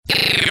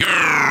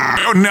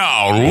You're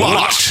now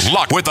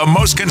locked with the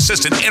most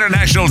consistent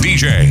international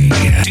DJ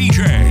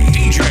D-Money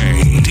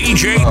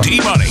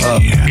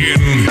in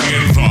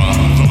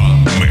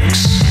the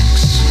mix.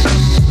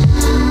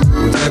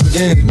 What type of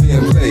game is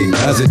being played?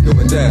 How's it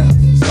going down?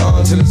 It's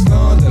on till it's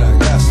gone, then I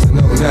got to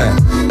know now.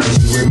 Is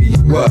you with me,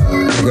 you what?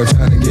 Nigga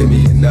trying to give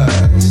me a nut.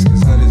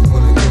 Cause honey's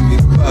gonna give me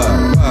the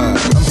vibe.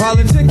 I'm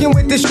politicking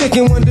with this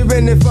chicken,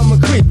 wondering if I'm a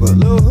creeper.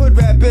 Little hood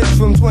rat bitch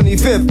from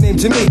 25th named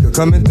Jamaica,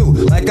 coming through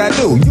like I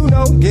do, you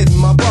know, getting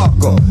my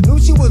bark on. Knew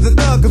she was a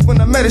thug, cause when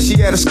I met her, she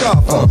had a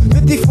scarf on.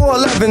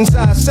 54'11",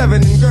 size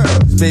 7 and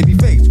girls. Baby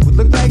face would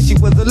look like she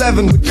was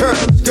 11 with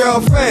curls.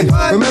 Girlfriend,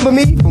 remember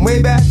me from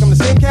way back? I'm the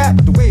same cat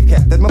with the wave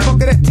cap. That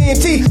motherfucker that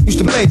TNT used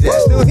to play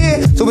that. Still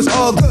here, so it's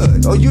all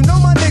good. Oh, you know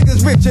my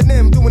niggas rich and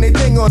them doing their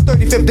thing on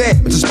 35th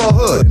Ave. It's a small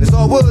hood and it's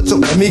all wood, so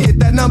let me get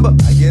that number.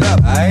 I get up,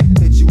 alright?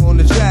 Hit you on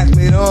the track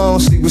later on,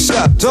 see what's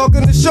up.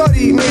 Talking to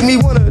shorty made me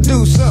wanna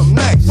do something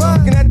nice.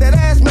 Looking at that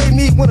ass made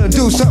me wanna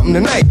do something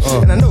tonight.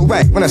 And I know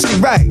right when I see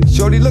right.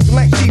 Shorty looking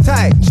like she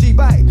tight, she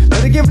bite.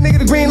 Let her give a nigga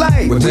the green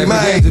light. What type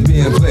of games are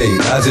being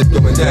played? How's it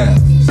going down?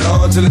 It's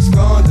on till it's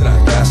gone, then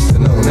I got to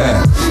know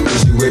now.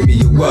 Is you with me,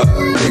 you what?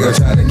 Nigga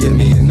try to get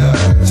me a nut.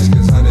 Just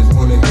cause honey's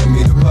wanna give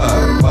me the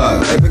vibe.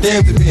 What type of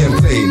games are being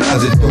played?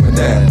 How's it going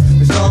down?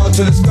 It's on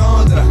till it's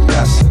gone, then I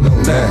got to know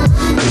now.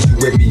 Is you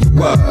with me, you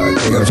what?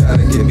 Nigga try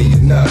to give me a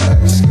nut.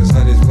 Just cause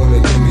honey's wanna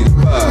give me the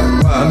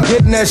vibe. I'm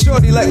getting that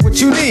shorty like what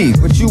you need,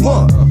 what you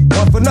want.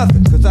 Want for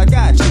nothing, cause I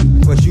got you.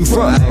 But you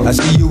front, I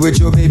see you with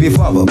your baby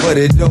father, but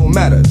it don't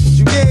matter. Since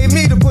you gave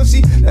me the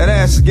pussy, that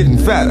ass is getting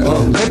fatter.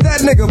 Let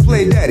that nigga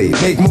play daddy,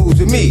 make moves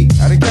with me.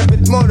 I done kept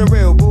it more than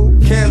real, boo.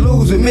 Can't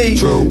lose with me.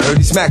 True. Heard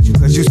he smacked you,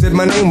 cause you said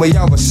my name when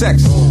y'all was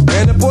sex.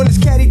 Ran up on this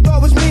cat, he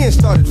thought was me and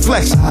started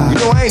flexing. You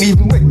know I ain't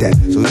even with that,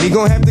 so he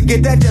gon' have to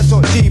get that just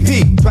on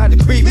GP. Tried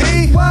to creep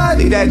me, why?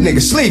 Leave that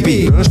nigga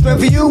sleepy. On the strength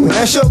for you, and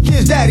that's your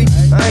kid's daddy.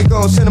 I ain't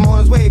gon' send him on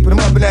his way, put him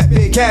up in that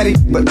big caddy.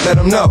 But let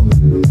him know,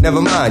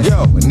 never mind,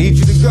 yo, I need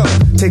you to go.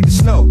 Take the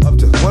snow up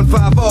to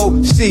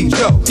 150, see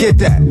Joe, get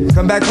that.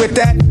 Come back with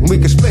that, and we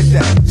can split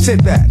that.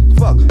 Sit back,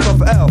 fuck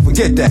for L,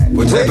 forget that.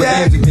 What type of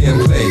games are being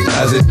played?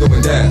 How's it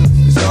going down?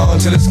 It's on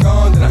till it's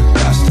gone, then I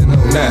got to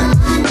know now.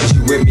 Is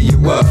you with me, you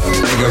up?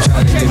 Nigga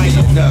trying to give me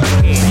enough.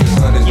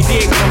 You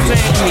dig what I'm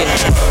saying?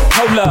 Yeah.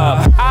 Hold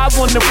up, I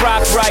wanna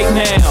rock right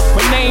now.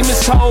 My name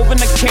is Hov and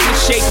I came to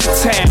shake the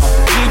town.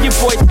 Yeah, your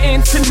boy's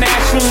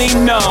internationally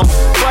known,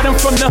 but I'm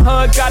from the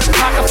hood, got a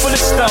pocket full of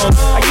stones.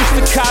 I used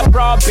to cop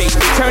raw bait,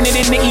 turn it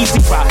into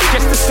easy rock,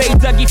 just to say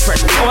Dougie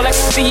Fresh, all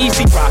that's the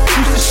easy rock.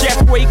 Used to chef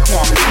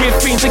Raekwon, give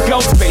fiends a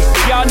ghost face.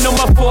 Y'all know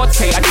my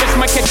forte, I just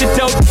might catch a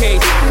dope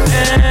case.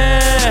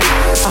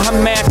 I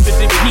mastered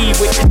the P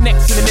with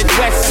connection in the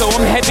West, so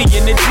I'm heavy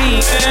in the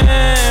D.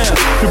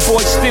 The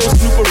boy still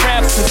snoop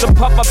around since the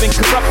pup, I've been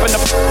corrupting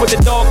up with the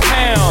dog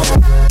pound.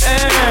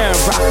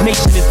 Rock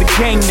Nation is the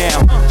gang now.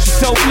 She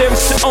dope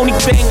lyrics, the only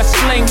thing I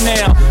slang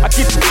now. I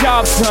get the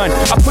job done,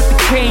 I put the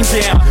cane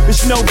down.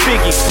 There's no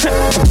biggie,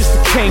 I'm just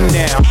a king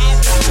now.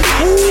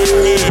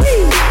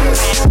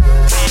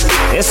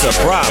 It's a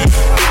problem,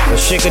 but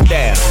shake it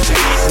down.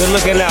 Good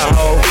looking out,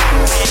 ho.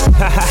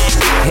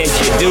 And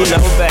you do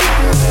know that.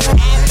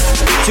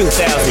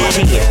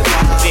 2010,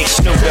 Big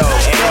Snoop Dogg,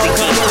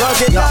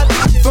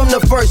 from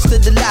the first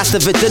to the last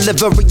of it,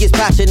 delivery is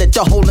passionate,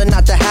 the whole and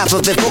not the half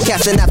of it,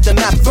 forecasting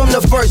aftermath. From the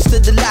first to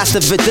the last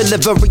of it,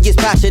 delivery is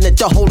passionate,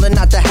 the whole and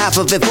not the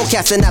half of it,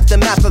 forecasting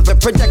aftermath of it,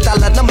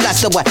 projectile and I'm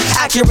blessed away,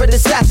 accurate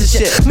assassin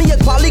shit. Me and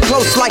Quali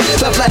close like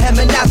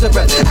Bethlehem and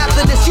Nazareth.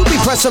 After this, you be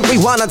pressing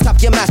rewind on top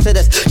your master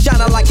this,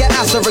 shining like an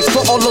asterisk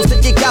for all those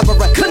that you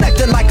gathering,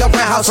 connecting like a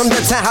roundhouse from the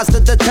townhouse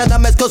to the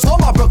tenements, cause all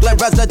my Brooklyn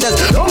residents,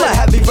 all the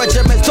heavy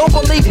regiments, don't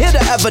believe, hear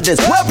the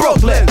evidence, we're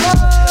Brooklyn.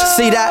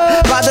 See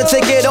that? Buy the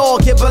ticket, all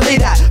can't believe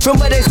that. From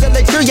where they sell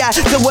the tree at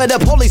to where the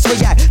police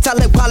react. Tell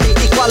it quality,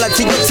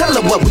 equality, you tell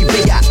them what we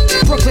be at.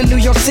 Brooklyn, New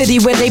York City,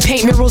 where they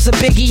paint murals of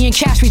Biggie and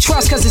Cash we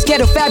trust, cause it's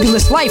ghetto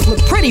fabulous life. Look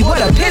pretty, what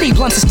a pity.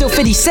 Blunts are still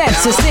 50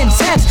 cents, it's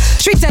intense.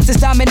 Street sense is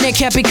dominant,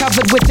 can't be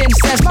covered with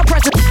incense. My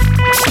presence.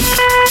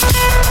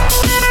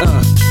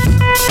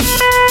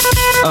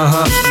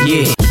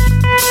 Yeah.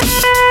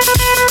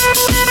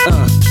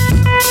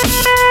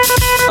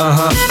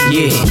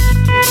 Yeah.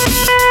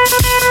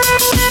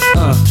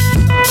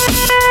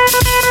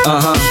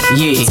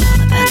 Yeah. It's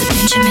all about the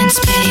Benjamins,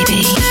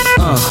 baby.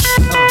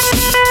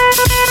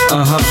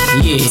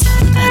 Yeah. It's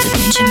all about the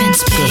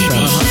Benjamins,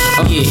 baby.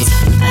 Yeah. It's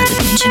all about the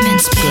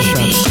Benjamins,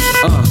 baby.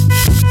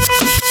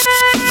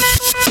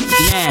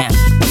 Now,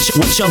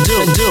 what y'all do?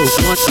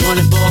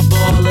 Wanna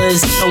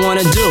ballers? I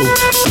wanna do.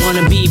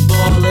 Wanna be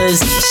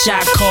ballers,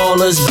 shot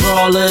callers,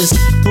 brawlers.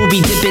 Who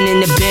be dipping in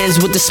the Benz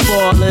with the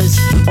spoilers?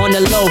 On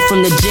the low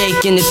from the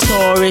Jake and the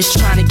Taurus.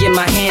 Trying to get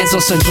my hands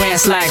on some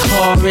grants like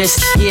Horace.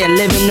 Yeah,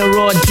 living the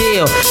raw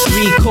deal.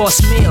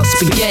 3-course meal,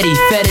 spaghetti,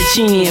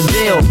 fettuccine and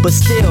veal. But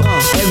still,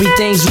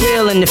 everything's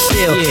real in the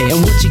field.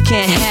 And what you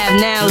can't have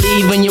now,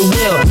 leave when you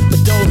will.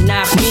 But don't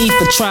knock me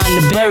for trying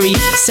to bury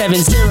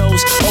 7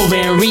 zeros over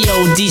in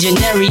Rio de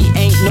Janeiro.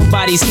 Ain't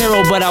nobody's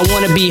hero, but I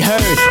wanna be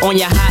heard on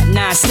your hot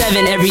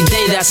 9-7 every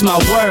day, that's my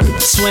word.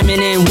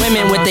 Swimming in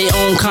women with their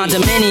own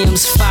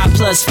condominiums.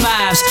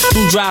 5+5s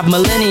who drive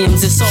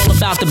millenniums. It's all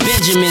about the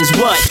Benjamins.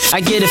 What? I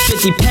get a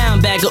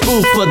 50-pound bag of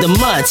oof for the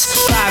mutts.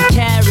 5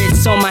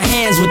 carats on my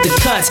hands with the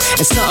cuts.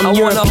 And something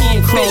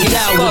European chromed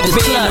out with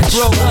the clutch.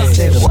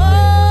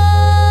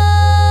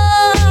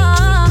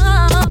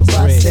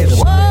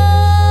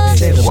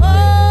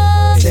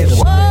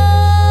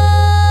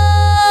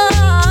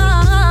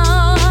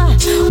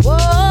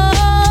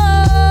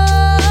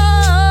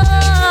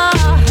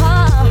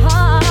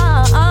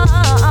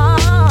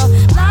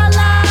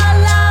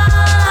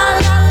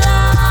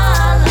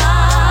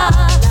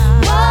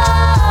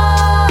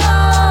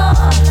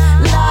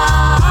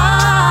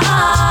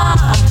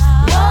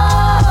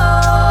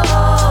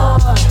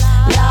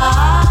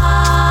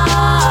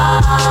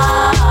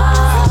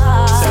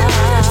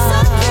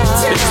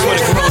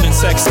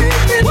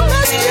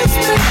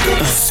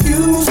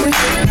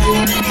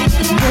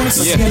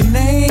 Yeah.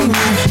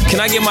 Can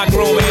I get my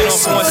grown man on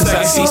for 1 second?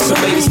 I see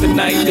some ladies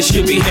tonight that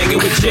should be hanging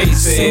with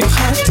Jay-Z.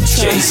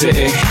 Jay-Z.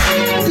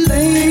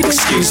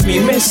 Excuse me,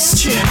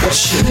 miss.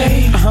 What's your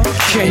name?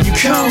 Can you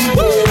come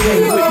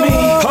hang with me?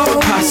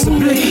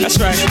 Possibly. That's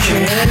right.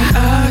 Can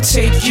I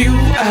take you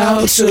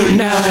out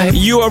tonight?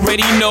 You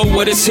already know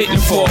what it's hitting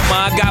for,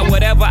 ma. I got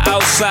whatever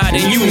outside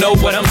and you know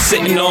what I'm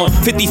sitting on.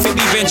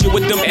 50-50 venture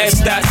with them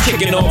S-dots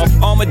kicking off.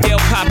 Armadale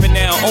popping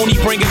now, only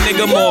bring a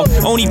nigga more.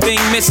 Only thing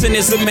missing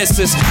is the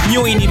missus.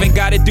 You ain't even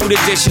gotta do the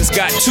dishes.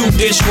 Got 2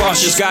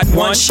 dishwashers, got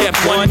 1 chef,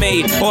 1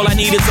 maid. All I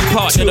need is a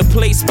partner to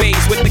play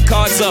spades with the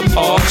cards up.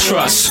 All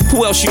trust.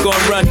 Who else you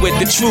gonna run with?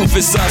 The truth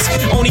is us.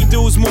 Only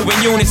dudes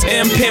moving units,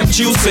 M Pimp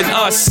juicing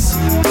us.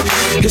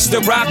 It's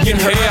the rockin'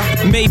 hair.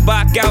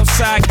 Maybach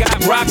outside,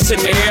 got rocks in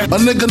air. A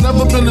nigga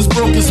never been as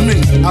broke as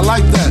me. I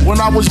like that. When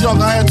I was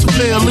young, I had 2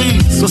 pair of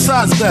leads.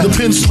 Besides that, the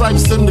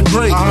pinstripes and the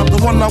gray. The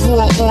one I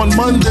wore on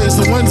Mondays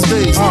and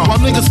Wednesdays. While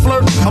niggas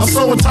flirt, I'm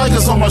sewing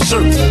tigers on my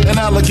shirt and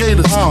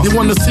alligators. You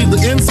wanna see the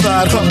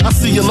inside? I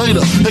see you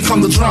later. Here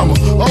come the drama.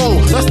 Oh,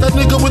 that's that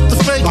nigga with the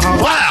fake.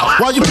 Wow.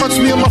 Why you punch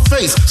me in my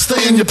face?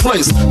 Stay in your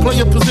place. Play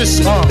your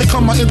position. Here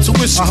come my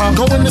intuition.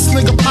 Go in this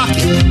nigga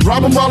pocket.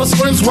 Rob him while his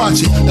friends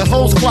watching. And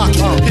hoes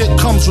clocking. Here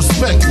comes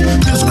respect.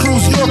 His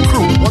crew's your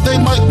crew, or they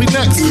might be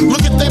next.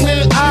 Look at they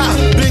man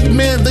big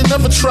man, they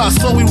never try,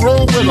 so we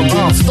roll with them.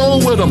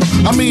 Stole with them.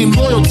 I mean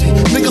loyalty.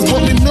 Niggas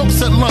bought me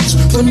milks at lunch.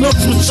 The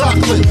milks with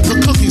chocolate,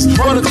 the cookies,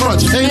 butter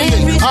crunch,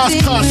 88,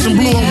 Oshkosh, and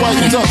blue and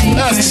white duck.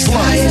 That's the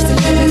sky is the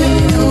limit,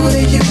 you know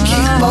that you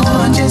keep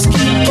on, just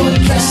keep on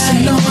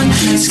pressing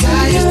on.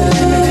 Sky is the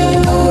limit, you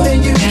know that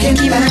you can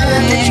keep on,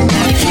 that you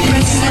can keep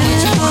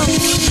pressing on.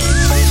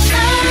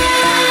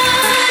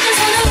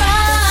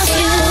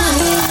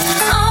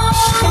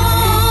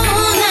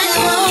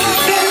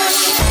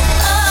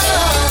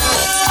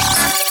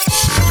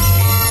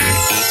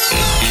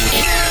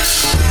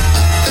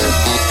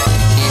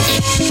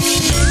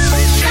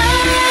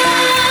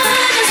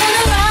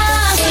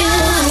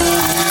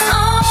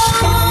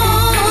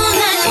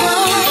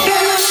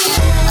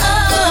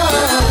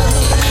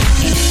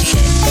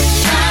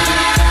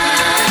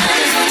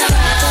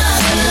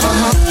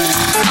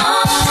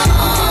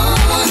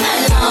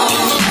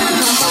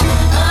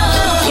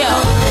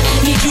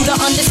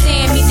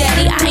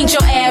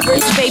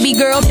 Baby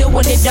girl,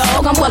 doing it,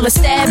 dog. I'm well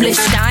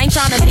established. I ain't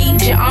tryna lead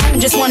you on.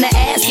 Just wanna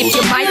ask if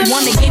you might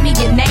wanna give me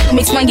your name,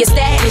 explain your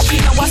status. You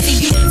know I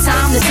see you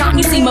time to time.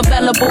 You seem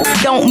available.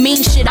 Don't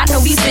mean shit. I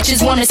know these bitches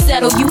wanna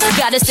settle you.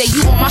 Gotta say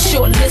you on my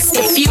short list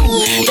of few.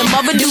 The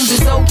mother dudes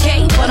is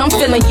okay, but I'm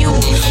feeling you.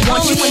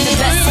 Want you in the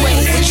best way.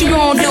 What you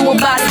gonna do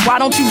about it? Why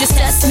don't you just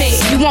test me?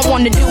 You won't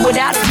wanna do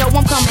without it. No,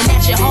 I'm coming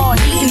at you hard,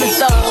 eating the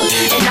thug,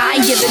 and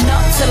I ain't giving up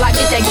till I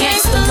get that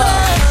gangster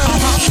love.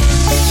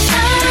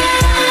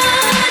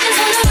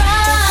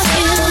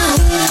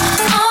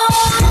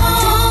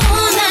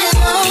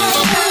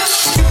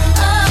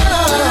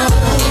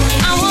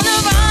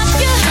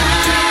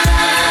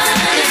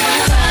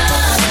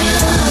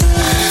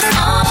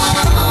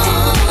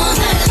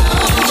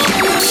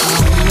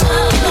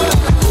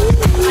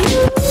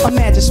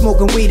 Imagine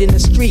smoking weed in the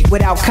street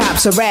without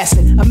cops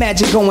harassing.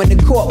 Imagine going to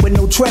court with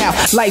no trial.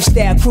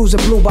 Lifestyle cruising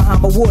blue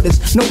Bahama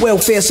waters. No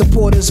welfare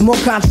supporters. More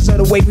conscious of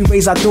the way we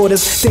raise our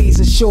daughters. Days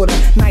are shorter,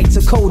 nights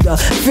are colder.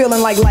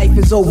 Feeling like life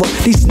is over.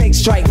 These snakes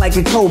strike like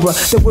a cobra.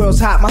 The world's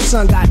hot, my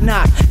son got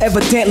knocked.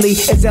 Evidently,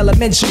 it's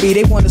elementary.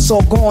 They want us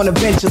all gone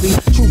eventually.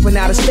 Trooping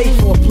out of state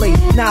for a plate.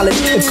 Knowledge,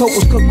 if coke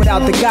was cooked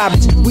without the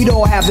garbage, we'd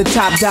all have the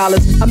top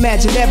dollars.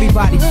 Imagine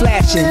everybody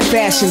flashing.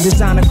 Fashion,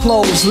 designer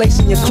clothes.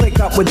 Lacing your click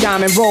up with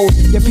diamond rolls.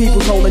 Your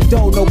people's holding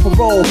dough, no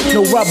parole,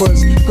 no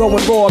rubbers.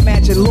 Going raw,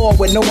 imagine law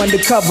with no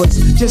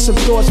undercovers. Just some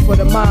thoughts for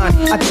the mind.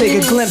 I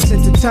take a glimpse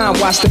into time,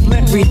 watch the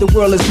blimp read, the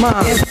world is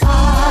mine. If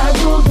I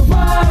rule the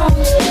world,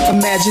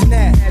 imagine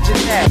that,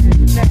 imagine that.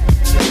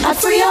 I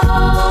free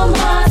all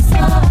my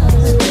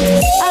sons.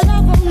 I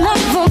love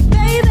them,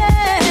 baby.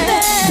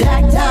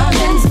 Black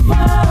diamonds and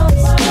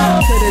pearls.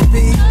 Could it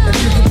be that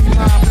you could be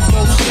mine with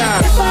both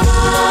sides? If I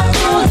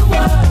rule the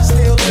world,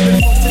 still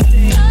living for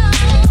today.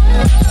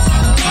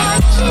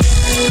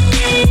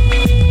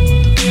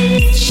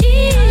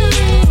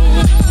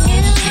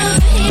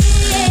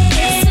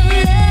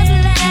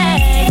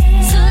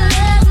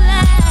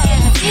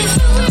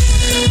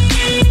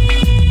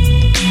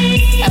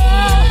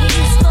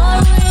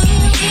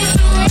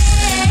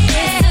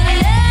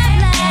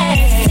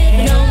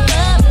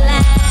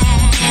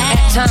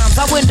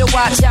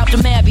 Watch out the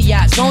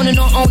Marriott, zoning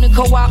on owning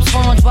co-ops,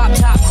 foreign drop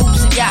top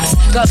coops and yachts,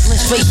 guzzling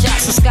straight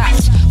shots of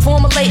scotch,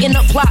 formulating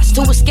up plots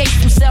to escape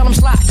from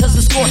Salem's lot, cause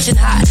it's scorching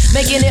hot,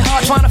 making it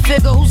hard trying to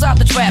figure who's out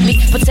to trap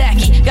me, but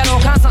tacky, got all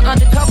kinds of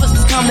undercovers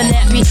that's coming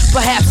at me,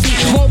 perhaps he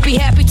won't be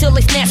happy till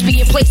they snatch me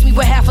and place me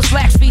with half a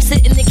slack speed,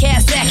 sitting in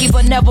Kawasaki,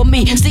 but never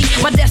me, see,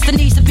 my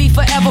destiny's to be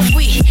forever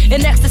free,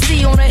 in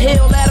ecstasy on a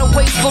hill that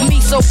awaits for me,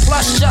 so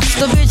plush, just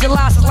to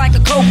visualize it like a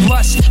coke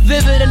rush,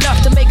 vivid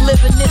enough to make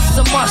living this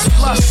a must,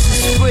 plus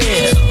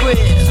spread.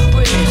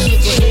 Sugar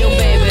Hill,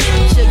 baby.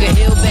 Sugar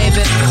Hill,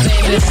 baby.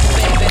 Baby,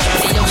 baby.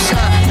 Hey, yo,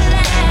 son.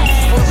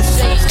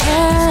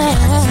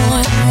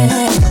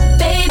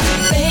 Baby,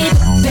 baby,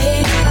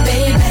 baby,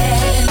 baby.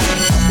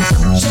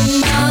 Don't you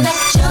know that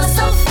you're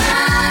so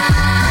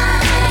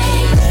fine?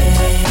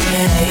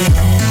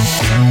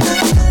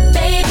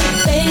 Baby,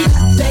 baby,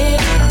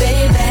 baby,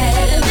 baby.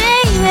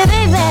 Baby,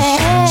 baby.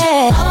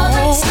 All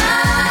the time.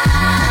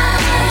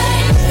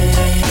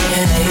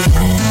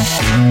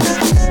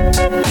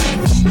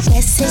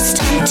 Guess it's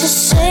time to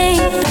say,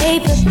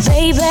 baby,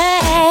 baby,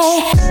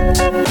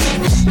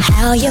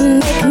 how you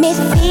make me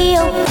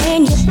feel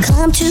when you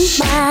come to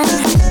mind.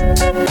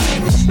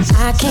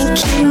 I can't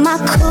keep my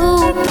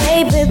cool,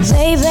 baby,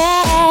 baby.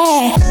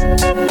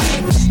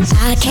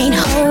 I can't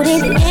hold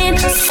it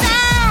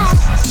inside.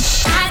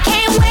 I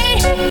can't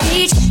wait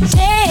each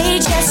day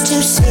just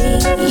to see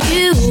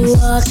you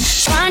walk.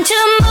 Trying to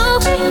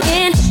move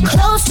in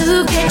close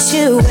to get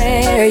you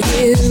where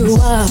you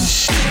are.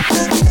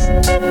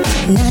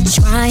 Not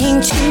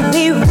trying to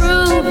be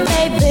rude,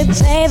 baby,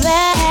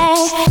 baby.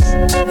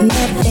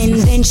 Nothing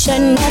venture,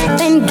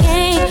 nothing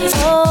gain,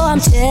 so I'm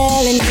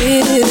telling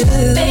you,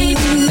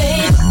 baby,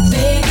 baby,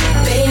 baby,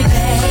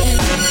 baby.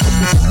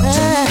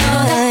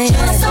 Know that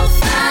you're so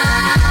fine.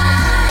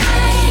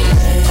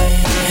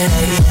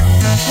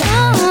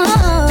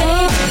 Oh,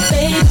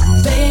 baby,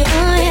 baby,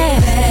 baby,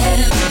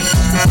 baby.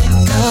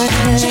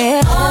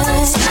 All the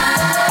time.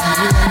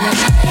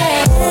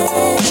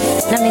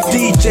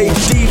 DJ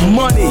D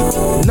Money,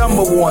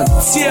 #1,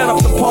 tearing up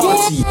the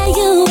party. There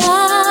you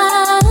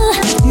are,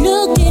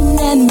 looking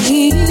at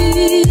me.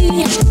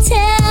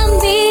 Tell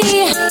me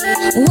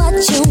what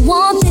you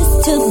want this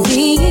to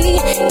be.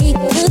 It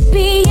could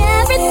be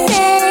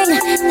everything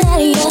that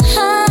your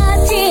heart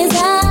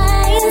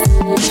desires.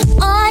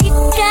 All you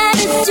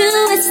gotta do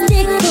is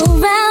stick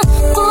around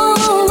for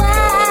a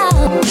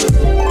while.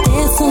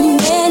 There's so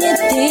many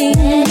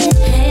things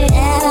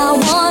that I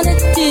wanna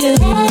do.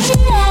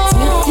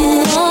 Take you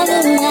all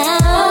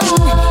around.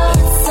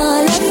 It's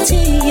all up to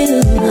you.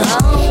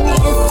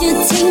 If you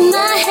take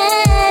my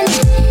hand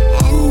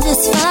and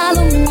just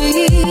follow me,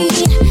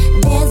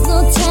 there's no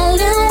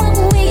telling what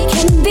we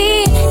can be,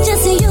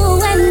 just you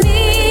and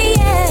me,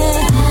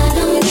 yeah. I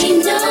don't need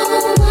no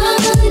one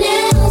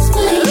else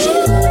but you.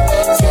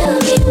 Tell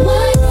me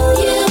what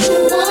you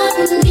want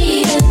me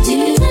to do.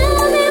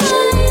 Tell me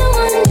what you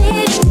want me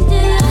to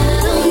do. I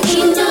don't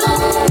need no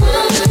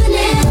one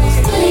else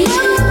but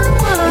you.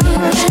 You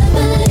gotta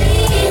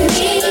believe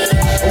me,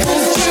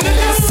 'cause when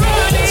I say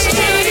it's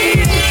true.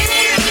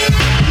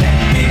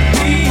 Let me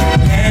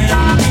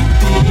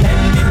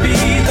be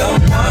the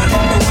one,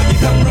 but when you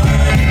come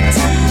run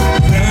to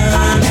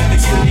run, whenever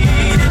you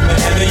need it,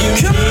 whenever you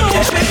need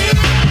it.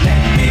 Let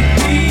me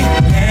be,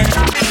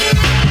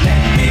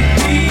 let me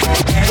be, let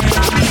me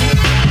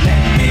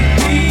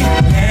be,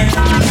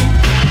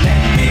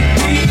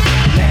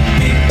 let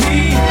me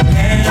be,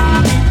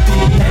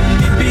 let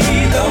me be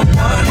the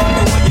one, but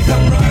when you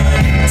come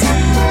run to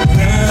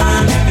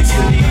run, whenever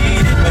you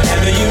need it,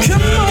 whenever you need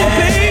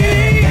it.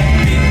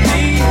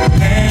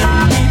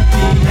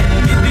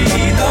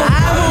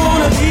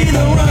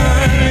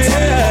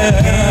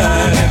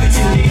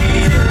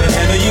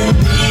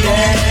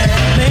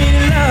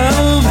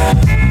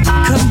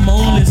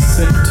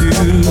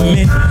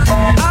 Me.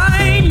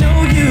 I know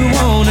you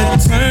wanna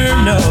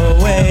turn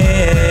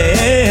away.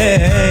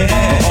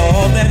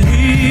 All that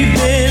we've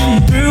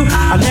been through,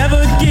 I'll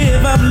never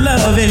give up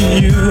loving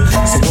you.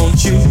 So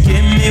won't you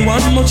give me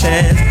one more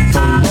chance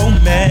for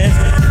romance?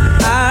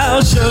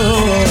 I'll show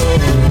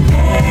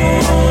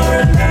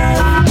more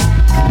love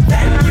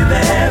than you've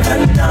ever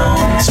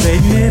known.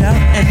 Straighten it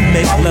out and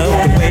make love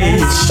the way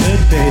it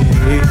should be.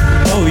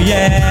 Oh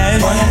yeah,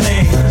 one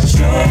thing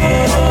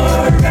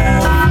sure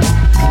about.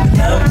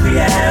 Love we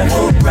have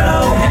will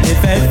grow.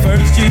 If at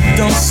first you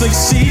don't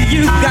succeed,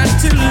 you got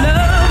to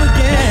love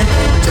again.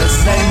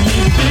 Just let me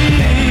be.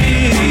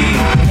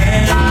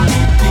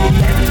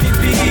 Let me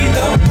be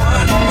the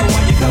one. The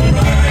one you come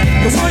running.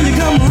 The one you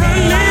come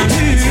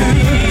running to.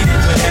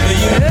 Whenever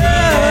you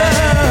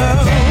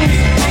love.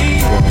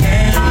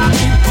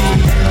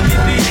 Let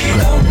me be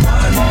the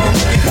one. The one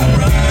you come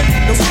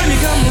running. The one you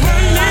come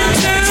running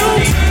to.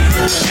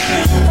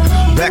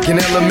 in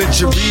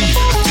elementary,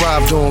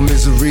 thrived on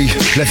misery.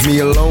 Left me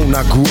alone,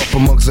 I grew up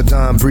amongst a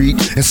dying breed.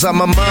 Inside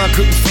my mind,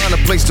 couldn't find a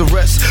place to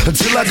rest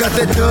until I got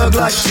that thug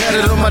life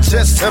tatted on my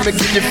chest. Tell me,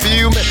 can you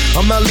feel me?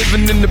 I'm not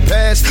living in the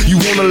past, you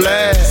wanna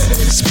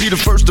last. Be the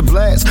first to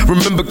blast.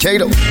 Remember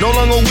Kato, no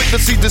longer with the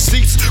seat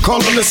deceits.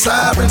 Call on the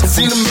sirens,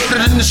 seen them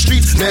murdered in the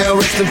streets. Now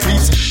rest in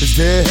peace. Is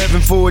there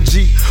heaven for a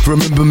G?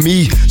 Remember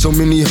me, so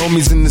many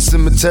homies in the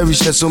cemetery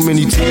shed so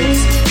many tears.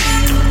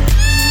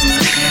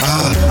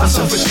 I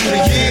suffered through the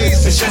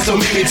years and shed so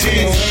many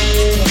tears.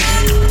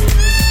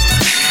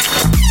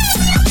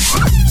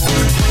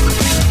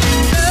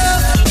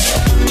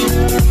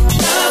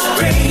 Love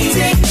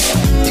crazy,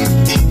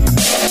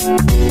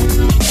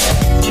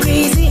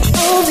 crazy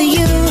over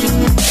you.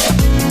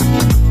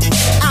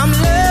 I'm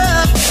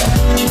love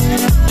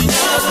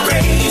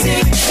crazy.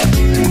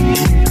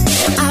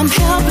 I'm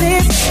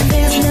helpless,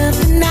 there's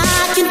nothing I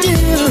can do.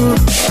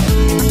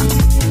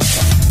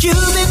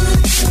 Cuban,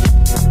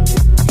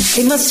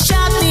 they must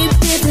shot me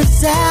with a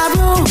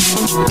sorrow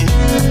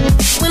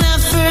when I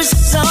first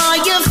saw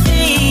your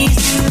face.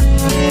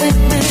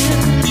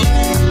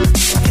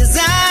 Cause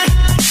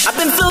I've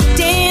been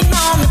floating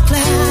on the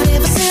cloud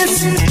ever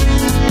since.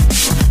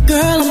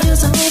 Girl, I'm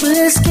just a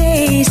hopeless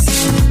case.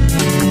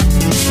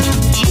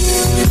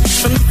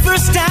 From the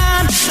first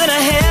time that I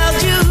held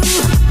you,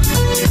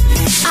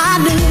 I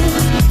knew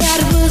that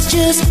it was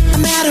just a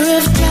matter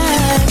of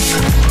time.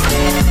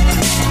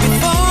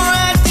 Before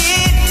I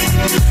did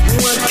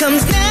what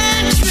comes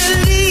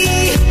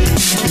naturally,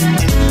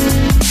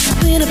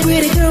 when a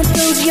pretty girl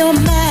blows your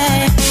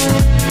mind,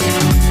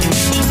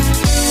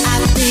 I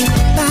think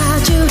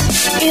about you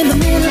in the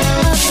middle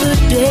of the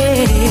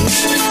day,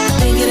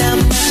 thinking how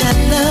much I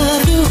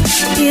love you,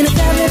 and if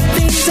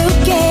everything's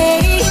okay.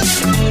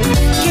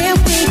 Can't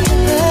wait to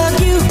hug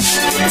you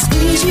and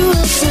squeeze you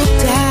up so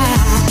tight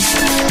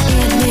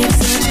and make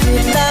such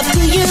good love to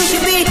you. You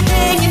be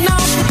hanging on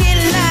to get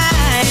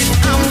life.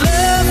 I'm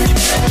love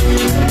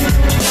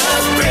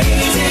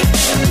crazy,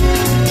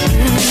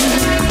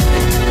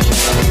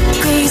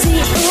 crazy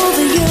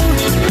over you.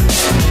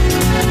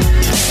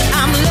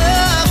 I'm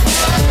love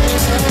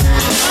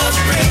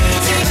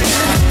crazy,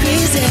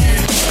 crazy.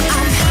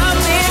 I'm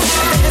helpless,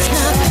 there's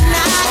nothing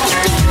I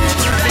can do.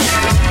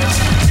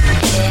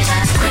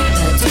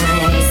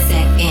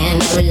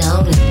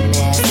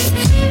 Loneliness,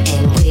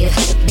 and we've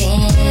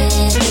been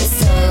through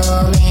so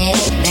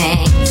many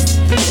things.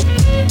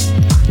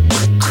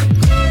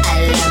 I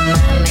love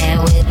my man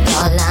with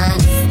all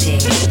honesty,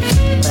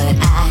 but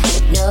I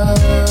know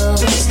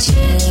he's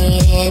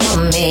cheating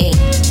on me.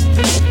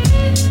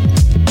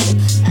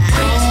 I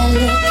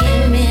look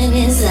him in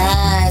his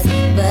eyes,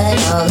 but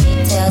all he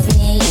tells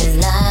me is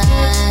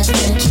lies to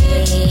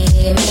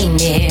keep me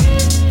near.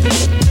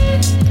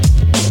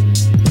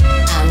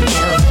 I'm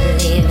never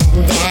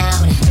leaving down.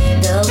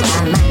 Though I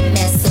might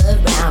mess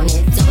around,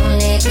 it's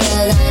only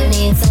 'cause I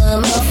need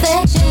some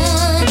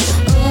affection.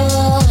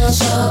 Oh,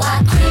 so I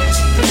creep,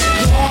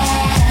 yeah,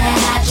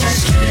 I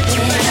just keep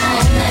it on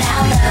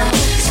without love,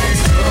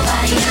 since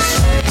nobody else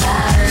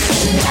survives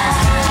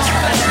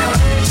tonight.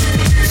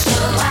 So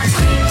I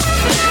creep,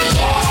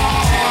 yeah,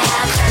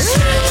 I just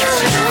keep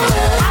it on.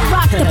 I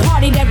rock the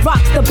party that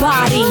rocks the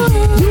body.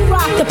 You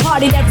rock the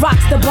party that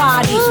rocks the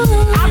body.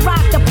 I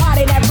rock the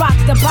party that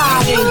rocks the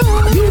body.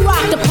 You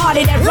rock the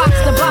party that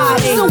rocks the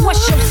body. So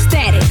what's your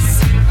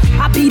status?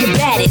 I be the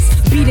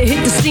baddest. Be the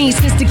hit the scene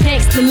since the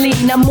gangster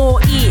lean. I'm all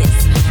ears.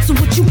 So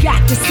what you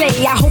got to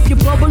say? I hope you're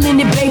bubbling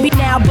it, baby.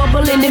 Now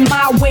bubbling in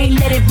my way,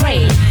 let it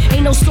rain.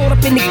 Ain't no sort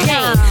up in the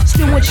game.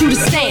 Still want you to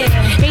stand.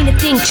 Ain't a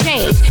thing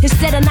changed.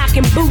 Instead of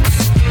knocking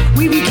boots,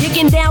 we be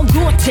kicking down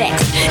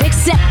Gore-Tex.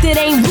 Except it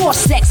ain't raw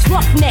sex,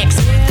 roughnecks.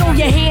 Throw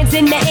your hands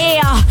in the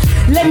air.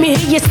 Let me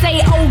hear you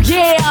say, oh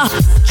yeah.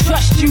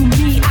 Trust you,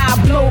 me, I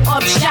blow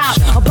up shop.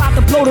 About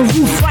to blow the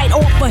roof right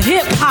off of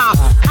hip-hop.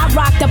 I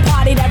rock the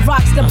party that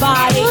rocks the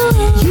body.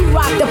 You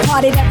rock the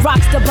party that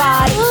rocks the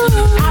body.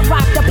 I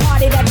rock the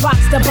party that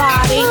rocks the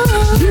body.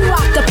 You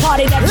rock the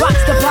party that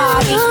rocks the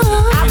body.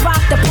 I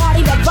rock the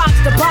party that rocks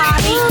the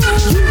body.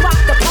 You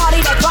rock the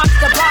party that rocks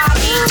the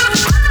body.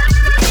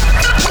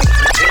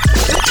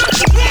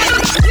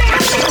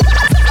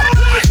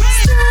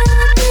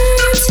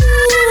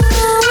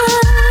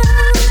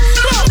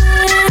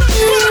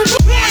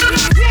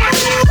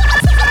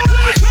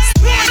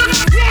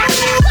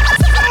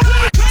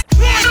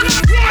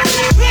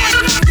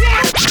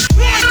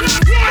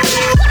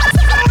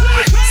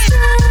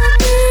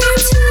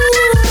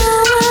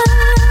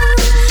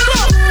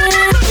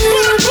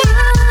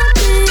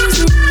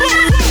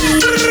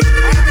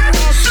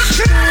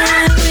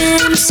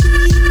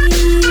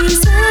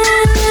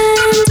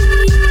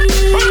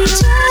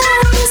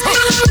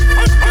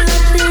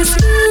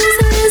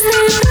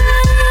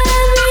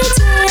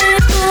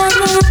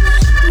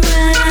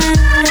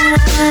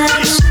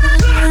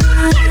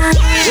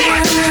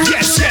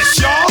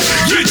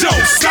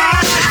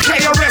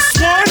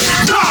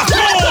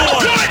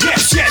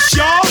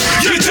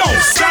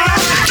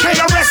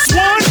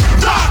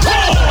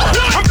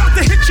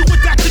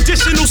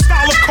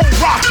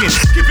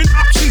 Giving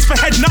options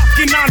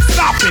rockin'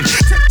 non-stopping.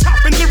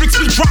 Tip-topping lyrics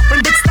be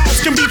dropping, but styles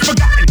can be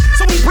forgotten.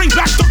 So we bring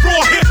back the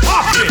raw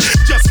hip-hopping.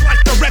 Just like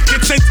the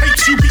records and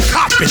tapes you be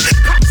copping.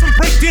 Cop some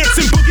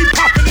breakdancing, boogie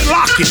popping and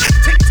locking.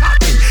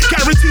 Tick-tocking,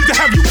 guaranteed to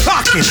have you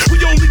clocking.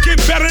 We only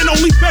get better and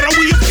only better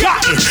we have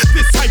gotten.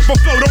 This type of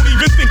flow, don't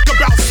even think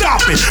about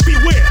stopping.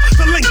 Beware,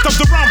 the length of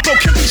the rhyme flow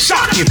can be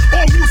shocking.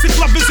 All music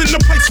lovers in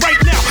the place right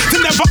now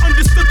that never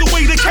understood the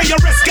way the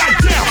KRS got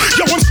down.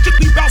 Yo, I'm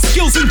strictly about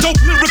skills and dope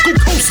lyrical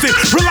coasting.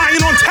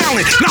 Relying on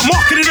talent, not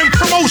marketing and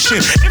promotion.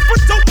 If a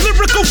dope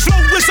lyrical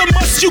flow is a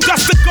must, you got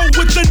to go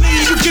with the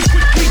name you can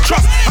quickly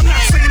trust. I'm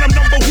not saying I'm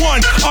number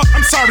one.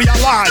 I'm sorry, I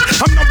lied.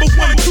 I'm number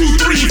 1, 2,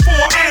 3, 4,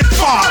 and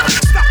 5.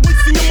 Stop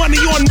wasting your money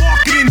on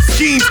marketing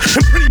schemes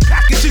and pretty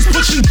packages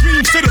pushing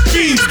dreams to the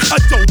fiends. A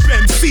dope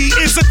MC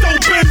is a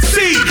dope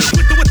MC.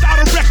 With or without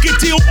a record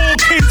deal, all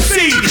can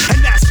see.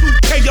 And that's who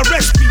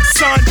KRS be,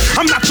 son.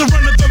 I'm not the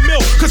run of the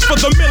mill, cause for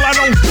the mill I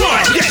don't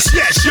run. Yes,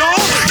 yes, y'all,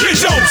 you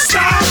don't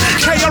stop.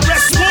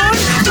 KRS-One,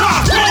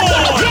 rock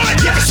on.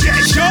 Yes,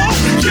 yes, y'all,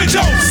 you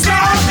don't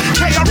stop.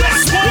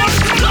 KRS-One,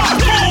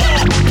 rock on.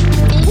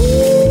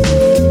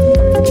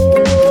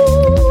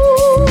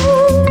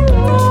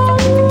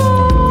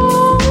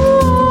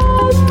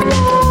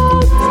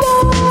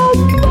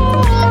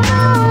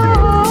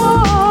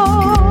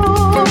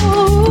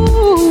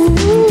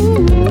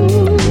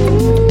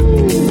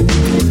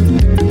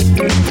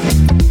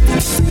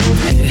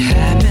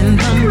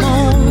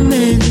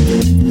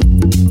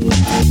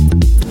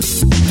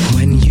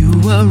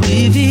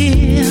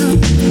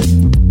 Revealed,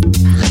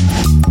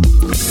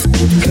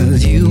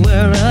 'cause you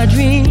were a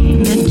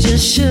dream that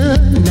just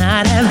should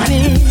not have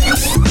been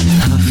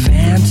a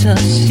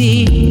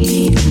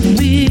fantasy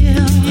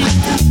real.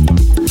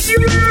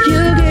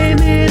 You gave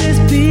me this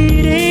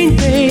beating,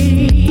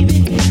 baby,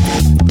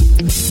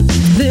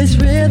 this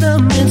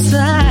rhythm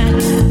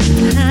inside.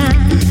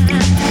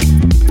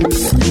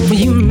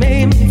 You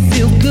made me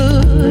feel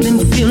good and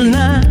feel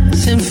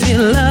nice and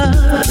feel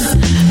love.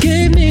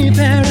 Gave me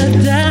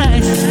paradise.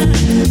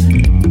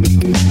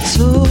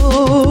 So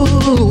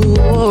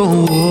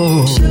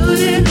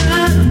shouldn't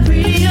I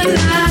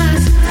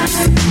realize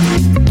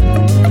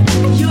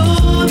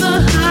you're the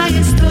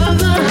highest of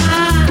the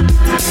high?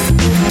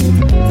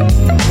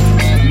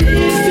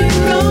 If you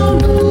don't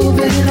move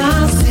it,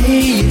 I'll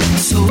say it.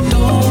 So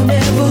don't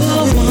ever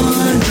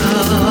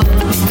wonder.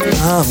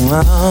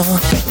 Oh,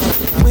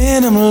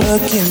 when I'm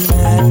looking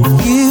at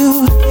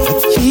you, I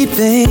keep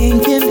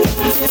thinking,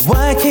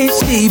 why can't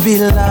she be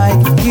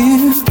like you?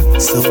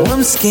 So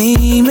I'm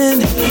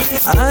scheming,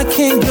 I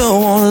can't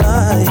go on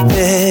like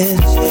this,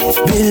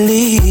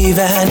 believing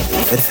that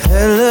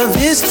her love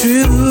is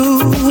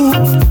true.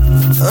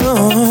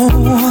 Oh,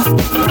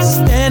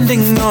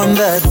 standing on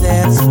the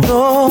dance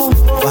floor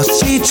while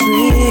she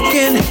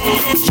tricking,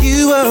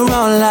 you are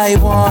all I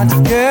want,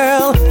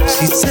 girl.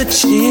 She's a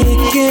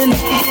chicken,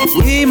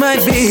 we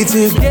might be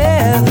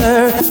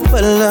together,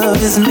 but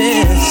love is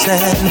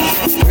missing.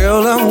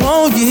 Girl, I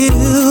want you,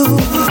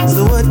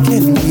 so what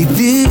can we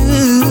do?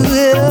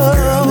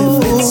 Girl,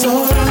 if it's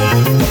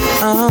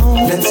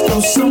alright, let's go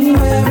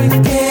somewhere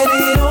and get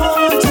it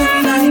on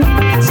tonight.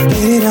 Let's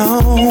get it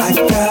on. I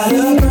got a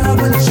girl,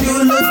 but you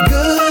look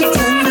good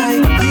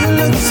tonight. You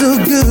look so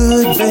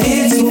good, baby.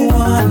 It's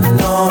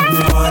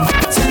one-on-one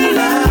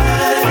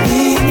tonight,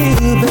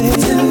 baby,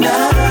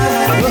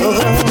 tonight. Girl,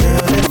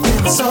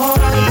 if it's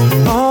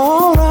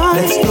alright,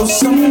 let's go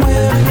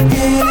somewhere and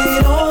get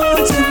it on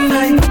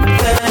tonight.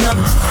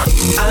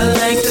 I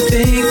like to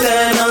think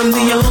that I'm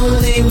the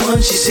only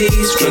one she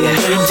sees when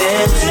her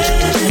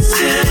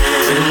dancing.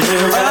 When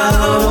we're out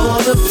on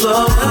the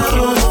floor,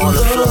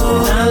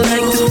 I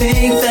like to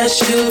think that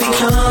she'll be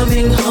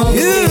coming home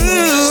with me.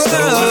 So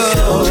I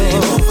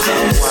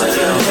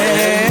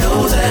know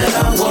that I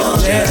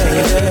want her.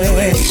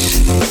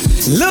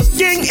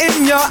 Looking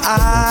in your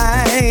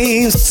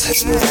eyes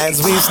as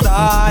we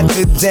start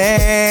to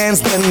dance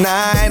the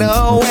night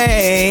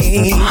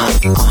away,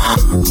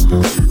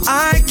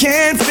 I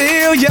can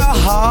feel your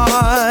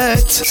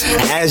heart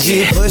as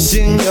you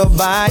pushing your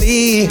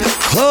body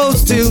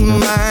close to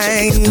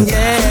mine.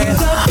 Yeah,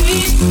 the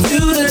beat to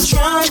the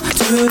drum,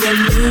 to the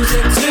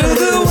music, to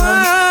the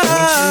world.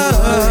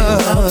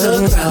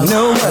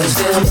 No one's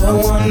there, no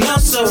one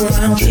else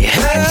around. I can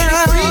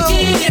freak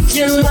it if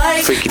you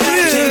like. I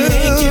can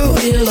make you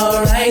feel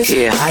alright.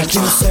 Yeah. I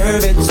can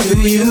serve it to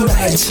you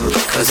right,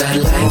 'cause I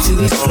like to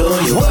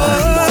explore your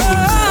body.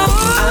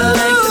 I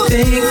like to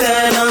think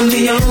that I'm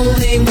the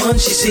only one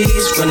she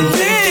sees when we're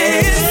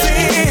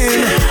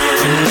dancing.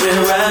 When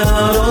we're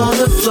out on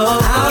the floor,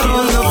 I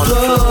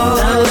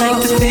like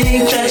to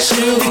think that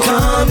she'll be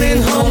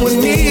coming home with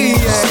me.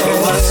 So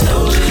I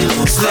slowly.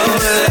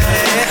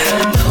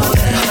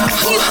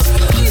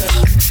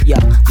 Yo,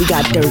 we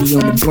got dirty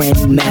on the brand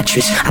new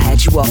mattress. I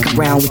had you walking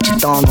around with your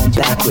thong on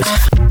backwards.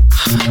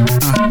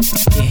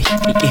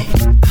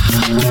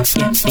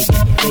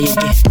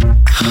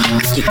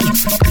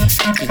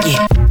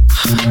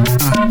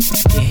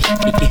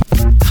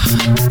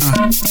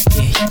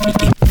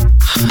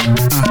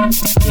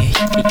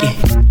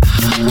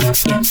 Right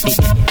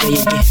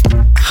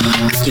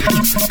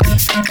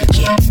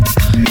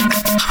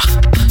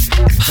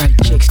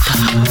chicks,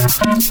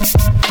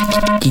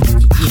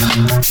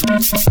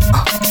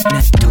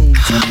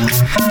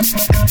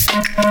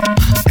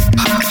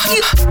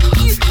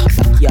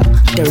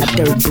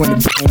 Derek brought a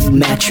brand new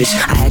mattress.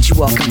 I had you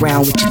walking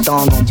around with your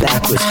thong on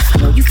backwards. I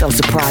know you felt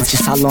surprised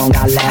just how long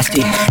I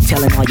lasted,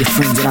 telling all your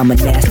friends that I'm a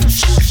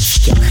nasty.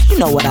 You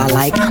know what I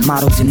like,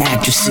 models and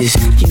actresses.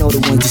 You know the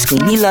ones that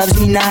scream, he loves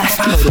me not.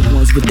 You know the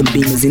ones with them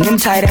beamers and them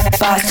tight ass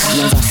spots.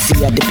 The ones I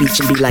see at the beach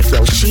and be like,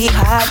 yo, she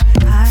hot.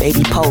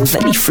 Baby pose,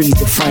 let me freeze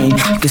the frame.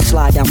 You can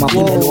slide down my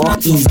window or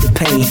ease the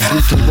pain.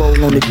 We can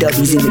roll on the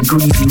W's in the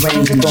greasy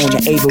range and on the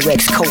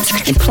Averex coats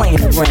and play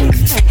in the rain.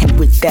 And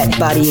with that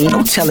body, ain't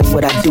no telling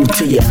what I do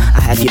to you.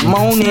 I have you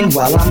moaning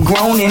while I'm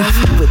groaning.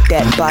 With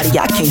that body,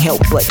 I can't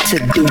help but to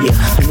do you.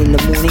 And in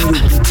the morning, you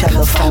be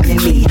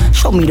telephoning me.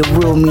 Show me the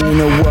real meaning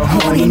of what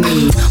horny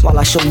means, while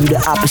I show you the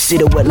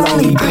opposite of what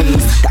lonely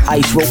brings. The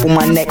ice rope on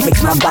my neck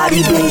makes my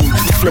body bleed.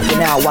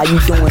 Flipping out while you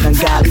doing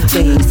ungodly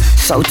things.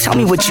 So tell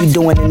me what you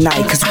doing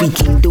tonight, cause we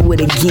can do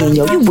it again.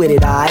 Yo, you with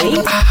it,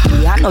 aight?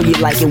 Yeah, I know you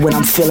like it when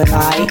I'm feeling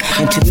aight.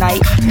 And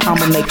tonight,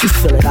 I'ma make you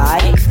feel it,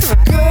 aight?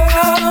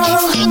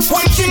 Girl,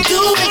 what you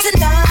doing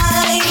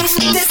tonight?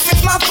 This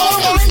is my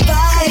 4-woman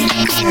vibe.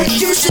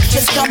 You should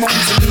just come on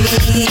to me.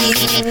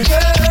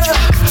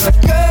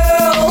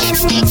 Girl,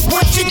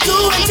 what you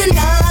doing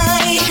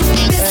tonight?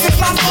 This is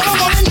my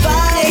 4-woman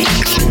vibe.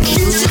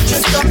 You should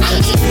just come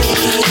on to me.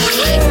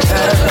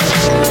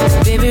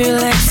 Baby,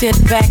 relax, sit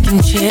back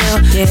and chill.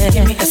 Yeah,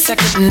 give me a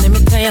second and let me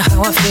tell you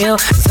how I feel.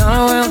 It's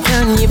all around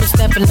town, you been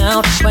stepping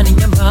out, running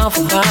your mouth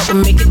about what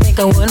make you think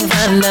I wouldn't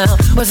find out.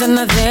 Was I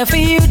not there for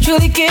you,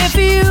 truly care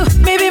for you?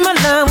 Maybe my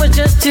love was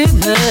just too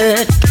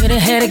much.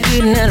 Could've had a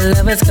good night,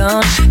 love is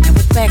gone. Now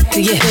it's back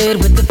to your head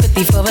with the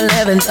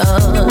 5411s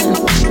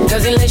on.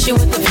 Does it let you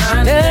with the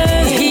fine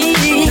thing?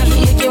 Does it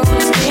make you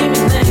wanna scream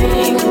his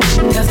name?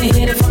 Does it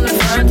hit it from the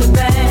front to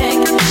back?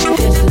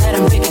 Did you let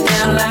him break it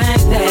down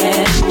like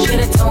that?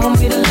 Should've told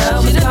me the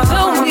love was gone. Should've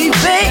told me,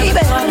 baby.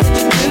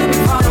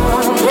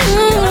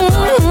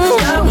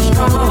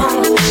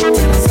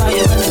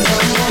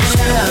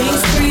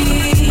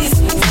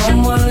 No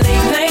more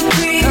late night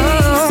breeze.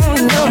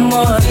 No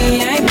more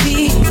VIP.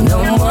 No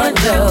more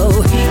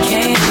dough. He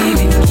can't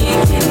even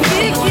kick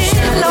it.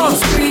 No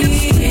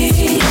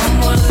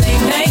more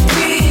late night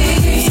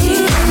breeze.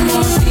 No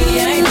more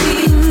VIP.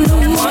 No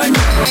more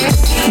dough.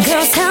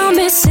 Girl, tell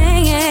me,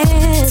 sing it.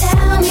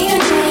 Tell me your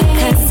name.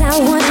 'Cause I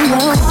wanna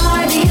know.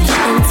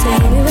 And tell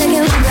me where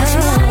you go.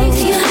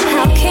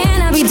 How can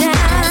I be down?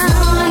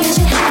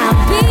 I'll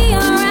be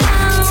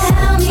around.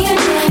 Tell me your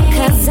name.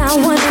 'Cause I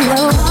wanna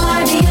know.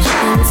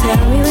 And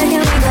tell me where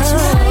you go.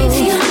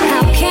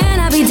 How can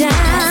I be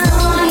down?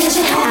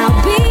 I'll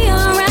be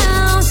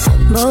around.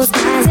 Most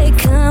guys, they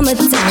come a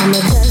dime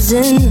a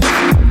dozen.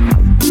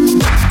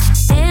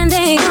 And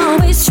they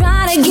always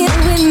try to get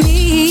with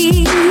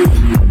me.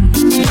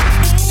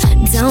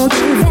 Don't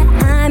think that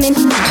I'm an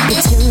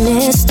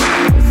opportunist.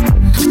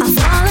 I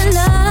fall in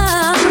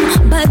love,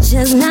 but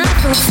just not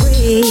for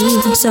free.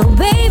 So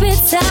baby,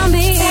 tell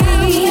me,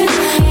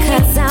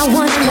 'cause I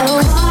wanna know.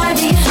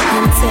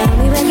 And tell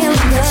me where can we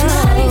go?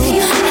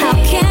 How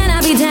can I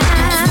be down?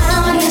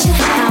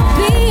 I'll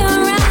be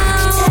around.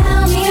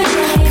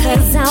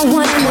 'Cause I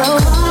wanna know.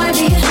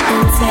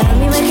 And tell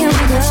me where can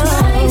we go?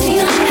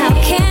 How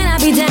can I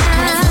be down?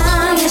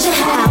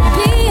 I'll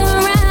be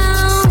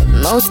around.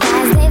 Most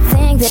guys, they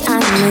think that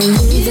I'm a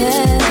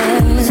loser.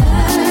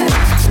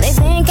 They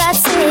think I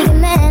take and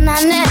then I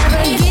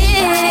never give.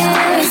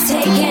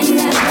 Take and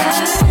never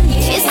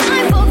give. It's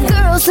time for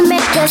girls to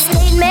make a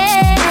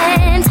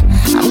statement.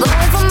 I'm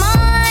going for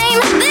mine.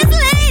 This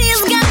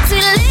lady's got to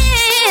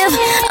live.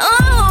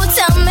 Oh,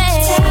 tell me.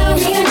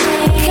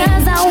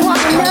 'Cause I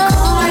wanna know.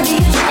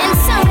 And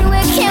tell me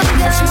where can we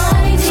go?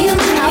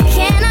 How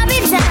can I be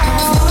down?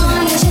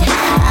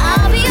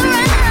 I'll be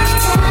around.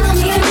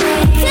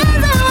 'Cause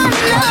I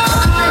wanna know.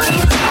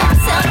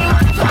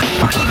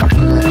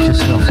 Let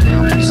yourself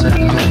down, be set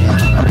clear.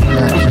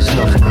 Let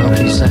yourself down,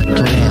 be set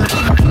clear.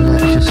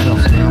 Let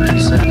yourself down, be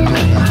set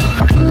clear.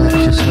 Let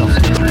yourself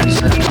down, be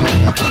set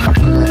clear.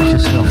 Let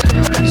yourself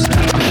down, be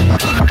set clear.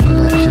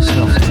 Let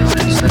yourself down,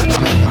 be set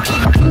clear.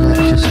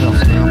 Let yourself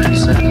down, be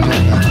set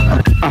clear.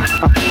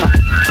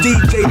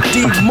 DJ D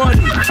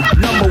Money,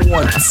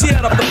 #1,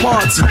 tear up the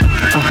party.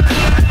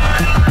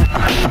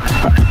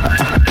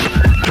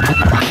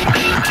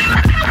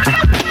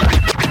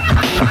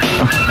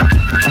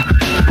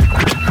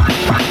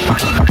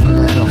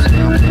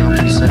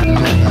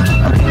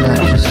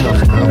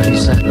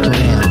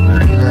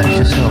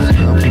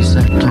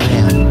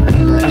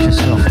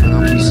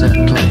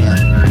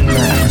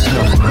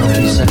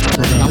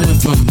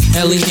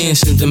 Helly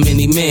Hansen to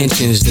many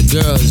mansions. The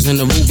girls in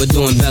the Aruba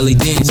doing belly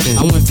dancing.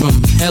 I went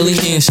from Helly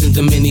Hansen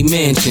to many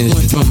mansions.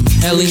 Went from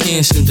Helly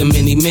Hansen to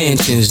many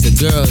mansions. The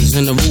girls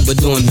in the Aruba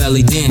doing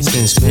belly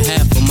dancing. Spent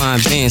half of my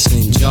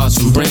advancing jars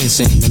from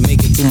Branson to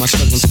make it through my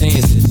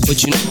circumstances.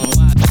 But you know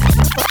why?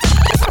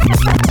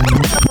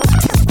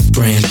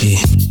 Branson.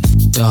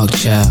 Dog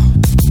Child,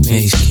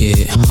 Maze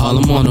Kid,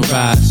 Harlem on the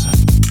rise.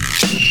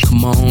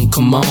 Come on,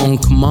 come on,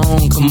 come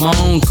on, come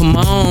on, come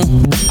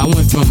on. I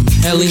went from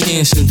Helly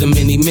Hansen to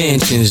many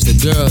mansions. The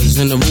girls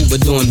in the Aruba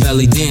doing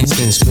belly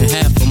dancing. Spent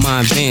half of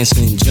my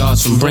advancing,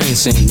 jars from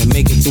Branson to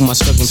make it through my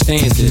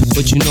circumstances.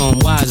 But you know I'm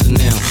wiser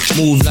now,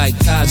 move like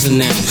Kaiser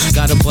now.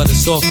 Got a butter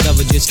soft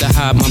cover just to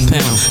hide my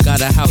pound.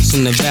 Got a house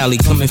in the valley,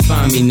 come and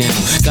find me now.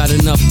 Got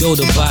enough dough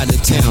to buy the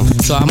town,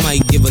 so I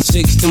might give a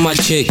 6 to my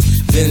chick,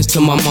 Benz to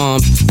my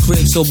mom.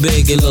 Crib so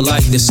big it look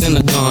like the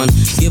Synagogue.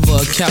 Give her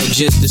a couch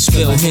just to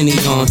spill Henny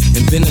on.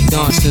 And been a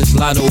dance since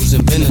Lotto's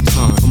and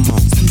Benetton. Come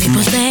on. Some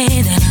people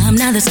say that I'm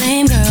not the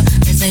same girl.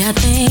 They say I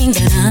think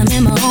that I'm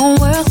in my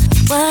own world.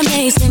 What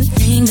makes them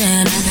think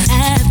that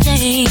I have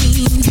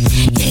changed?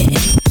 Yeah.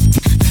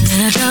 A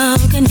little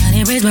joke and now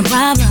they raise my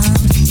problems.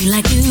 You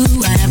like you,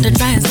 I have to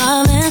try and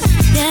solve them.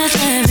 Yes,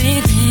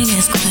 everything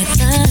is quite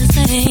the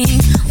same.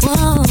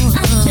 Whoa,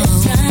 I'm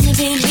just trying to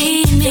be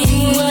me.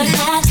 Do what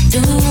I do,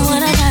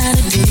 what I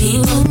gotta do.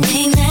 People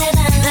think that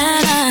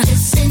I'm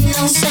just sitting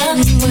on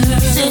something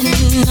world.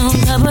 Sitting on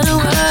top of the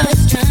world,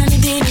 just trying to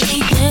be me.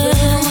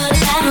 Yeah, what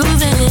I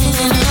prove it.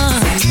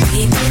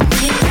 People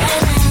think that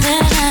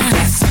I'm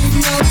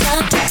sitting on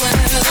top of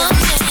the world.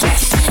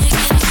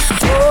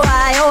 Oh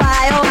I,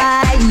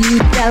 you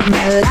tell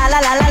me la la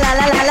la la la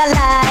la la la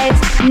lies.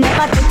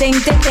 Never to think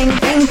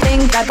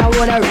that I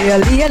would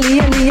really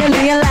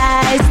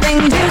realize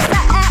things you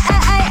say.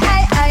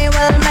 I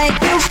will make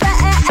you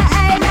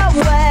fade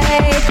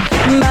away.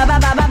 Bye bye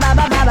bye bye bye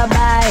bye bye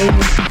bye.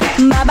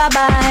 Bye bye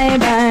bye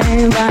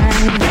bye bye.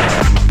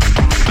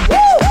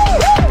 Woo woo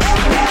woo.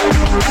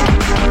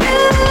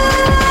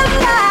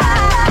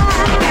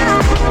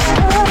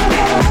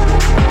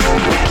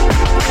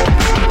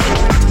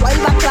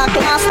 12 o'clock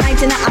last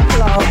night in a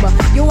club.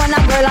 You and a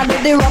girl I do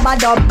the rubber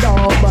dub.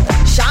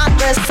 Short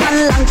dress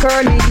and long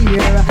curly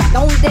hair.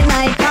 Don't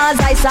deny cause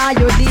I saw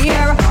you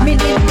there. Me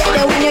did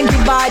dead when you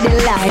give her the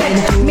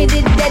line. Me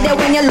did dead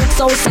when you look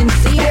so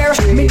sincere.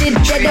 Me did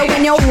dead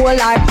when you hold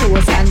her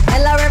close and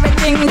tell her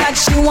everything that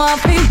she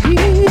want to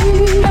hear.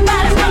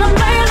 Nobody's gonna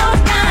play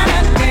those kind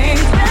of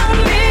things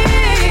with me.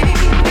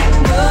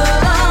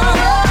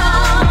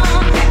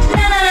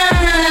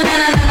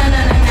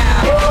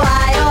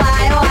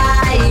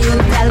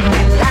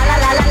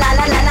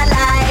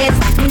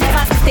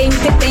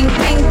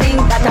 Think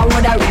that I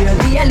would have really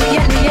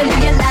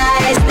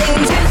realize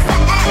things you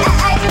say.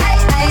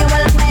 I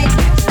will make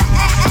you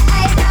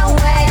fade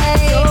away.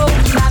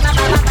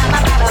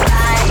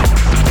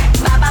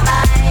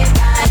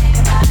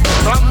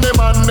 From the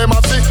man them a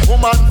see,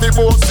 woman the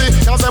bossy,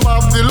 cause them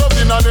have the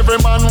loving and every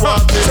man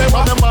want it.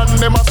 From the man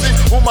them a see,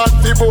 woman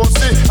the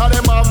bossy, and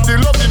them have the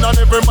loving and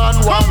every man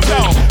want it.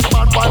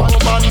 Man find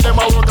woman them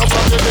a work up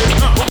on the day.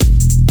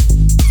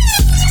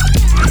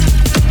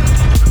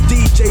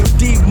 DJ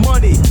D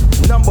Money,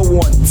 number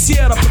one,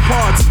 tear up the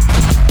party.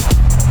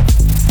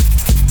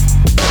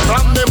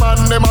 From the man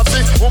them a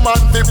see,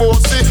 woman the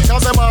bossy,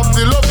 cause them have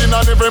the loving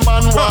and every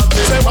man want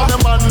it. From the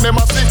man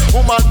them a see,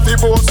 woman the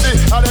bossy,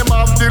 and them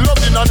have the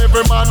loving and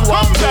every man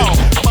want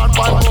it. Man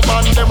find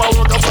woman them a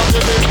work up on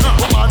the day.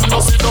 Woman no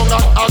sit down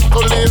and act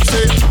too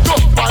lazy.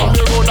 Jump on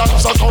the road and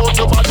suck out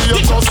your body, you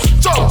just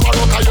jump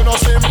around and you know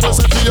same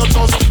person to you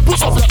just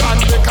push off your hand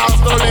because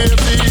no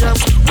lazy.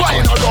 Yes,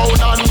 wind around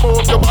and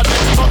move your body.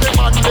 From the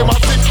man them a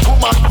see,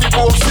 woman the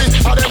bossy,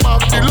 and them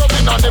have the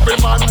loving and every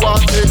man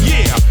want it.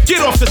 Yeah,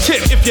 get off the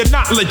tip if you're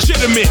not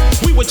legitimate.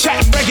 We were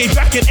chatting reggae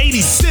back in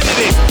 80s,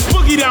 Citadel.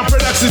 Boogie Down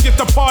Productions get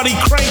the party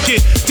cranking.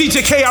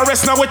 DJ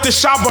KRS now with the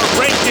Shabba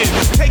ranking.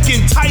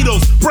 Taking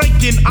titles,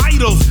 breaking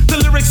idols. The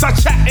lyrics I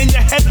chat in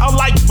your head are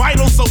like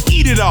vital, so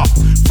eat it up.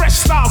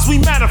 Fresh styles we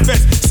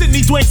manifest.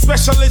 Sydney Dwayne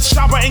Specialist,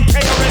 Shabba and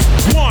KRS.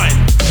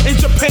 In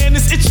Japan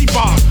it's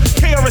Ichiban.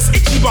 KRS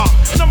Ichiban,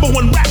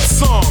 #1 rap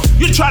song.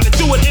 You try to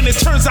do it and it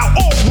turns out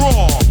all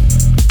wrong.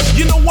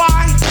 You know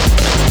why?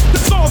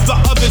 Cause all the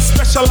others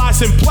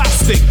specialize in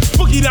plastic.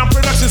 Boogie Down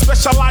Productions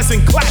specialize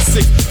in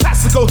classic.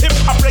 Classical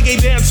hip-hop,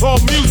 reggae, dancehall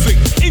music.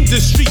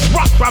 Industry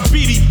rock by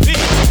BDP.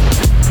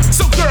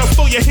 So girls,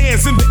 throw your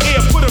hands in the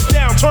air, put them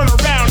down, turn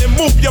around and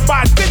move your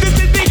body.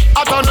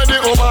 I can ready,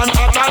 woman,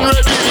 I can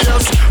ready,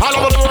 yes. All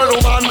over the world,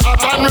 woman, I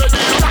can ready.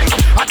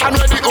 I can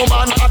ready,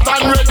 woman, I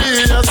can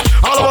ready, yes.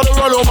 All over the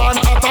world, woman,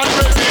 I can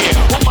ready.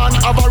 Woman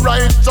have a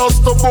right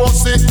just to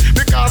boss it.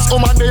 Because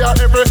woman, they are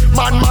every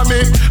man,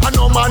 mommy. And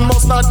no man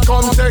must not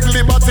come take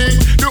liberty.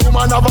 The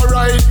woman have a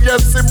right,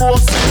 yes, she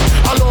boss it.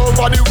 All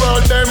over the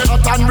world, them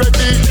hot and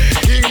ready.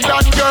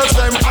 England girls,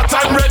 them hot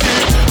and ready.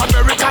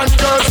 American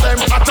girls, them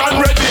hot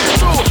and ready.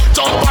 So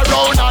jump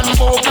around and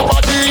move your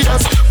body,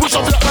 yes. Push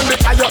up your hand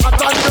because you're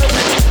hot and ready.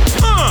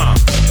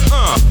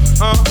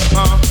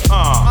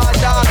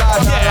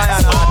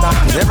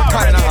 Every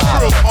kind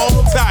of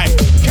all time.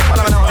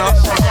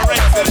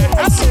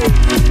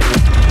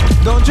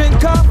 Don't drink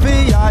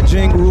coffee, I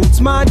drink roots,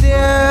 my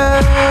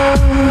dear.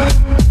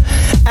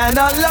 And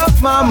I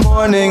love my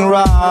morning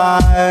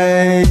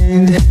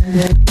ride.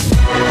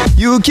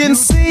 You can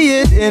see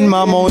it in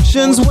my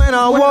motions when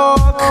I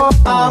walk.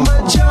 I'm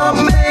a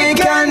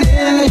Jamaican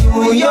in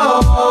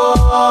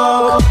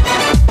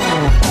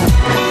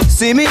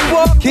see me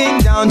walking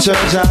down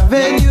Church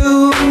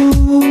Avenue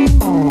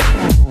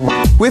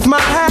with my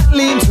hat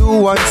leaned to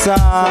one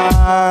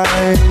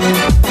side.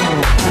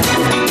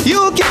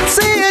 You can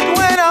see it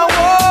when I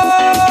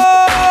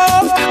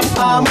walk.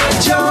 I'm a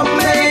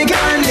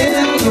Jamaican in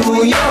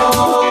New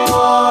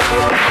York.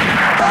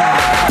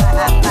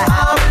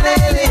 I'm an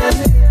alien,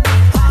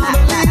 I'm a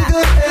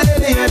legal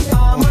alien.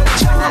 I'm a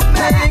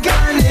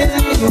Jamaican in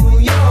New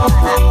York.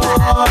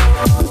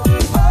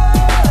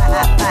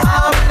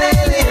 I'm an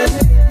alien,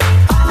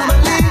 I'm a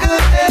legal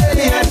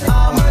alien.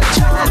 I'm a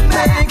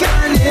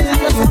Jamaican in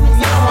New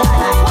York.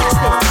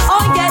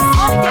 Oh yes,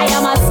 I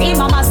am a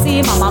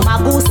mama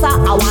magusa.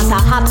 I want a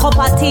hot cup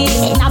of tea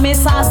in a me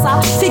salsa.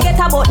 Forget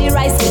about the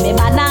rice in me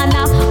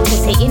banana.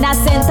 Put it in a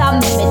center,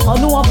 make me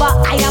turn over.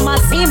 I am a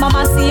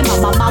mama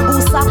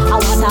magusa. I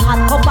want a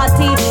hot cup of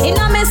tea in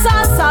a me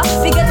salsa.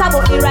 Forget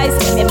about the rice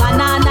in me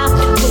banana.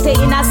 Put it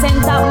in a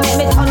center, make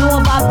me turn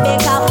over.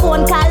 Make a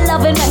phone call,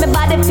 loving, make me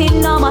body feel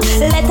numb.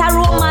 Let a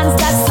romance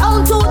that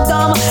sound too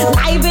dumb.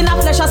 Live in a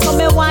pleasure, so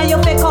me want you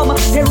to come.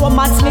 The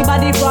romance me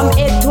body from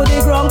head to the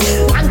ground.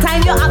 One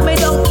time you have me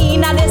down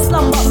in a this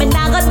slum, but me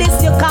nah got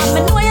this you come.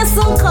 Me know you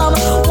soon come.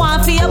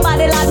 Want for your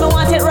body, lad, me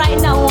want it right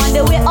now. And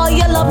the way all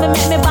you love me,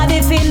 make me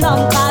body feel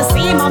numb. Cause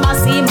see mama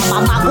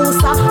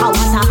magusa. I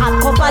want a hot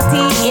cup of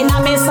tea in a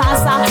me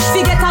salsa.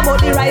 Forget about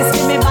the rice,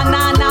 give me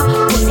banana.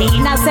 Put it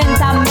in a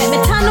center, make me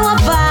turn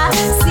over.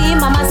 See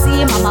mama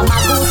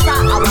magusa.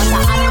 I want a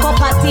hot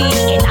cup of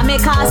tea in a me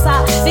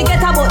casa.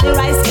 Forget about the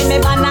rice, give me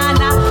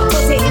banana.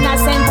 Put it in a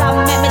center,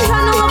 make me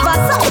turn over.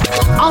 So,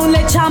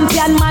 only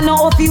champion man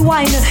of the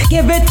wine.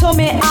 Give it to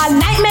me all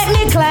night, make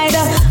me glide.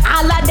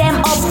 All of them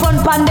up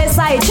front on the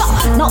side.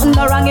 Nothing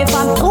no wrong if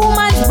I'm too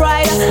much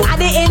bride. I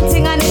the in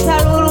thing and it's a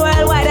rule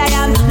worldwide. I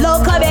am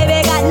local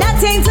baby, got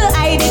nothing to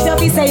hide. It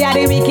up, you say you're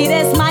the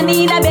wickedest man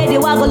in the bed.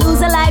 You are gonna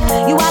lose a life,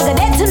 you are gonna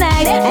dead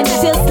tonight. And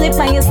if you slip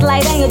and you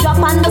slide and you drop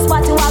on the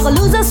spot, you are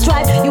gonna lose a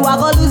stripe. You are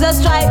gonna lose a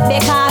stripe.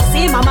 Because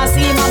see mama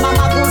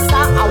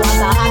magusa. I want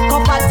a hot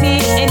cup of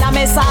tea in a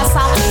me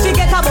salsa.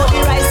 Forget about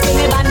the rice,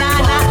 give me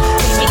banana.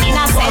 In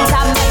a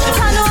center, make me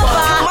turn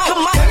over. Tell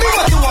me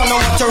what you want,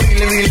 what you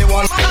really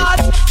want.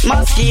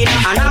 Mosquito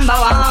number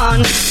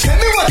one. Tell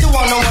me what you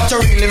want, what you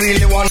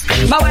really want.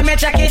 But when me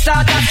check it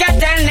out, I get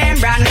the name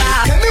brand.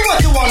 Tell me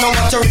what you want,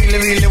 what you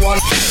really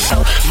want.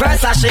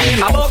 Versace,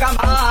 my bogan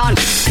man.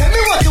 Tell me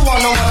what you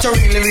want, what you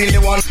really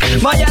want.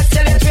 But you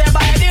still it way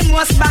by the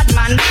most bad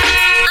man.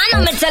 I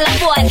know me tell a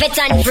boy fit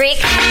and freak.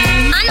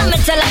 I know me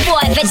tell a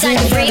boy fit and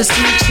freak.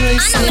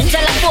 I know me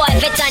tell a boy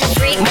fit and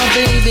freak. My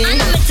baby. I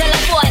know me tell a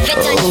boy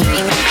fit and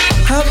freak.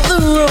 Up the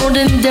road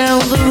and down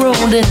the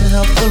road and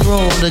up the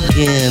road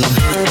again.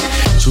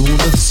 Through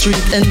the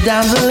street and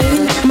down the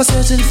lane, I'm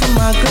searching for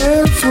my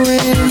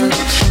girlfriend.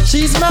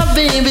 She's my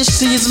baby,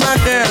 she's my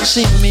girl.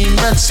 She means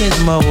much in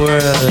my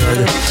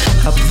world.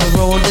 Up the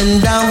road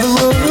and down the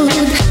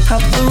road,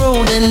 up the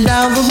road and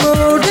down the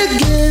road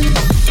again.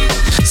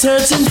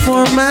 Searching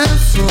for my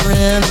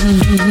friend.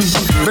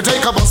 Me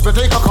take a bus, me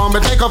take a car, me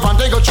take a van,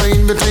 take a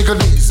train, me take a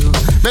diesel.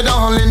 Me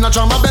darling, I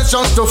try my best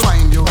just to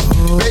find you,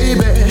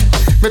 baby.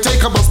 Me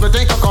take a bus, me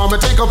take a car, me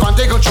take a van,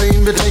 take a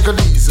train, me take a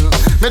diesel.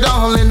 Me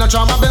darling, I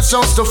try my best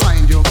just to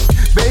find you,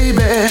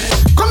 baby.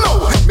 Come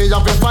now, me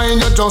have to find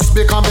you just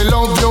because me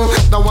love you.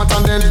 That want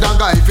and then that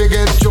guy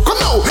forget you. Come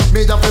now,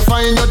 me have to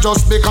find you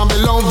just because me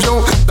love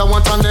you. That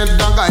want and then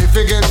that guy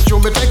forget you.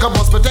 Me take a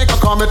bus, me take a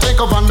car, me take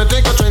a van, me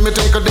take a train, me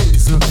take a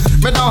diesel.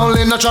 Me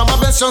darling, I try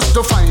my best just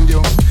to find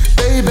you,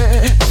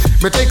 baby.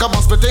 Me take a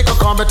bus, me take a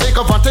car, me take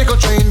a van, take a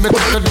train, me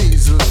take a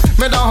diesel.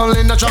 Me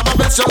darling, I try my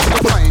best just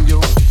to find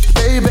you,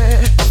 baby.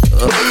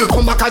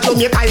 Come back to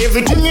Jamaica,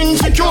 everything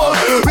insecure.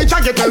 Rich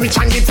I get rich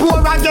and the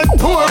poor I get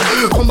poor.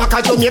 Come back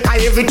to Jamaica,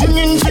 everything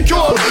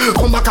insecure.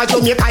 Come back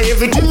to Jamaica,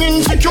 everything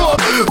insecure.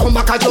 Come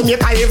back to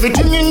Jamaica,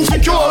 everything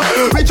insecure.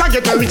 Rich I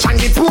get rich and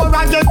the poor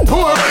I get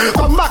poor.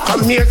 Come back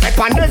to me, step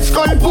on the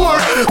skull poor.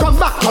 Come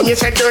back to me,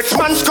 say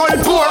Dirtsman skull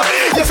poor.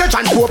 You say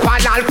John Pope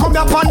and I'll come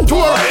up on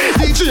tour.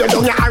 DJ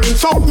down your ring,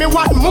 so me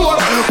want more.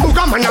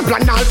 Boogaman and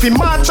plan all fi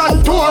march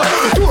and tour.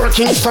 Tour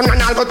Kingston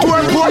and I'll go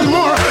tour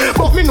Baltimore.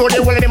 But me know they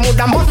will them would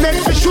have must make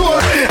for sure.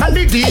 And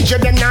the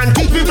DJ them not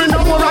teach people no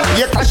more.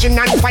 You clashing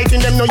and fighting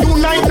them no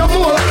unite no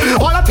more.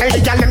 All I tell the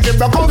gal them they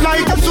broke out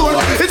like a sword.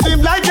 It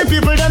seems like the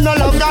people them no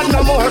love God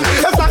no more.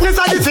 The sadness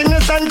of the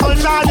sickness and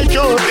culture the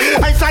cure.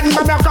 I said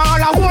my back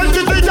all I want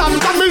to the jam.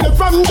 Coming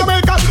from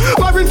Jamaica,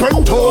 Marvin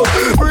Pinto,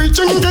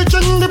 preaching,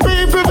 teaching the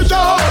people for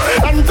sure.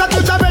 And that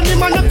is a belly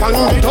man upon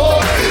the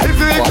door. If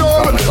it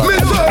go, me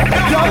say,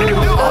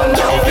 on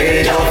the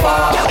video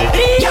far.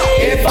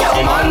 If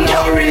a man no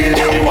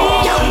really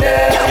want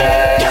them,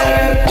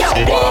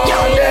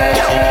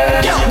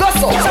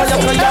 that's all.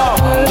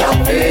 On the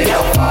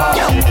video far.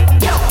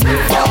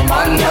 If a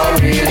man no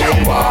really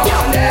want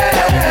them,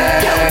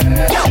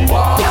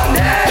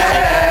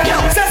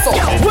 say so.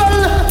 Well,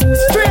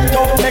 straight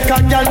up, make a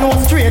girl know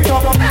straight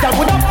up. That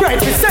would have cried,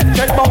 we said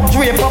that about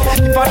drape up.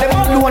 If I them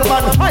alone,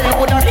 man, I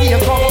would have ear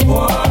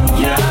up.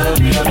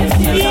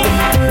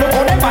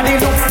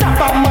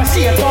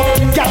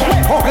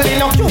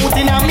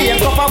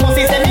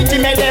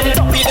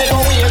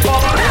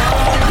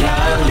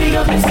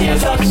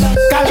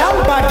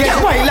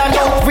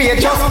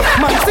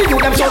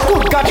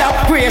 Good God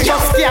of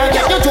gracious, can't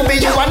get you to be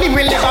you and him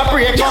will never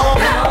break up.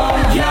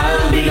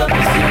 Y'all big up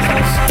the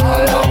status.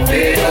 All of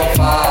the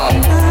fall.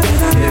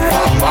 If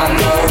a man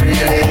don't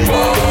really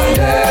want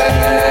them.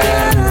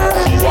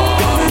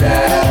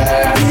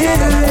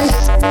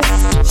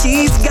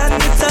 She's got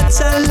the touch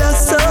I love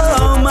so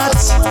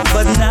much,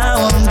 but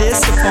now I'm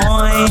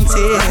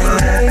disappointed.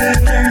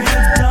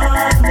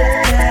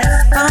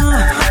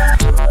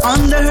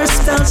 Under her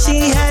spell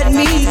she had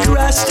me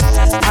crushed.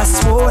 I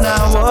swore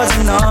I was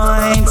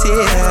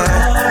anointed.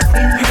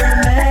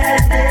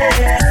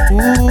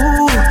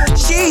 Ooh,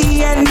 she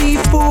had me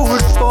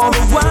fooled for a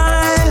while.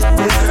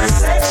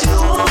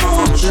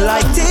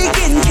 Like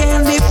taking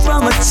candy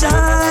from a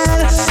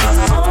child.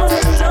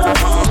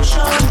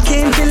 I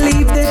can't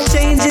believe the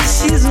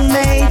changes she's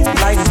made,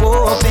 like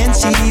warp and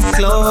cheap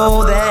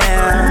clothing.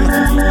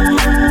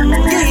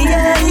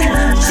 Yeah,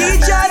 she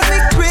drives me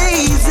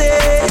crazy.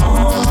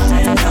 On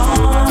and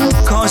on.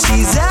 Cause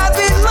she's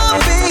having my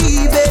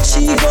baby.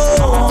 She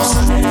goes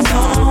on and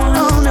on.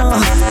 Oh no,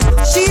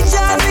 she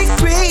drives me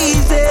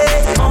crazy.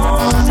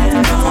 On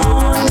and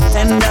on.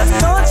 And I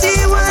thought she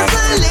was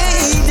a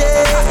lady.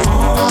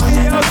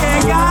 Okay,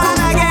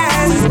 gone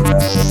again.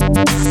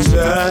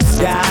 Just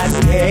got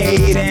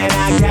paid and I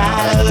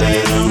got a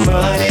little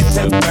money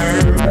to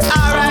burn.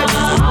 Alright.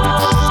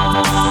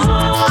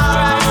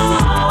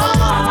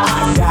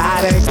 I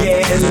gotta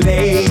get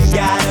laid,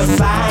 gotta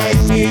find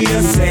me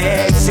a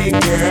sexy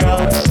girl.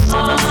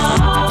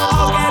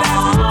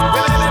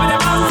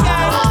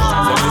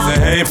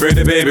 Hey,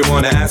 pretty baby,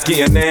 wanna ask you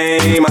your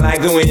name? I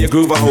like the way you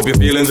groove, I hope you're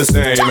feeling the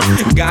same.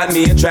 Got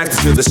me attracted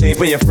to the shape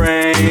of your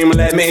frame.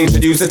 Let me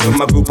introduce you to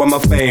my group, I'm a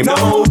fame.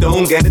 No,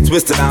 don't get it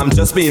twisted, I'm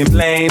just being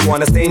plain.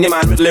 Wanna stain your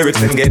mind with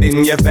lyrics and get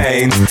in your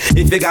veins.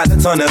 If you got the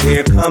ton of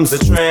here comes the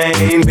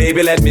train.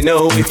 Baby, let me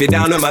know if you're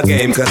down in my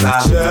game, cause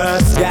I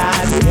just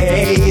got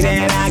paid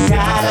and I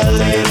got a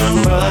little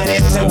money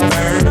to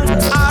burn.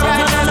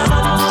 Alright,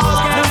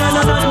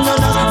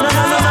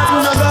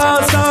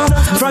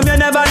 from you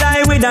never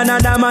lie with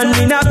another man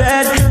in a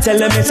bed. Tell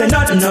them it's a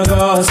nothing no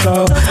go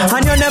so.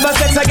 And you never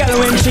sex a girl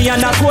when she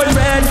on a cold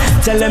red.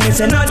 Tell them it's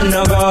a nothing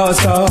no go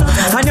so.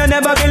 And you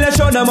never feel a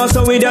shoulder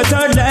muscle with your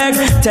third leg.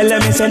 Tell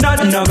them it's a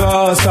nothing no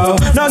go so.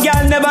 No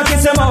girl never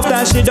kiss him off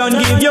that she don't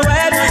give you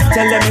head.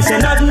 Tell them it's a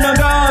nothing no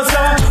go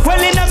so.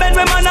 Well in a bed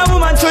with man and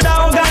woman should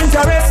have organ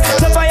caress.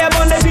 So fire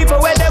burn the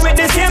people where they with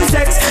the same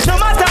sex. No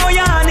matter how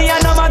you honey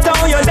and no matter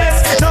how you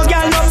less. No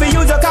girl no for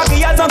use your cocky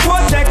as a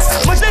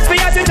cortex. Much less for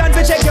your and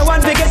to check your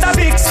one to get a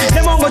fix.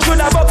 Them won't go through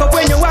the buck up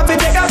when you have to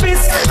take a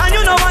piss. And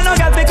you know one no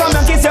girl to come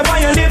and kiss you on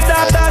your lips.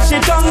 After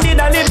she tongue did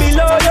a live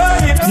below your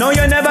hips. No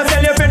you never tell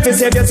your friend to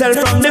save yourself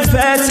from the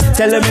feds.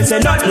 Tell them it's a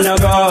nothing no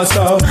go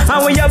so. And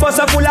when your bus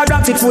are full of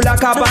graphic, full of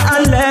copper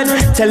and lead.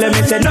 Tell them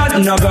it's a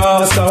nothing no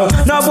go so.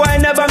 No boy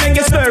never make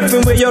you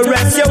slurping where you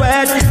rest your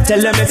head.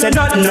 Tell them it's a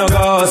nothing no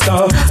go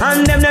so.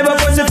 And them never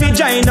force you to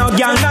join no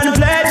gang and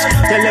pledge.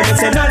 Tell them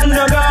it's a nothing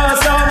no go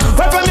so.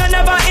 But from you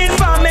never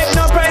inform, make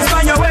no price for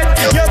your wet.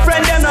 Your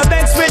friend them no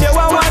vex with you,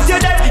 I want you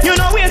dead. You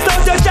know waste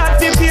out your chat,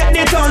 to paint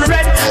the town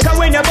red. Cause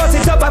when you bust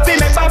it up, I feel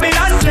make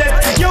Babylon flip.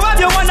 You have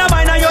your one of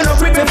mine and you no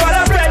quick before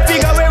the bread.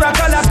 Figure wear a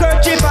color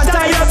kerchief and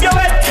tie up your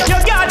head. You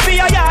can't be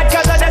a yard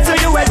cause that's who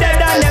you were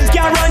dead. And them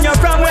can't run you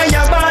from where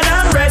you're born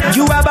and bred.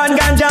 You have a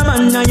ganja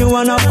man and you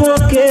wanna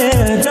cook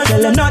it. Tell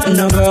them nothing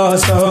no go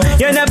so.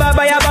 You never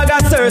buy a bag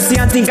of thirsty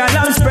and think a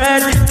lamb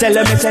spread. Tell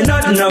them it's a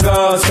nothing no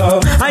go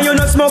so. And you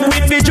no smoke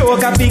with the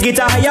joke and fig it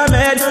a higher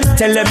med.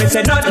 Tell them it's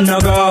a nothing no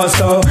go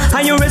so.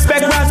 And you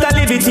respect Rasta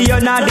liberty,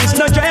 you're not this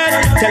no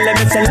dread. Tell them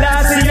it's a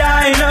last year,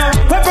 I know.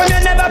 But from you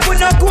never put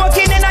no coke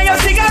in your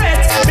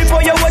cigarette.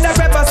 Before you would have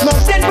ever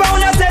smoked 10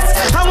 pound of sets.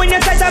 And when you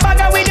touch a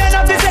bag of weed, you're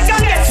not the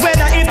second guess.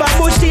 Whether if a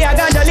bush tea, a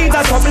ganja leaves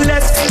a couple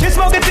less. You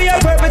smoke it to your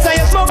purpose and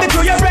you smoke it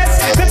through your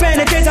breast. To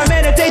penetrate and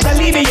meditate,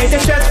 alleviate the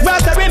stress.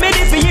 Rasta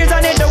remedy for years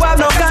and it don't have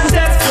no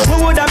contest.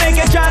 Who would have make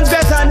you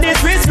transgress and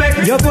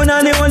disrespect? You put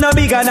on the one no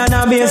bigger than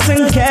a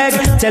basin keg.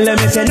 Tell them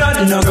it's a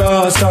nothing no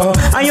go so.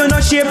 And you no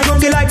shape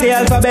cookie like the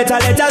alphabet a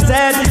letter Z.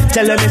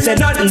 Tell them it's a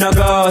nothing no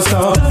go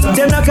so.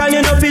 Them no call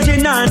you no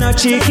pigeon or no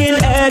chicken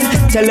egg.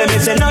 Tell them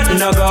it's a nothing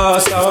no go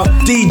so.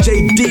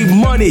 DJ D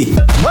Money.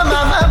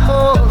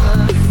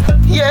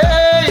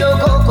 Yeah, you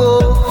go,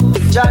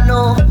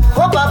 Jano,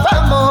 oh Papa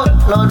Mo,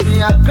 Lord,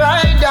 we are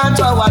crying down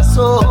to our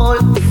soul.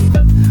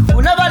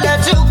 We'll never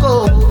let you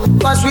go,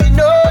 cause we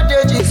know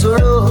that it's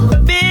sorrow.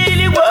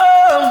 Billy,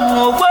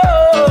 whoa,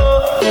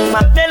 whoa,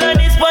 my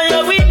melodies for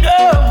your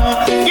window.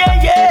 Yeah,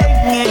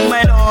 yeah,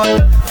 my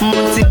Lord,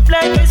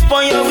 multiply this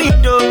for your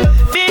window.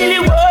 Billy,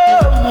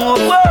 whoa,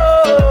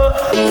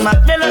 whoa, my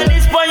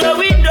melodies for your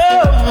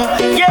window.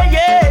 Yeah,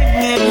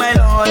 yeah, my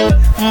Lord,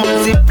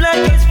 multiply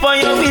this for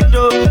your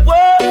window. Whoa.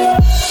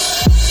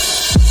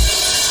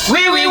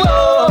 We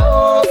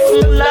whoa,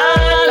 la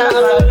la la,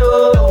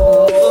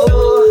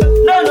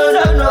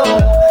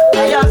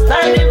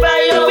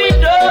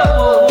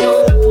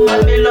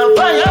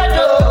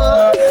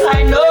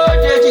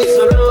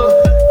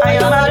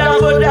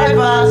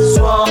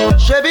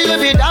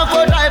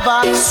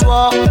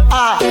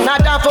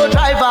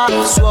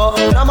 So,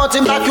 no more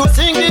thing back, you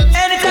sing it.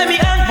 Anytime me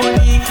hang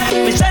body,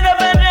 me send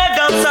up and drag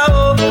up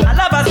so. I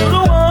love us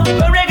through one,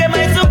 go reggae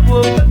my soup.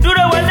 Do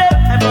the one day,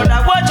 my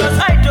brother watch us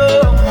I do.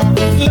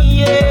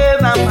 Yeah,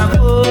 mama,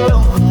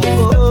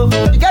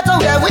 The ghetto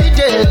where we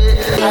did,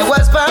 I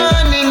was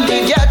born in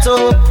the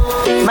ghetto.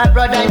 My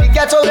brother in the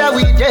ghetto where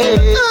we did,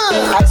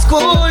 I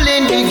school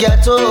in the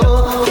ghetto.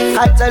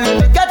 I tell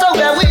you the ghetto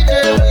where we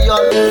did,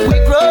 we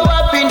grow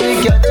up in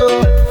the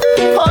ghetto.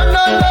 Oh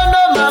no,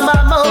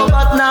 mama,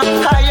 but now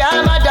I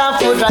am a down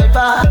for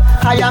driver.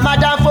 I am a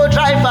down for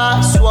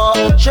driver. Swore,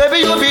 Chevy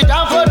you be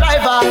down for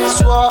driver.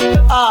 Swore,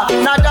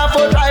 not down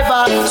for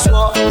driver.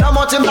 Swore, no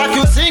more thing back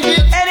you sing it.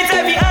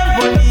 Anytime me hang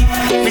body,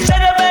 me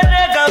send up and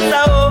drag up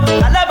so.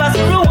 I love us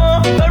through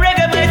one, go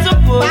reggae my soup.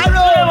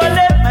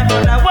 My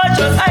brother watch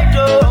us I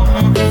do.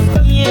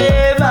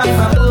 Yeah,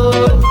 mama,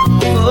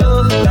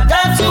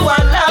 down to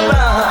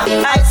Alaba,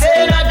 I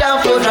say not down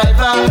for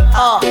driver.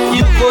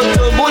 You go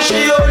to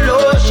Bushi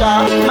Olosha,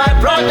 my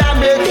brother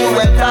make you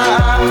wetter.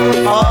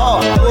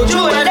 Would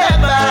you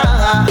ever?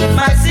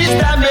 My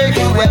sister make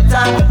you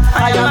wetter.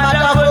 I am a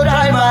down for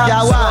driver.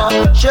 Yawa,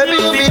 Chevy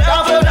you be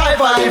down for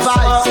driver.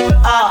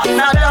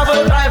 Not down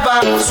for driver.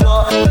 So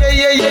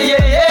yeah.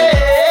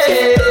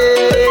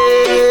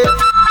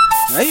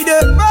 I the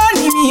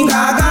bunny me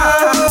gaga,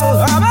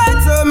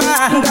 abeto ma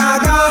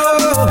gaga.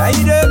 I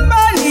the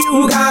bunny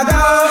you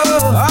gaga,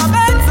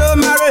 abeto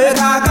ma re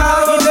gaga.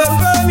 I the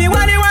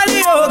bunny wali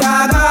oh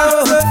gaga,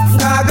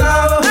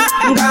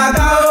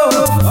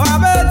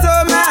 abeto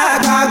ma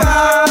gaga.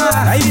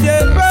 I the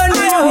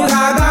bunny you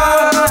gaga,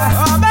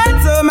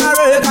 abeto ma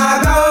re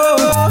gaga.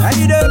 I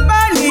the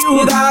bunny you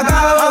gaga,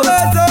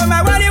 abeto ma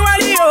wali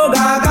oh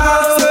gaga.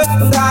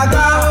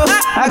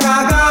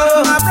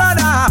 My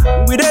brother,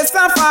 we dey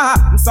suffer.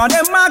 So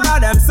them maga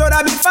them so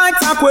that be fight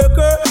and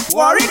quicker.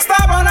 Warwick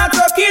stubborn and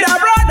Toki the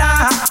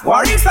brother.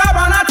 Warwick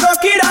stubborn and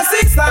Toki the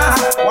sister.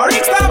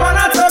 Warwick stubborn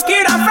and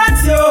Toki the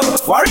friends yo.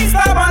 Warwick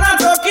stubborn and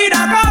Toki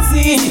the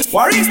cousin.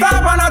 Warwick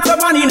stubborn and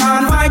Toki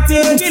and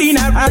fighting.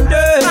 Killing every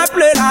day. I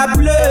play.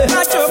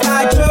 I choke.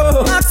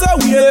 That's so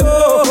we dey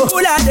go. Who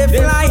let they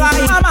fly?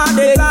 Mama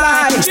they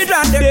lie.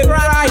 Children they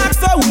cry.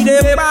 That's so we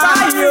dey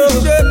buy yo.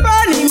 They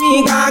bunny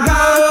me gaga.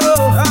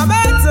 I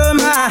bet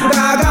my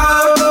gaga.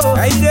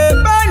 I dey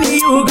bunny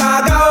you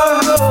gaga.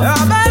 I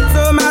bet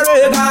my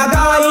re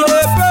gaga. I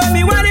dey pay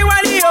me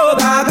wali oh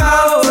gaga.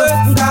 I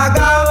bet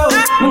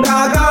my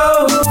gaga.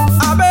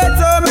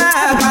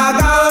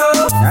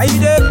 I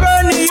dey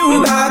bunny you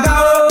gaga.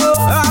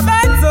 I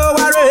bet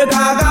my re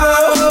gaga.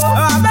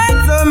 I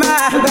bet my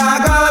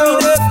gaga. I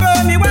dey pay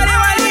me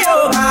wali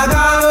oh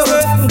gaga.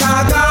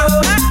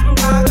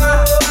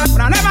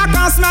 But I never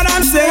can smell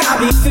them say I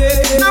be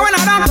fake. Now when I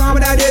don't come,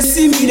 they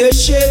see me they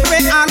shake.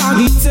 Wait how long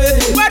it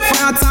take? Wait for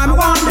your time,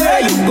 one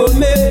day you go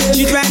make.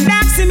 Children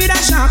them see me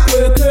that sharp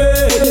work.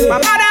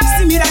 Mama them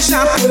see me that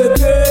sharp work.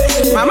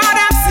 Mama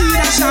them see me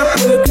that sharp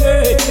work.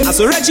 As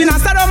a Regina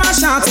start on my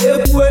sharp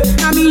work.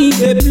 Now me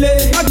they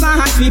play, no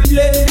time I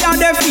play. Now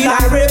they feel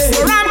like rape.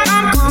 So ram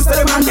come, so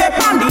the man they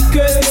pound the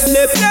case.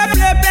 Play,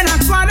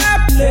 and so they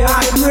play.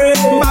 I pray.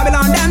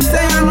 Babylon them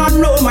say I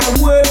don't know my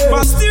way,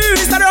 but still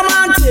instead of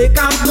man take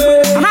and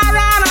pay. And I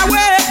run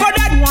away, but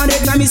that one they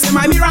tell me say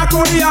my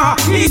miracle yeah,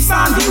 it's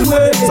on the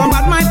way. Some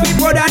bad my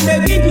people that they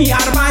give me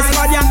advice,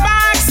 but their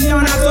backs you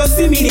not to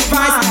see me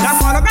device.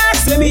 That's all the guys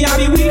say me I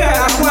be wicked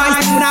and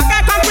wise. When I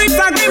get complete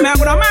agreement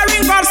with a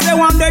marine gods, they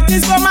want the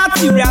things to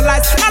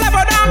materialize. I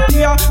never down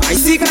here. My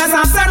sickness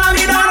and sin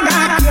me don't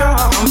got cure.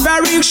 I'm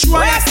very sure,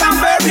 yes I'm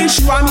very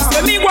sure. Me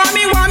say me want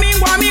me.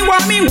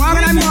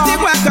 When I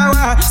take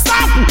work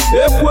stop.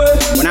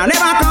 When I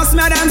never can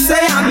smell them say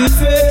I be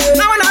fake.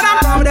 Now when I don't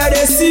come there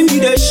they see me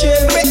they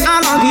shake. Wait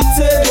how long it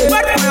take?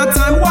 Wait for your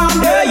time, one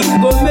day you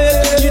go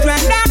make.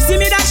 Children them see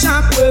me that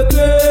sharp work.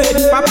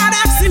 Papa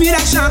them see me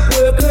that sharp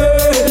work.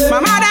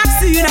 Mama them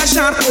see that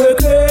sharp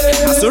work.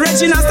 As a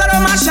Regina start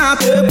on my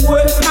sharp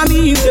work. I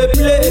mean if they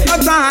play, no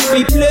time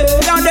we play.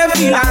 Down they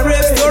feel like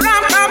rape. So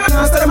ram come,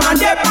 so the man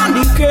they pan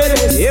the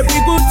case. Every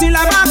good thing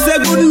like has a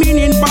good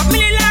meaning, but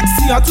me like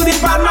see to the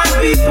bad man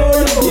people.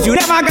 If you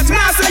never get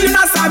class, you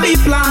not sabi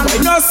plan. I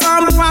know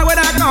some boy with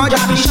a ganja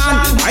vision.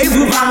 I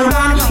do van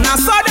down. Now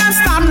so them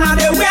stand now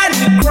they wear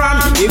the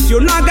crown. If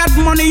you not get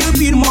money, you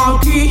be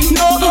monkey.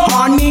 No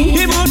honey,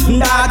 even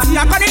that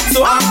according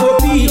to a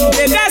copy.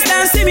 The guys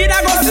then see me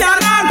that go see an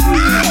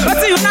angry.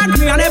 But you not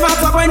agree, I never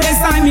talk when they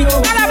sign me.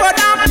 I never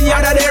down here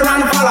that they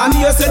run follow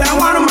me. You say they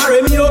want to marry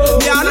me.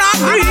 They are not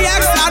agree,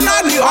 extra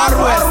not agree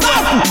always.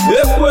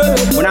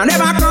 When I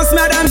never come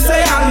smell them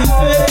say I'm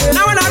fake.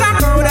 Now when I don't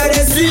come that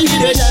they see me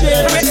they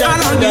shake. Wait how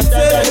long it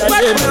take?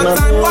 Wait for your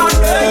time, one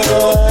day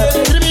you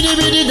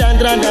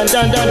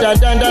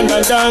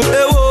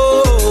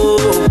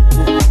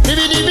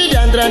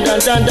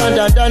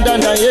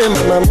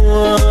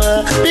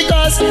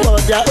because for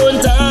their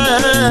own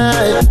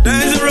time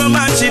there's a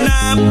romance in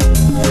up.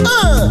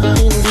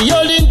 In the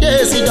olden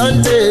days it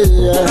don't take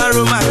a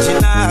romance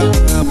in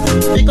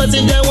up. Because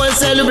if they want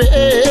celebrate,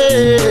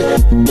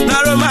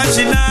 Narrow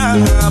machina,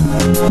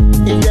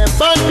 if they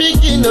fun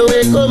picking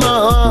away, come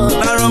on.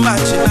 narrow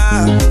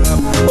machina.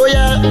 Oh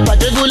yeah,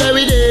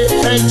 particularly day,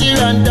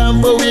 Nigerian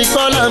down, but we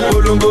call them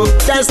Columbo.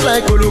 Dance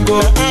like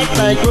Columbo, act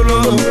like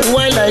Columbo,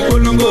 wine like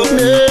Columbo,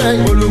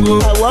 like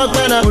Columbo. I walk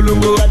by na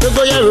Columbo, I don't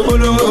go here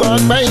Columbo,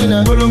 walk by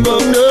na Columbo,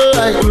 no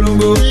like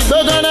Columbo. We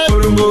go gonna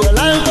Columbo,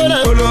 I'm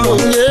gonna Columbo,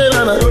 yeah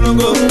mama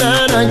Columbo,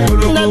 na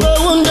Columbo, na go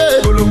one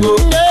day Columbo,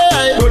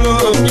 yeah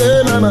Columbo,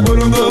 yeah mama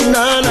Columbo,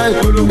 na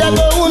Columbo, na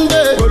go one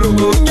day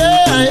Columbo,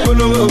 yeah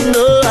Columbo,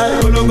 no like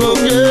Columbo,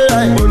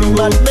 yeah Columbo,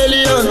 bad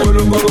million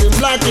Columbo,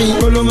 Blackie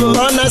Columbo,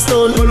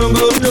 Cornerstone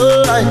Columbo, no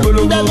like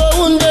Columbo, na go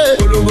one day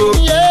Columbo,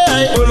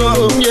 yeah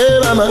Columbo, yeah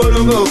mama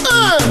Columbo.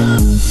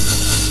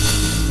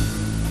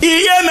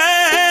 Iye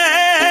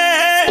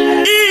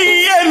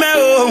me,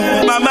 oh,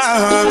 mama,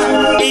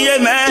 iye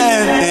me.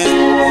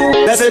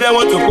 They say they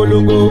want to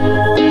Columbo.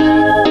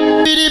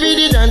 Bidi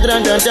bidi dan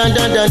dan dan dan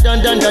dan dan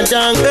dan dan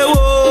dan. Hey,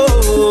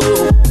 whoa.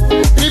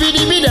 Bidi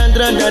bidi dan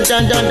dan dan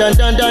dan dan dan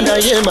dan dan dan.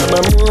 Yeah, mama.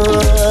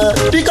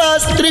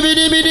 Because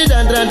bidi bidi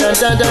dan dan dan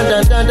dan dan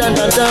dan dan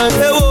dan dan.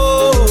 Hey,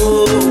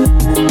 whoa.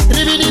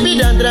 Bidi bidi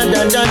dan dan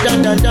dan dan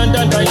dan dan dan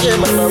dan dan. Yeah,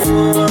 mama.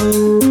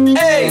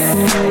 Hey,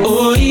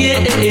 Oh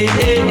yeah, oh yeah,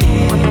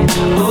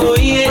 oh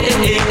yeah,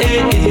 oh yeah,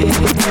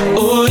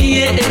 oh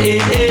yeah, oh yeah, oh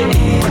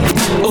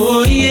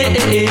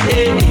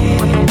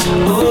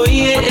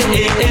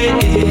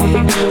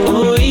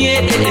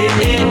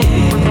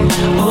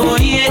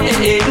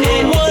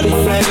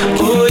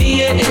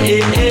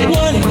yeah,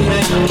 one,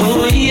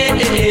 oh yeah, one, oh yeah,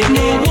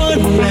 one,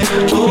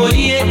 oh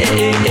yeah,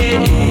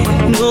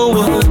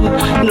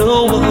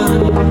 no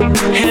one.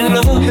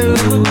 Hello,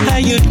 how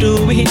you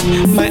doing?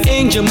 My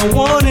angel, my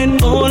one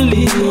and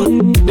only,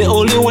 the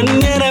only one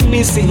that I'm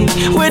missing.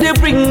 Where they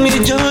bring me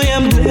joy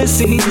and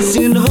blessings,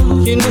 you know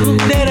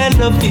that I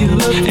love you,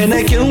 and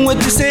I can't wait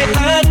to say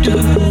I do.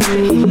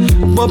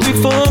 But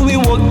before we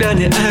walk down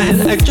the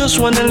aisle, I just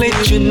wanna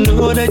let you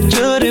know that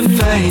you're the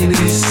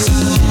finest.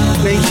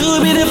 Now you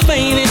be the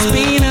finest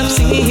being I've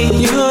seen.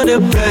 You're the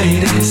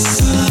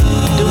brightest.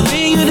 The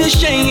way you the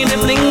shine, the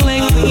bling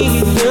like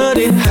me. You're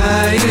the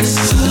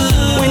highest.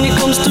 When it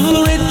comes to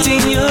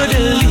rating, you're the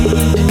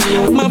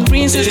lead. My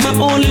princess, my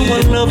only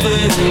one lover.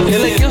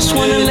 And I just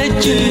wanna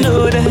let you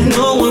know that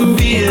no one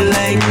be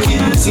like you.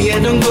 See, I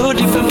don't go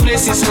different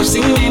places, I've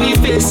seen many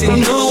faces.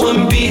 No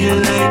one be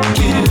like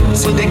you.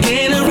 See, they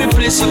cannot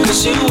replace you,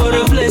 cause you are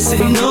a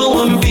blessing. No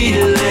one be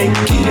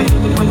like you.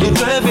 You're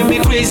driving me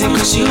crazy,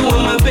 cause you are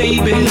my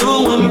baby.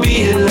 No one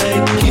be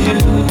like you.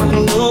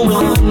 No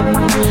one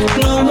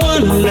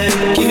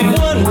like you.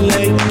 One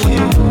like you.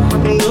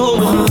 No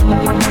one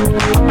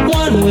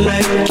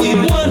like you.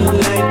 One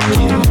like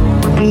you.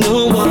 No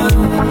one.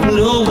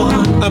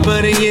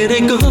 About a year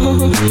ago,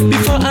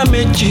 before I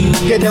met you,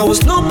 yeah, there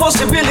was no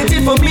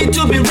possibility for me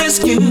to be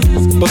rescued.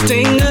 But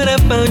thank God I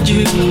found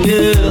you,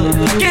 yeah.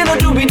 I cannot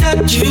do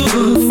without you.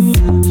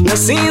 Now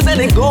since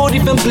I go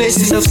different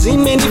places, I've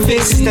seen many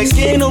faces that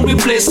cannot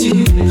replace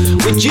you.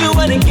 With you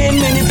I done get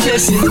many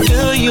blessings.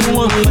 Girl, you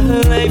want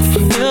my life,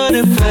 you're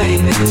the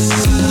finest.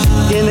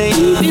 Yeah, now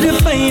you be the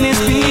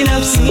finest being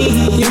I've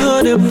seen.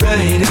 You're the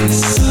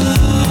brightest.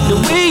 The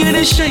way you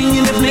the shine,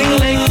 you the bling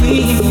like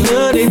me.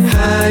 You're the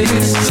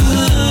highest.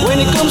 When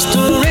it comes to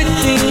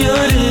rating,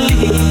 you're the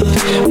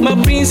lead. My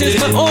princess,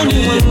 my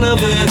only one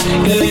lover.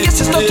 Girl, I guess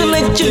it's not to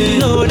let you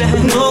know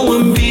that no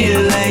one be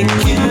like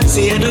you.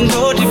 See, I don't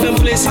go different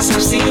places,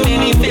 I've seen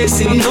many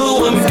faces. No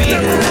one be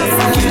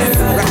like you.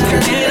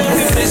 They don't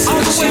replace you,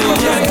 cause you are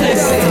a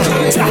blessing.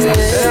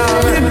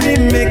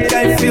 Baby, make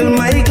I fill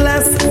my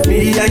glass.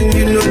 Me and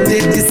you know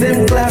take the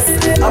same class.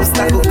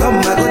 Obstacle come,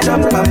 I go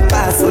jump and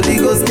pass. Holy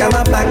Ghost come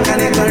back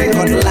and I go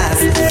record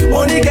last.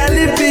 Only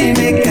Galilee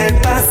make I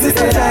pass. This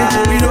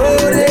time we know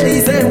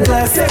the same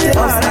class.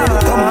 Obstacle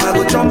come, I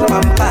go jump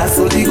and pass.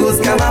 Holy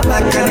Ghost come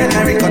back and I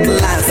go record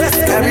last.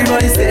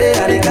 Everybody say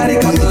I carry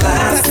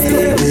last.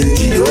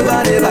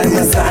 Jehovah they by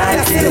my side.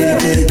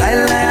 I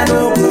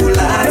don't go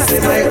last.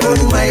 My own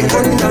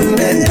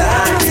number.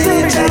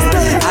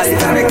 I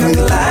carry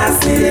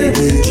last.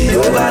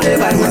 Jehovah they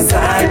by my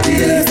side.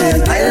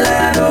 I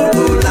don't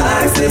go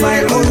last. My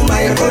own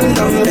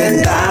number.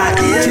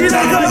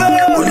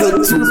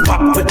 To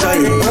pop a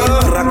toy,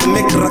 rock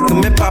me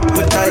pop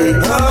a toy.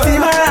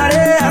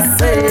 I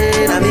say,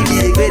 na me be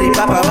very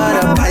papa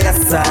wanna buy a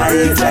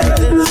side.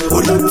 To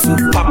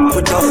pop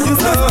a toy,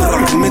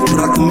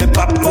 rock me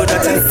pop a toy.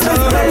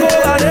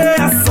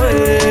 I say,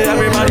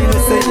 everybody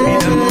will say me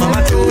them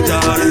mama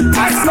children. I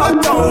start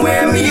down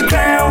where me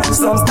crown.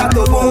 Some start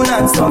to bone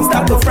and some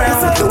start to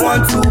frown. They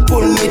want to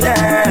pull me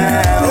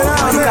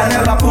down. You can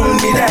never pull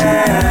me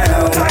down.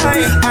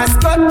 I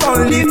start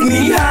down, lift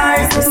me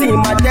high. See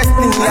my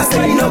destiny, I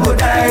say you no go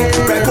die.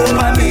 Break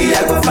over me, I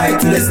go fly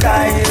to the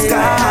sky.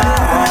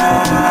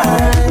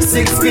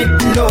 6 feet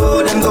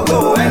low, them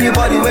go.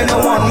 Anybody when no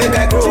one make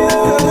I grow.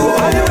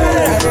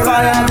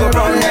 Fire go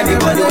run,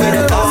 anybody when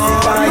the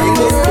toss fire you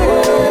go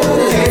slow.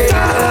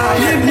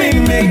 Leave me,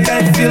 make I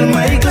fill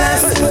my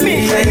glass.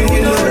 Me and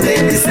you know they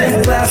the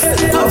same.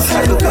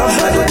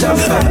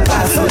 jump and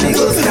pass. Holy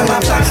Ghost come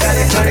back and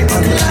they carry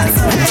on the last.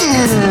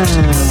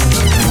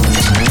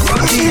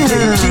 DJ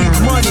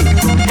Money.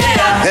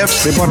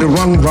 Everybody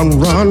run, run,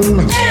 run.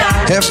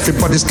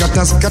 Everybody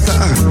scatter,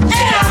 scatter.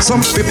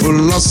 Some people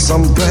lost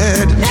some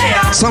bread.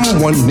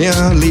 Someone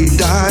nearly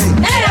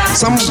died.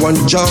 Someone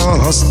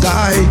just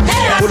died.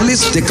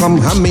 Police they come,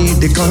 hammy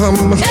they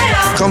come.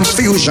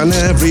 Confusion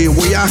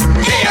everywhere.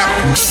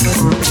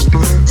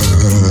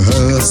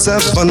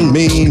 7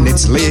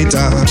 minutes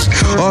later,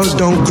 all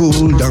don't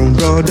cool down,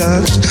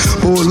 brother.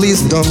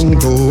 Police don't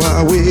go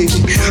away.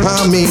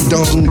 Army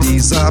don't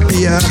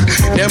disappear.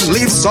 Them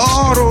leave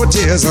sorrow,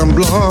 tears and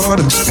blood.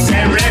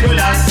 Them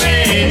regular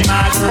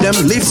trademark.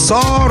 Them leave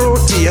sorrow,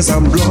 tears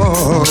and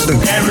blood.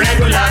 Them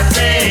regular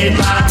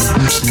trademark.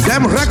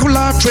 Them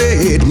regular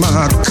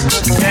trademark.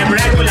 Them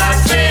regular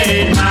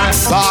trademark.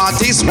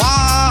 That is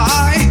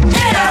why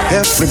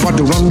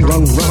everybody run,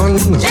 run, run.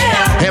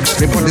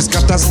 Everybody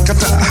scatter,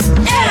 scatter.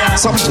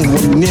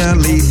 Someone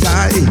nearly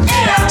died.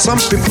 Some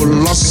people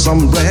lost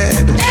some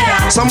bread.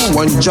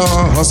 Someone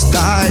just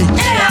died.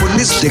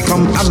 Police they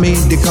come, army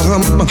they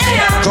come.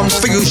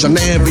 Confusion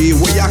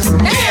everywhere.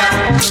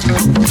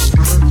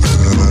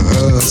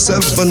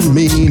 7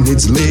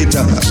 minutes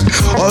later,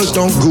 all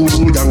don't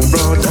cool down,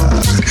 brother.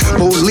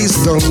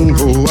 Police don't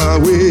go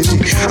away.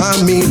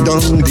 Army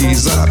don't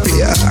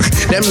disappear.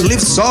 Them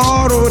leave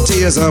sorrow,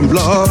 tears and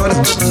blood.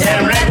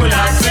 Them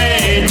regular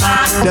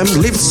trademark. Them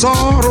leave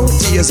sorrow,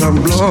 tears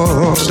and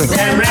blood.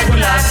 Them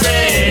regular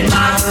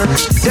trademark.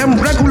 Them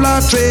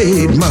regular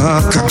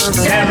trademark.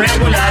 Them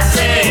regular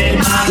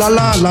trademark. La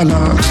la la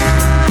la.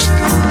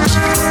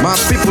 My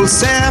people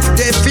say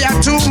they fear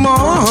too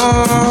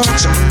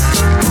much.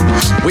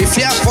 We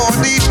fear for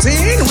the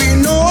thing we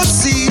no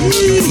see.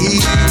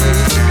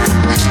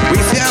 We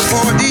fear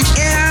for the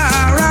air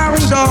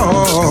around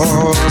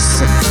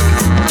us.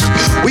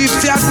 We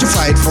fear to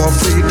fight for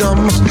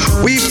freedom.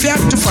 We fear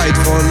to fight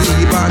for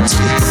liberty.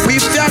 We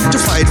fear to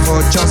fight for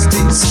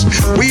justice.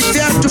 We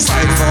fear to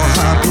fight for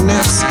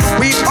happiness.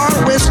 We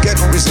always get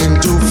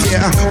reason to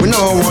fear. We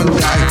no one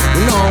die.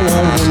 We no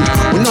one wound.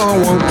 We no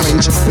one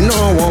quench. We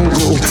no one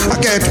go. I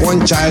get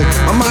one child.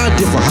 My mama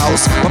different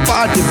house. My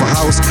papa different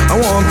house. I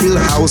want build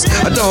a house.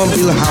 I don't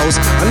build a house.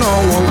 I no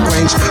one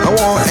quench. I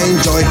want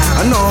enjoy.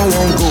 I no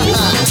one go.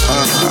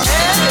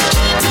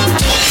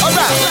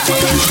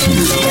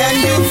 Can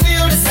you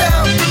feel the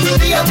sound?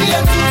 Be a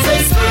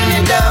two-face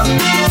burning down.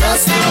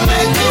 Just to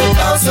make you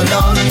bounce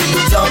along.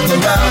 Jump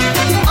around,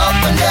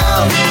 up and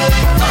down.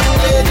 I'm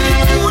ready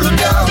to cool you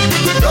down.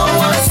 Don't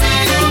wanna see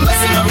you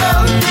messing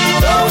around.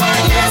 Don't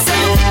wanna hear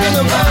you flipping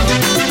around.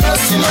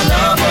 Cause you're my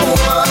number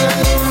one.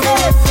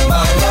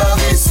 My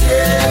love is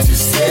here to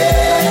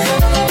stay.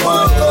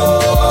 Won't go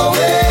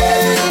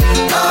away.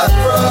 I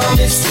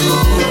promise to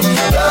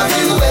love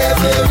you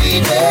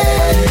every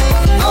day.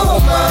 Oh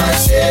my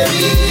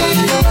cherry,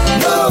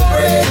 no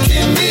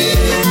breaking me.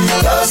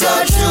 Cause I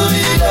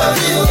truly love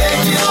you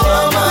and you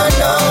are my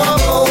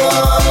number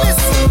one.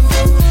 Listen,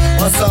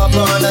 once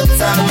upon a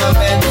time I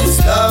met this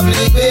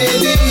lovely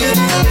baby.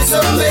 It's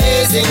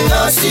amazing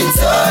how she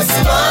touched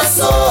my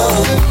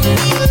soul.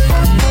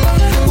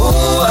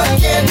 Ooh, I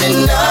can't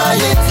deny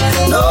it.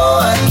 No,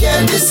 I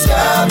can't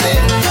describe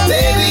it.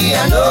 Baby, I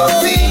know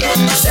we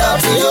shout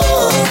to you.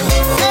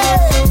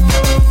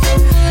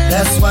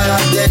 That's why I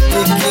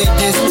dedicate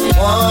this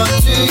one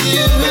to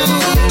you.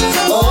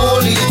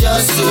 Only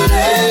just to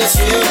let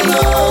you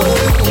know.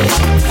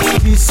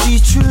 You see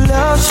true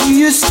love, she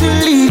used to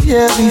leave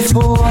here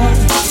before.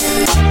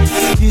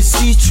 You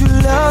see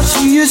true love,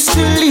 she used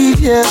to leave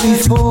here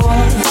before.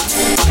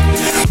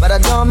 But I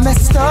done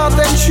messed up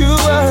and threw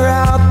her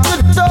out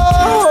the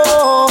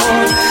door.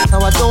 Now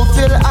I don't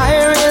feel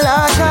irie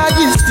like I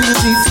used to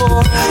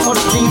before. All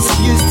the things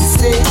we used to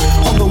say,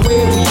 all the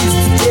way we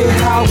used to do,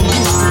 how we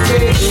used to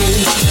play.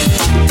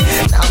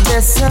 Now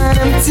there's an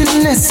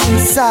emptiness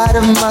inside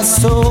of my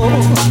soul,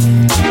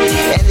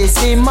 and they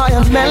say my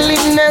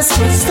unmanliness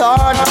will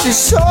start to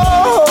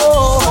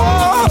show.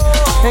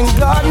 And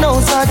God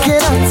knows I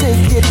cannot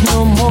take it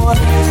no more.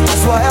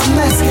 That's why I'm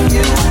asking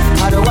you,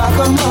 how do I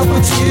come up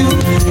with you?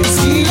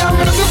 See, I'm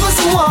looking for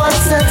someone to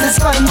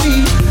satisfy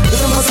me.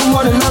 Looking for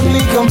someone to love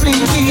me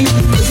completely.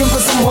 Looking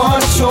for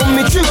someone to show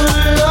me true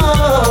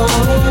love.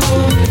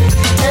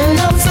 And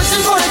I'm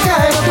searching for the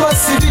kind of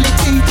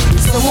possibility.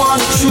 Someone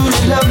to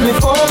truly love me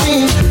for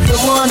me.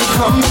 Someone to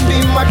come and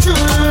be my true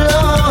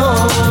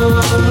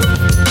love.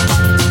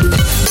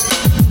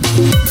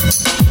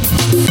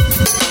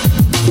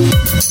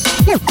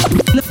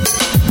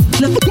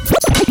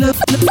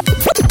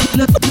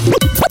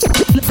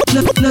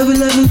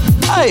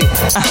 Hey,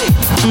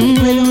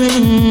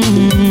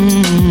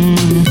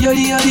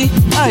 yori yori,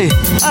 hey,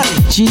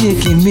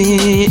 Chineke me,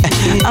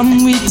 I'm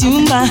with you,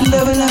 my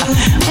love.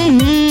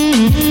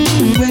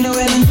 Well,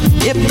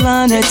 a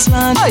planet,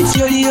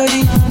 yodi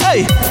yodi,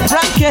 hey,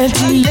 bracket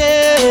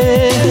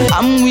delay.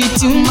 I'm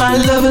with you, my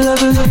love,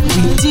 love.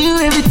 With you,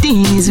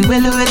 everything is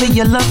well.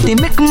 Your love, they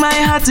make my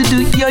heart to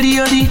do yodi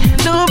yodi.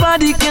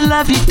 Nobody can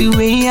love you the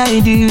way I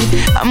do.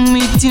 I'm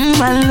with you,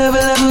 my love,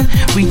 love.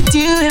 With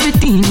you,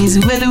 everything is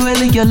well.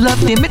 Your love,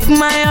 they make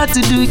my heart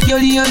to do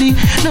yodi yodi.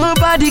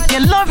 Nobody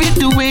can love you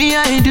the way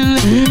I do.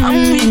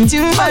 I'm with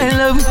you, my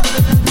love.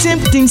 Same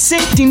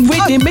thing, way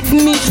they make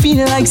me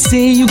feel like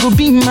say you go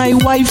be my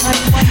wife.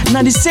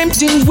 Now the same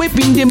thing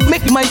whipping they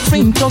make my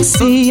friend talk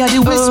say I dey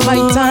waste my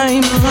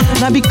time.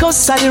 Now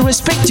because I dey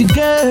respect you,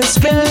 girl,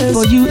 spend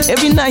for you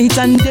every night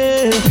and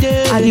day.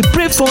 I dey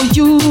pray for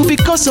you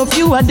because of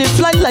you. I dey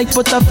fly like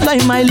butterfly,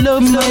 my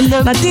love.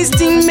 Now this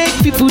thing make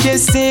people they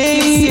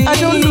say I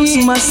don't lose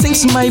my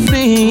sense, my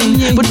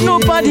brain, but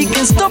nobody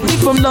can stop me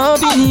from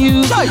loving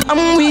you.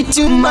 I'm with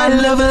you, my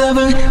love.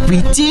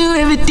 With you,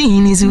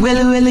 everything is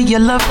well. Your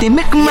love, they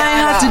make my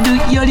heart to do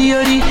yodi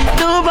yodi.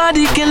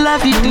 Nobody can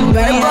love you the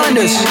way I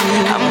do.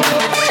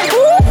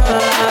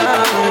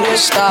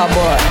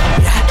 Starboy.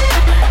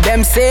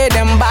 Them say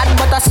them bad,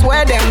 but I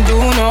swear them do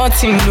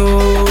nothing,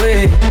 no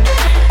way.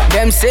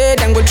 Them say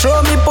them go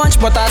throw me punch,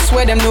 but I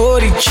swear them no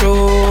reach,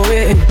 oh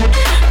way.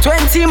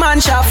 20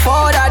 man shall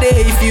fall that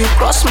day if you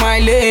cross my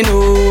lane,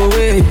 oh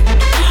way.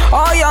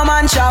 All your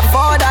man shall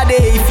fall that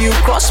day if you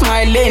cross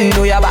my lane.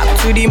 No, you're back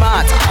to the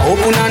mat,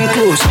 open and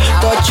close,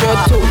 touch your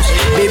toes,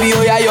 baby,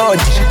 oh yeah,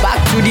 yod. Back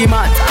to the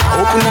mat,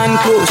 open and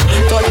close,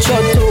 touch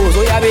your toes,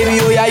 oh yeah,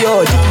 baby, oh yeah,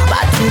 yod.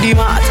 Back to the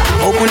mat,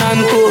 open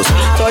and close,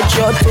 touch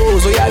your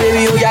toes, oh yeah,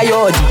 baby, oh yeah,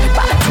 yod.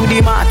 Back to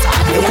the mat,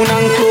 open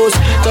and close,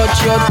 touch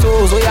your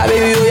toes, oh yeah,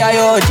 baby, oh yeah,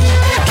 yod.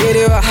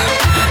 Kerewa,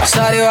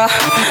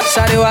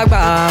 sarewa,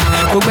 ba,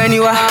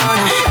 kogeniwa,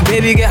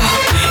 baby girl,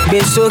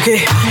 besoke,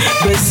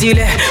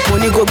 besile,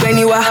 money go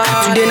beniwa.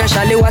 Today na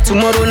Shalewa,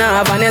 tomorrow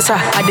na Vanessa.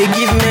 I dey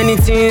give many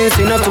things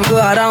enough to go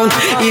around.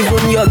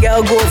 Even your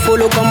girl go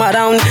follow come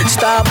around.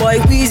 Starboy,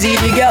 Weezy,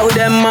 the girl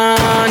them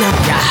man.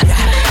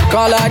 Yeah.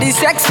 Call her the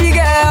sexy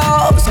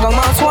girls, come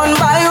out one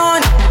by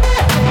one.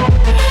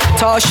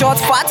 Tall, short,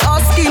 fat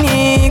or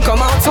skinny, come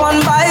out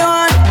one by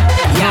one.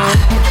 Yeah.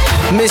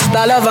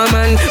 Mr.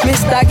 Loverman,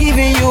 Mr.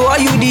 giving you all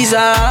you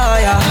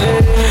desire.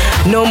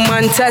 No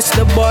man test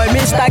the boy,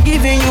 Mr.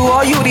 giving you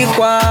all you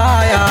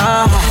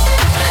require.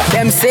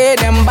 Them say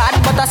them bad,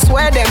 but I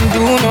swear them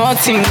do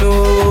nothing,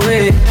 no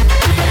way.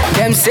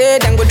 Them say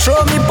them go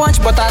throw me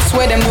punch, but I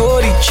swear them no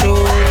reach,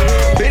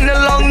 oh. Been a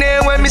long day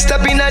when me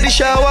step in at the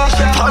shower.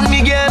 Found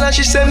me girl and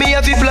she said me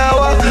have the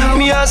flower.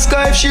 Me ask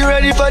her if she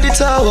ready for the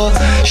tower.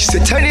 She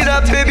said turn it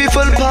up baby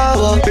full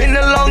power. Been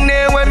a long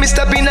day when me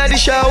step in at the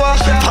shower.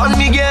 Found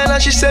me girl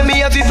and she said me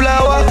have the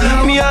flower.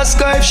 Me ask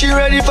her if she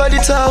ready for the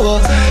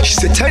tower. She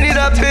said turn it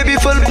up baby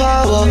full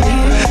power.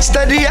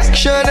 Steady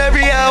action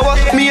every hour.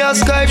 Me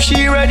ask her if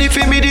she ready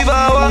for me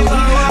devour.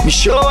 Me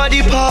show her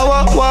the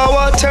power.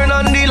 Wow, turn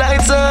on the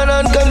lights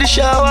and come the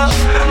shower.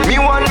 Me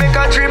want make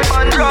her drip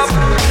and drop.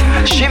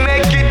 She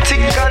make it tick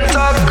and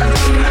talk.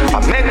 I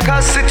make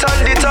her sit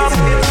on the top.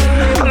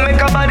 I make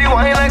her body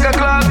whine like a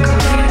clock.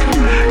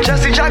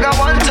 Just the jagger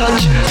one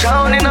touch.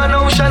 Drown in an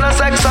ocean of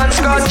sex and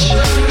scotch.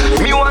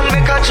 Me want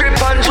make her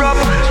drip and drop.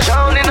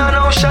 Drown in an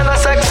ocean of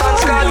sex and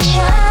scotch.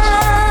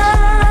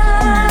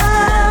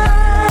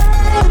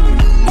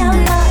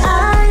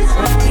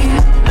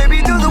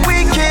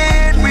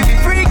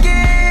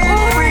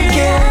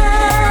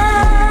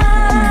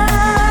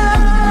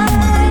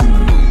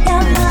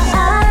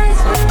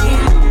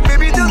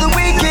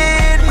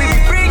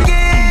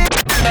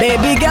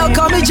 Baby girl,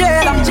 call me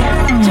jailer,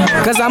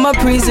 cause I'm a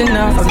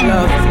prisoner of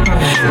love.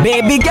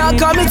 Baby girl,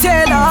 call me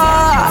Taylor,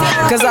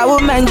 cause I will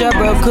mend your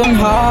broken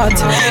heart.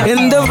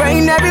 In the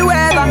rain, every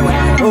weather.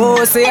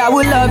 Oh, say I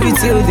will love you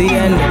till the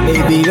end.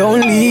 Baby,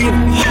 only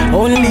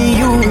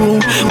you.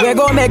 We're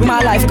gonna make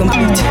my life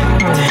complete.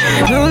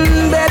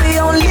 Baby,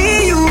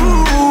 only you.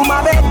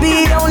 My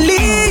baby, only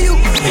you.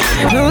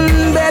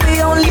 Baby,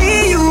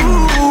 only you.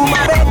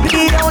 My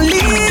baby,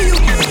 only you.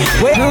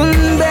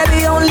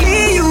 Baby,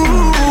 only you.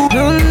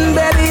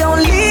 Baby,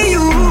 only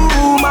you.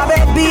 My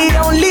baby,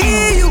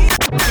 only you.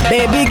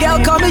 Baby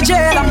girl, call me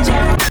jailer.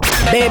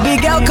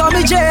 Baby girl, call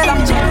me jailer.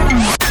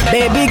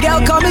 Baby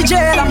girl, call me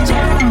jailer,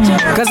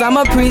 cause I'm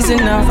a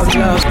prisoner of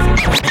love.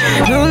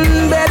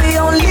 Baby,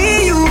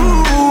 only you.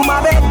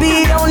 My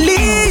baby,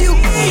 only you.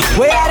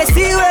 Where I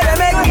see where they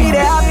make me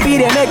they happy,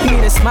 they make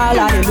me they smile,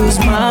 I they lose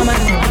my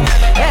mind.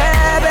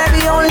 Yeah,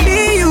 baby,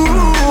 only you.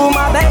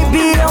 My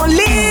baby,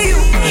 only you.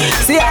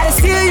 See I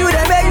see you,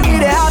 they make me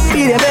they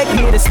happy, they make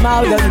me they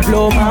smile, they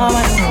blow my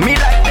mind. Me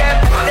like them.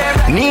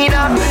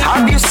 Nina,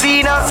 have you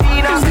seen her?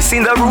 You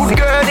seen the rude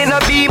girl in a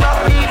beamer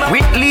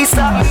with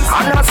Lisa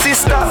and her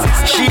sister.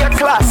 She a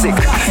classic,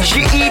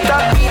 she eat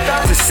her.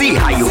 To see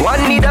how you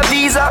want need a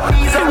visa.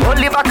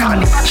 Oliver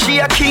Kahn, she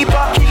a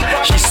keeper.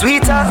 She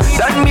sweeter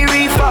than me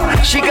reefer.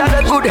 She got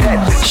a good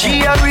head,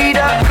 she a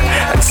reader.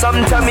 And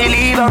sometimes me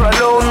leave her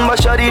alone, but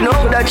shawty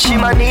know that she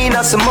my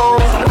Nina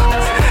Simone.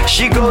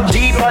 She go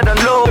deeper than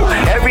low.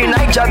 Every every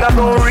night Jaga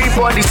gon' reap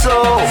what he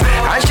sow.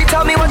 And she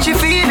tell me what she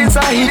feel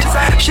inside.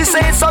 She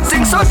say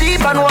something so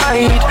deep and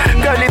wide.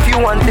 Girl, if you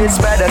want this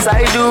bad as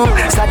I do,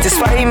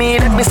 satisfy me,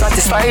 let me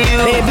satisfy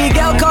you. Baby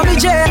girl, call me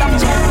jailer,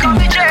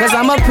 cause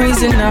I'm a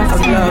prisoner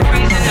of love.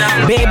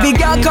 Baby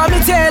girl, call me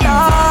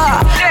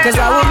Taylor, cause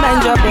I will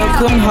mend your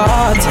broken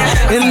heart.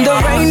 In the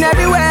rain,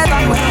 every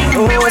weather.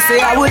 Oh, say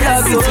I would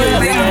love you till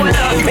the end.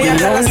 Me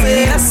and I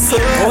say yes,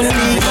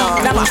 only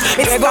never.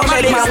 It's gonna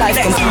make my life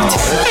complete.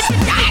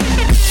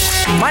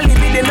 Mali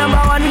be the number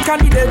one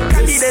candidate.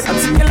 I'm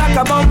singing like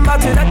a bomber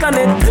to the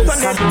connect.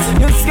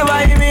 You skip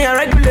me and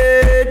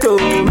regulate.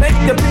 Make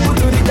the people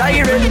to the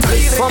direct.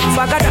 From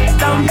Bagada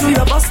down to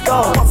your bus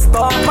stop.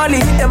 Mali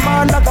hit the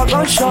man like a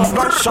gunshot.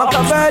 Shot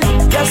a bell,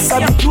 yes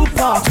I'm the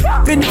trooper.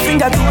 Pin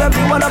finger to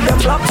every one of them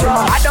blocks.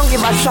 I don't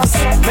give a shots,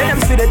 make them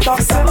see the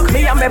talks.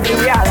 Me I'm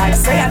everywhere like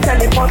say I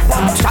teleport.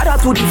 Shout out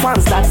to the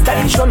fans that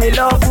steady show me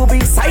love. We'll be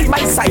side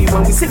by side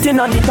when we sitting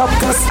on the top.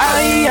 Cause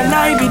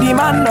I be the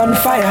man on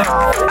fire.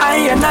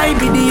 I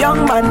be the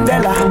young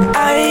Mandela.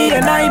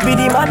 I be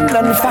the man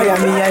on fire.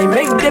 Me, I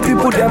make the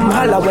people them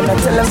holler when I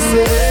tell them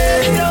say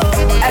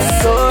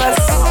SOS.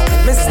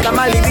 Mr.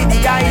 Mali be the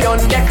guy on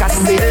deck. I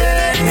say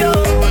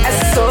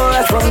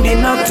SOS. From the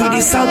north to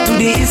the south to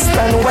the east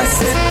and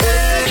west.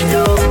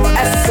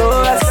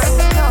 SOS.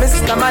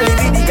 Mr. Mali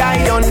be the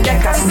guy on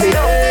deck. I say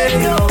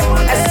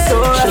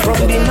SOS.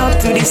 From the north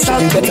to the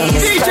south to the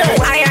east and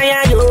west.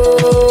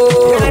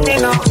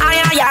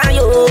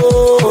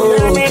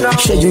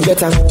 Should you get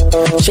her?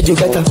 Should you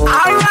get her?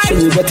 Alright,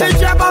 should you get her?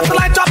 DJ about to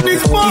light up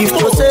this bomb. If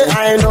you say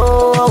I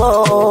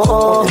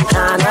know,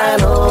 and I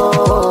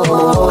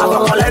know, I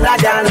for collect that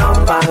girl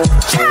number.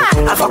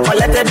 I for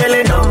collect the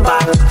billing number.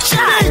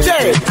 DJ,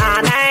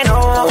 and I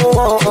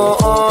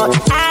know,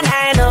 and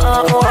I know,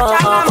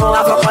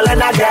 I for collect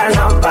that girl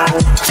number.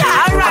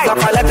 I for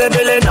collect the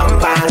billing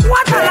number.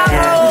 What the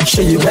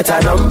should you get a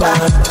number?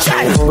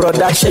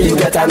 Brother, should you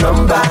get a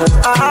number?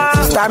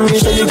 Sister, me,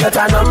 should you get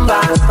a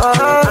number?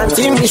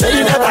 Auntie, me, should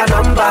you get a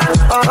number?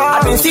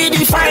 I been see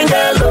the fine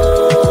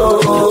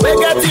girl, we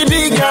get the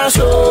big girl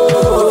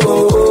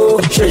show.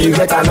 Should you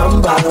get a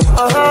number?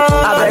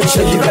 I beg,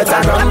 should you get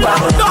a number?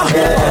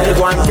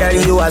 Everyone tell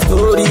you a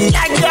story.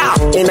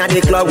 In at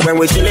the club when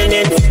we chillin'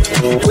 in,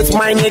 with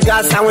my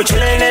niggas and we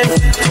chillin' in.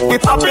 We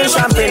poppin'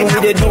 champagne, we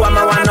dey do a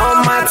man one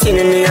on my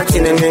tinnin' and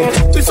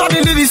tinnin'. We saw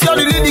the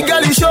lady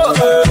girl in show.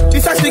 The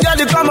sexy girl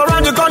they come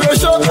around the corner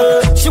show.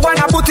 She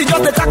wanna put it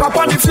just the tap up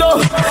on the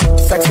floor.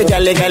 Sexy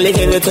girl,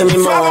 give it to me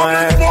more.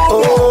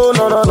 Oh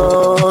no no no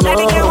no.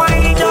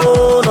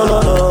 Oh no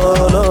no no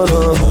no.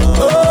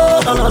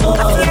 Oh no no no.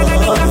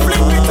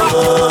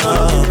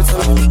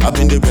 I've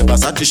been the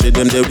Versace shade,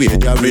 them the way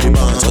they are really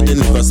born. So the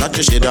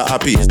Versace shade are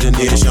happy is the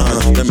nation.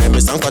 Them make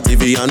me sound for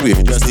TV and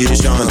radio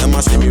station. Them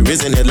ask me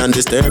raising hell and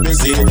disturbing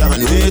Satan.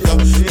 Wake up,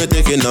 you're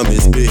taking a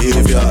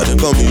misbehavior. They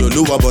call me your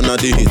Lua Bona,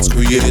 the hits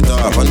creator.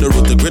 On the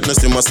road to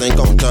greatness, you must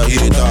encounter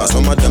hater.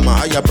 Some of them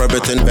are higher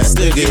private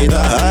investigator.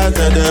 I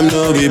tell them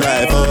no be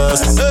by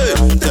force. Hey,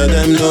 tell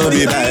them no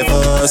be by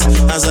force.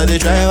 As I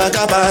they try walk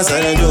up, as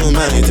I do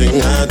my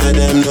thing. I tell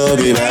them no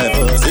be by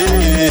force.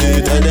 Hey,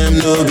 tell them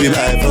no be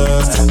by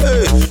force.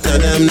 Hey, tell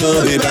them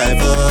no be by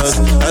force.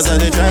 As I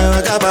they try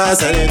walk up,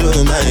 as I do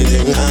my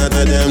thing. I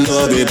tell them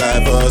no be by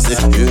force.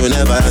 You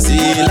never see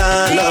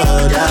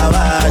landlord,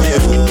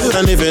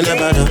 and if you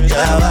never do,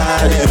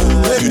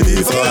 you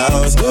live for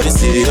house. You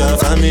see your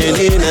family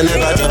and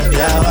never drop,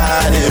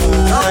 and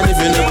if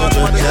you never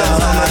drop,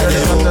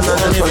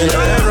 and if you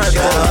never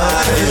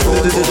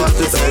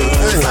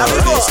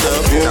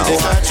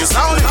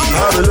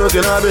I've been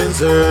looking, I've been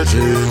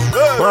searching.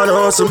 Man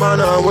hustle,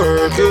 man I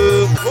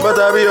working, but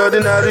I be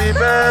ordinary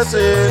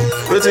person.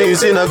 Waiting you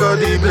see, I got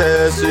the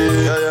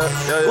blessing.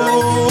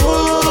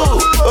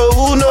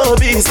 Oh, no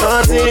be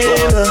starting.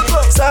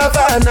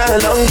 Savannah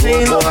long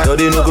thing. So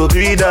they no go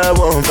greed that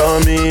one for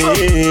me.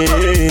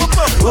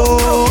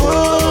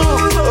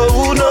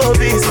 Oh, no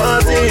be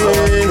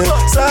starting.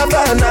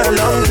 Savannah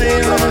long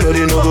thing. So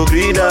they no go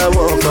greed that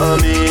one for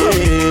me.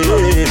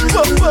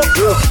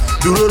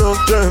 Do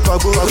not turn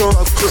back,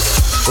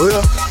 oh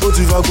yeah, but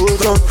if I go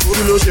down,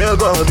 you know share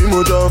God, be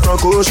more down from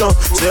ocean.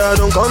 Say I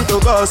don't come to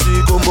cause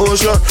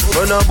commotion.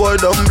 When a boy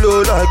don't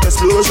blow like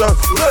explosion.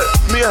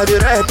 Me I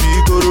the rap,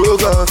 go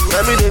roga.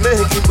 Let me they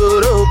make it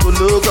go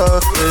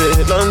roga.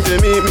 Don't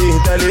tell me,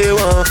 tell you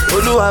one.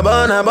 Olu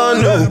abana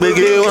no big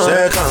one.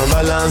 Check and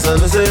balance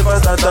and say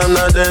fast that I'm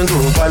not then go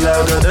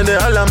palaga. Then they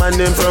all man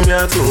them from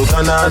here to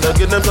Canada.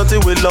 Get them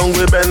something with long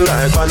way bend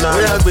like banana.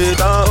 We are great,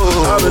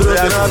 I've been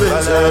looking, I've been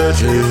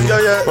searching.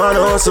 Yeah, man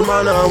hustle,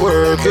 man I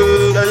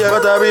working. Yeah,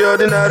 but I be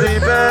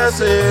ordinary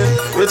person.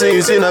 Waiting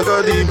you see, I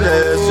got the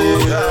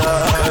blessing.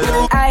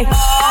 Aye.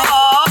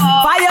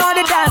 Fire on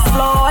the dance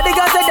floor. The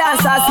girls the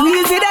dancers,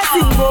 Weezy the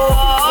single.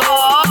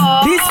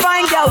 This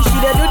fine girl, she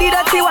dey do the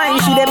dirty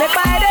wine. She dey make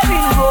my head a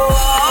bingo.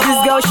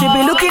 This girl, she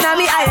be looking at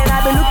me eye, and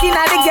I be looking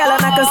at the girl,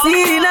 and I can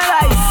see it in her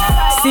eyes.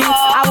 See,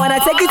 I wanna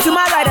take you to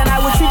my ride, and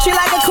I will treat you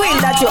like a queen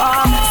that you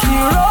are.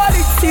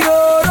 See,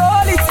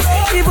 roll it,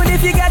 even if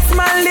you get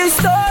my little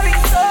story.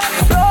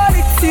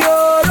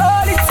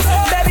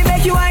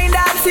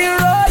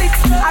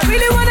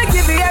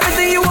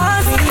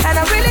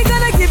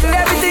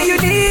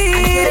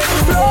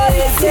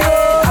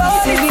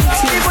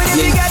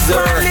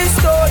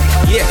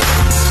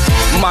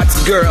 Mad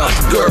girl,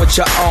 what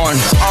you on?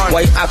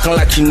 Why you acting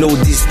like you know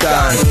this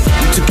time?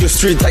 You took your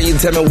street and you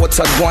tell me what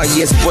I want.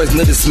 Yes, boys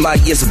know the smile.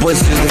 Yes, boys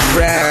know the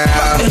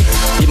ground.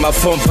 In my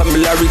phone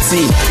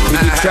familiarity, we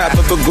be trap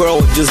up a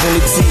girl with just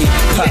unity.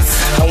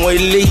 I want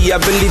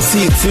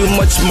ability, too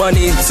much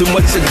money, too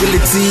much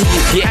ability.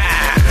 Yeah.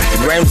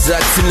 Rhymes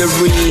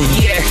artillery,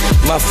 yeah.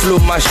 My flow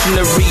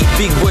machinery.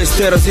 Big boy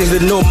status is to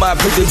know my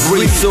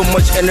pedigree. So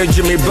much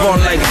energy me burn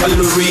like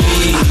calorie.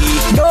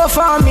 No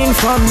farming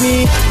for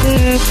me,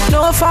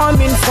 no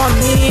farming for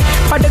me.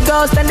 For the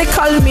girls then they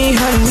call me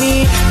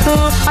honey.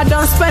 I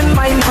don't spend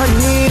my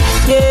money,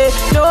 yeah.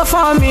 No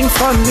farming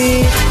for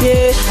me,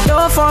 yeah.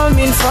 No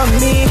farming for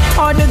me.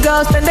 All the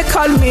girls then they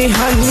call me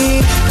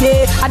honey,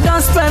 yeah. I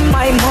don't spend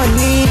my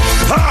money.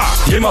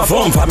 Ha! Give my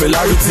phone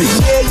familiarity,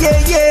 yeah,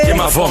 yeah, yeah. Give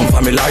my phone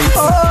familiarity.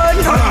 Oh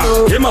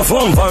no, give my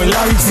phone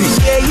familiarity.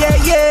 Yeah,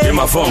 yeah, yeah. Give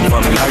my phone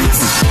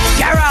familiarity.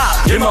 Garra.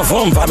 Give my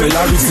phone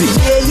familiarity.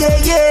 Yeah, yeah,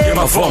 yeah. Give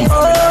my phone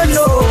familiarity. Oh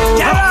no,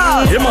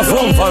 Garra. Give my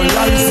phone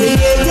familiarity.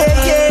 Yeah,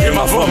 yeah, yeah. Give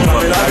my phone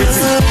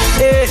familiarity.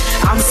 Hey,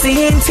 I'm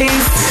seeing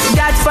things.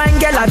 That fine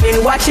girl I've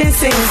been watching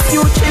since.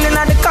 You chilling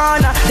at the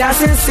corner,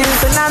 dancing since.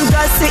 And I'm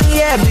just sitting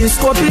here, been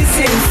scoping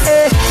since.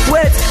 Hey,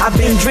 wait, I've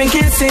been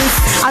drinking since.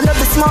 I know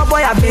the small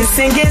boy, I've been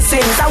singing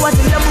since. I was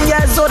 11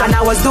 years old and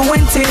I was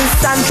doing things.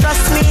 And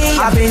trust me,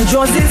 I've been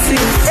jonesing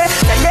since. Hey,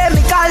 the name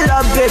me call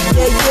love,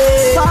 baby,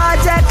 yeah.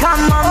 Project,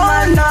 come on,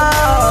 my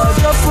lord.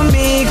 Go for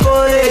me,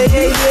 go, yeah,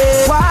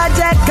 yeah.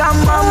 Project,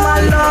 come on,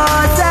 my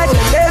lord. The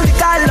name me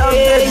call love,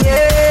 baby,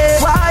 yeah.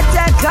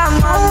 Project,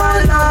 come on, my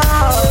lord.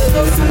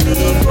 Go for me,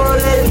 go,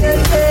 yeah,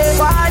 yeah.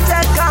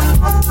 Project, come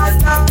on, my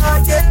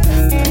lord, yeah.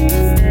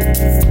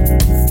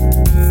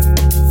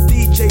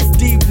 DJ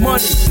D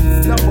Money,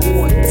 number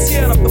 1,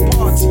 tearing up the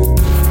party.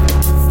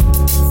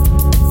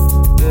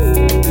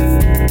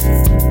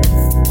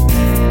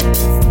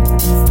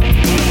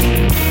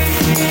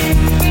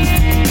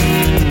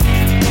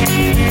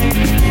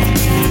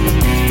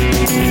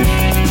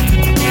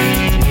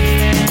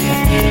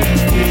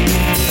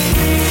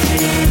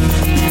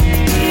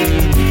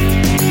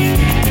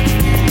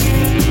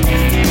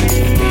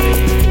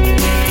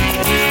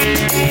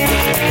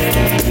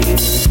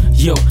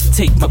 Yo,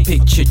 take my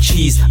picture,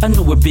 cheese. I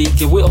know we're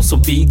big and we're also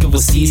big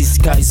overseas.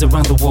 Guys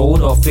around the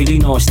world are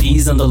feeling our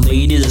steez, and the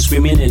ladies are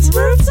screaming it's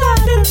rooftop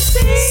MC.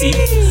 See,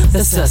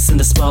 that's us in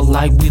the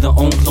spotlight with our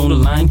own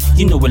clone line.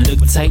 You know we look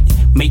tight,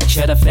 make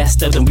cheddar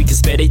faster than we can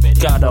spend it.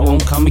 Got our own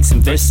comics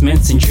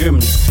investments in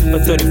Germany.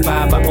 But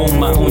 35, I own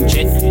my own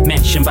jet,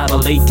 mansion by the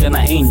lake, and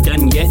I ain't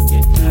done yet.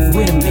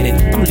 Wait a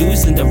minute, I'm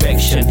losing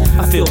direction.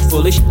 I feel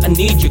foolish, I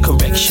need your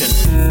correction.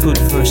 Put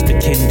first the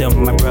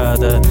kingdom, my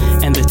brother,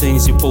 and the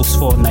things you boast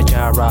for, Nigeria.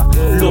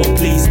 Lord,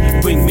 please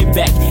bring me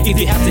back. If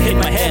you have to hit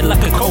my head like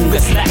a conga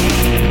slack.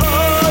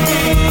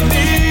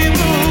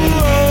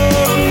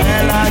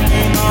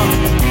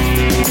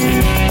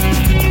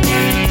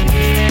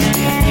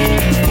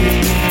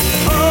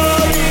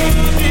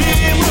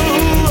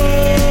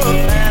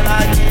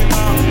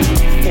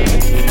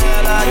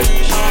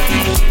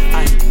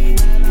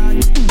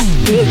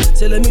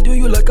 Say let me do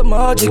you like a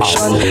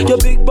magician. Your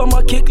big bum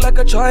a kick like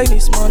a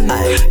Chinese man.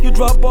 You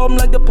drop bomb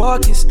like the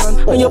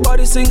Pakistan, and your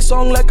body sing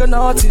song like an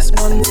artist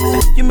man.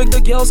 You make the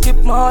girls skip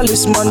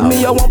malice man.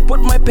 Me I want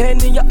put my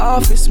pen in your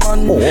office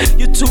man.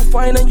 You too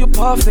fine and you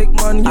perfect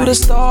man. You the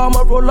star,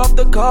 I'ma roll off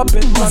the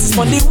carpet man.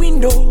 From the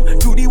window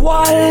to the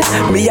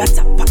wall, me a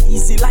tap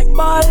easy like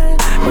ball.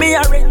 Me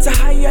a rate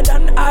higher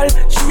than all.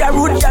 She a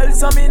rude girl,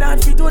 so me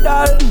not fit to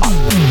doll.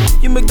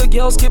 You make the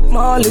girls skip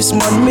malice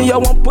man. Me I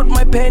want put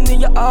my pen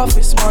in your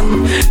office man.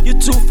 You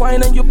too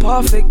fine and you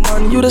perfect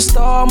man. You the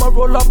star, I'ma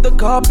roll off the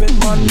carpet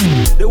man.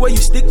 The way you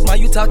stick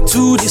man, you talk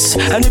to this.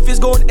 And if it's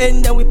gon'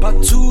 end then we pack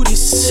to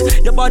this.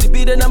 Your body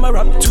beating, I'ma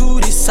rap to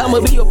this.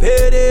 I'ma be your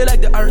payday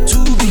like the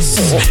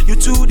R2Bs. You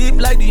too deep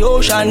like the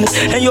ocean,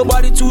 and your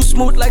body too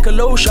smooth like a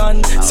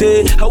lotion.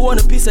 Say, I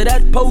want a piece of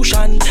that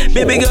potion.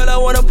 Baby girl, I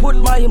wanna put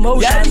my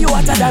emotion. Yeah, you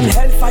hotter than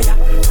hellfire.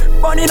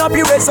 Burning up,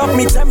 you raise up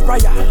me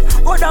temperature.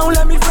 Go down,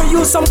 let me free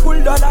you some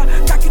cool dollar.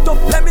 Cock it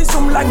up, let me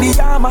zoom like the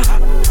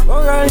Yamaha.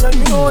 Alright,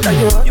 you know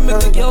that you make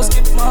the girls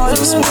skip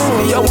malice.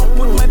 I won't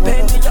put my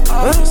pen in your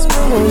eyes.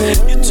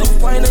 You too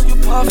fine and you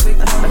perfect.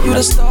 You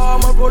the star,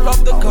 I'ma roll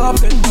off the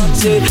carpet.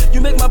 Say, you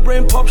make my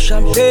brain pop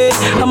champagne.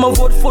 I'ma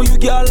vote for you,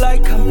 girl,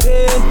 like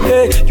campaign.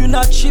 Hey, you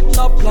not cheap,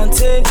 not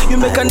plantain. You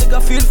make a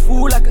nigga feel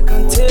full like a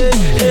canteen.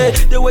 Hey,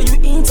 the way you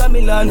Inter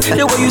Milan,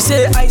 the way you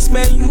say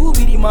Iceman, you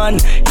be the man.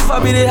 If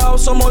I be the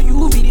house, somehow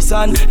you be the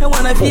sun. And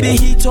when I feel the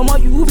heat, somehow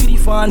you be the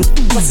fan.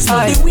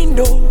 From the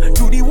window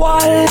to the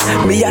wall,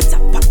 me a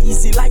tap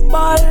easy like like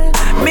ball.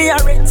 Me a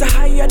rate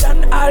higher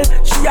than all.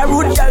 She a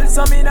rude girl,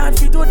 so me not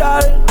fit to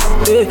doll.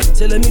 Hey,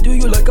 say let me do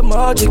you like a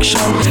magic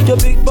shot. Your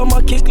big bum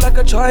a kick like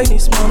a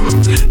Chinese man.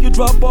 You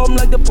drop bomb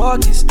like the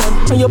Pakistan,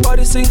 and your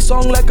body sing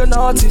song like an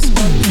artist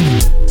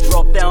man.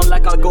 Drop down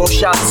like a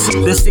gunshots.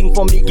 They sing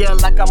for me, girl,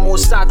 like a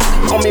Mossad.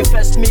 Come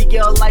infest me,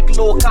 girl, like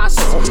Locust.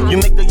 You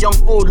make the young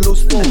old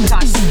lose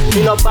focus.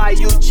 Me not buy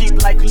you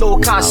cheap like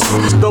Locust.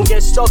 Don't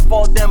get stuck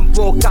for them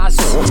brokers.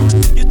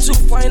 You too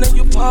fine and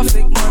you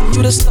perfect, man.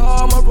 You the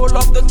star, I'ma roll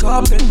up the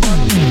carpet,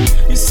 man.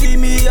 You see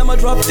me, I'ma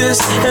drop this,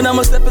 and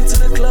I'ma step into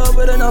the club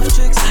with enough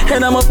chicks,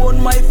 and I'ma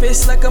bone my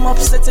face like I'm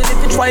upset. And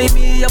if you try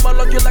me, I'ma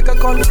lock you like a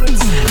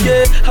conference.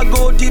 Yeah, I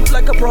go deep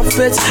like a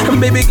prophet,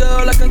 and baby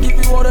girl, I can give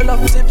you all the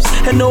love tips.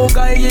 And no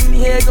guy in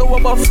here go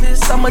above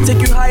this. I'ma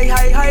take you high,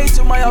 high, high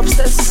to my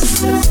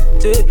obsess.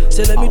 Yeah,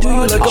 say let me do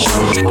you like a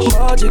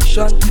magic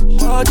shot,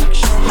 magic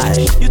shot.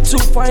 You too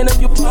fine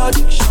and you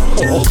magic shot.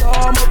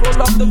 I'ma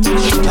roll up the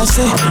bitch. I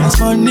say,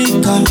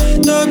 Monica,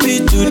 no be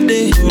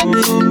today.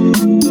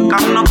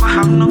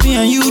 Me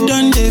and you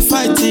done they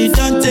fight it,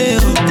 don't they?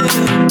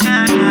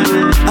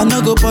 I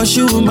no go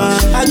pursue man,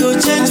 I go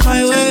change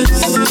my ways.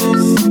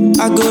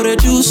 I go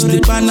reduce the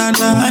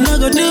banana, I no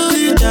go do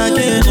it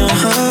again.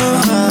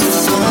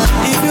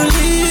 If you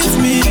leave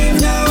me,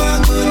 now I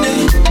go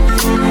there.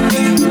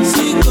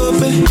 See go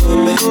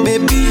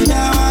baby,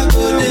 now I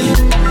go there.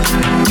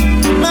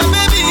 My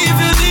baby, if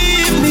you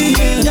leave me,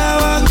 now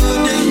I go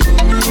there.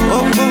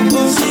 Oh,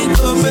 see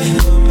go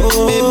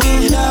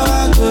baby, now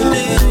I go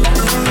there.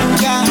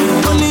 Yeah,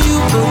 only you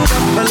go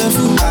up a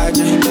level.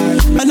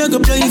 I no go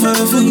play for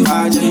a fool.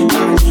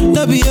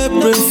 No be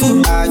April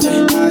fool.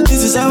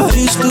 This is how I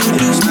used to do.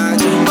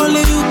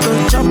 Only you go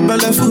drop a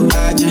level.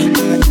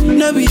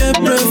 No be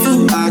April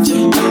fool.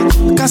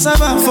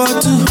 Cassava for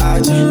two.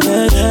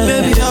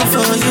 Baby, all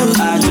for you.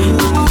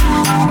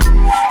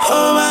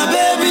 Oh my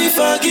baby,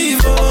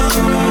 forgive.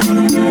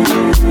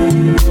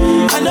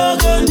 I no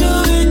go do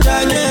it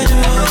again.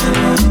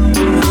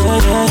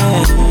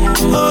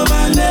 Oh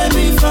my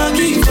baby,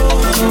 forgive.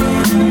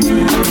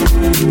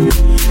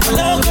 I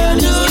no go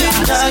do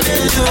it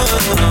again.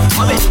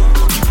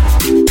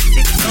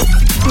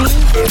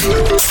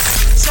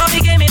 So he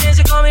came in and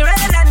she called me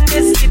red and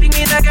this, sleeping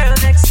with the girl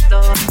next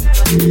door.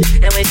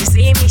 And when she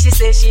see me, she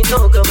says she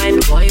no go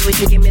mind. Boy, would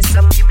you give me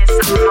some more?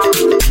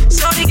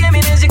 So he came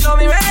in and she called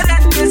me red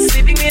and this,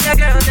 sleeping with the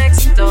girl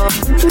next door.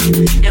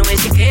 And when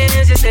she came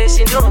in, she says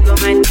she no go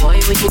mind. Boy,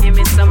 would you give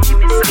me some?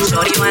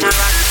 Shorty wanna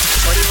rock,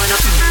 shorty wanna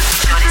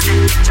shorty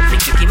said,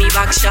 make you give me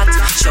back shot.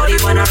 Shorty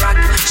wanna rock,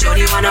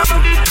 shorty wanna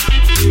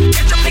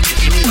make you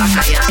give me back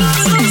a shot.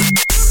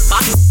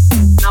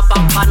 Na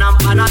pam panam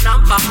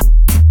panampa,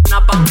 na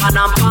pam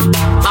panam pam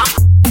pam,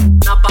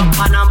 na pam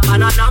panam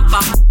panampa,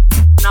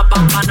 na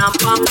pam panam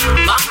pam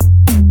pam,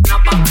 na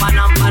pam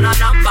panam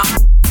panampa,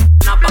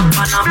 na pam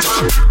panam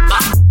pam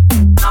pam,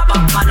 na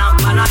pam panam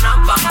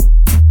panampa,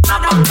 na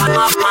pam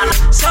panam pam.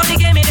 So she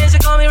gave me this, she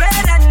call me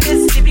red and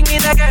this, sleeping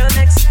with a girl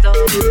next door.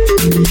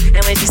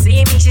 And when she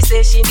see me, she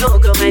says she no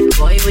go mind.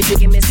 Boy, would you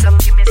give me some?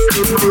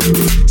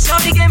 So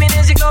she gave me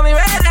this, she call me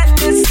red and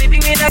this,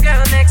 sleeping with a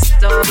girl next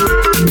door.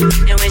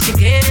 And when she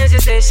came in, she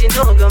said she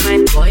no go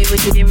mind. Boy,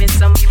 would you give me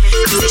some? She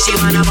said she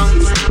wanna bounce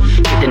with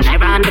the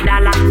naira and the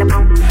dollar and the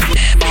pound.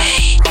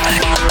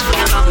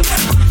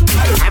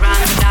 Naira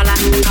and the dollar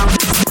and the pound.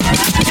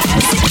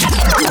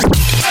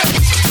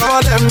 Some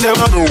of them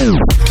never know.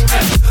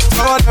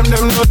 Some of them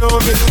don't know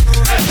me.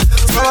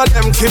 Some of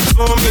them keep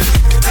for me.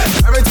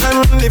 Every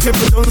time the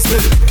people don't see.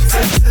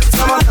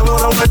 Some of them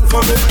wanna wait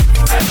for me.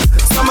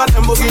 Some of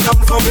them boogie down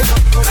for me.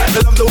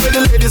 They love the way the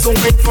ladies will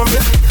wait for me.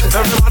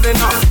 Everybody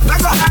now.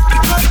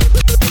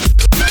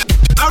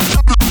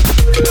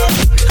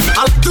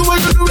 I like the way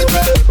you do it,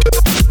 baby.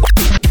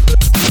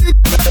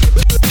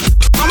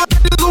 I'm a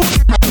do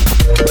it.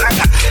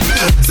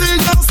 See you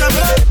girls,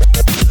 baby.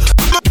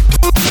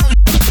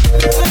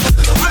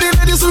 All the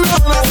ladies who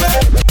run on me,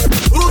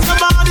 who's the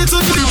body to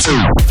do it?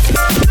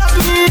 Love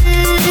me,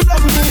 need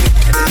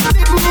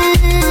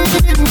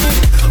me.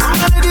 All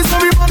the ladies,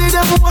 everybody,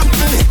 they want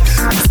me.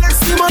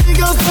 Sexy money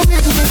girls come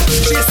with me.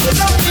 She said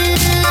love me,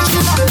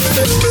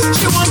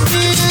 she want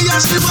me, yeah,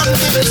 she want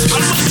me.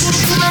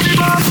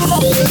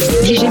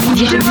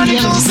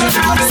 I'm so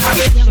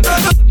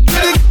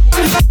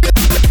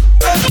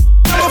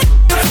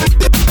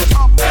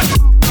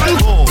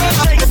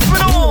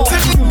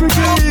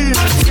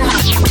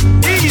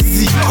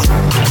Easy.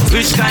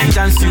 Which kind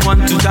dance you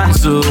want to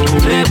dance, oh,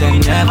 where they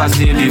never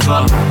see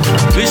before?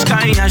 Which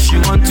kind dance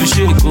you want to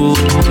shake, oh,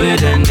 where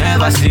they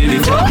never see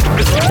before?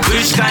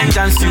 Which kind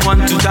dance you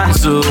want to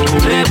dance, oh,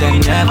 where they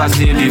never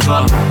see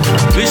before?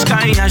 Which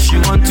kind dance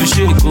you want to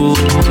shake, oh,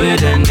 where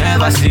they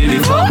never see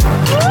before?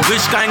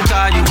 Which kind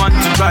car you want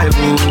to drive,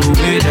 oh,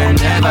 where they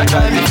never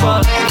drive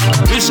before?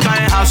 Which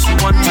kind house you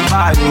want to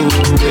buy, oh,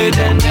 we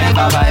then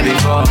never buy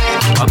before.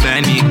 Oh,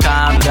 Benny,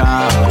 calm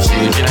down.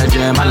 She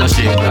jeje, malo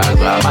she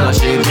gaga, malo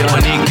she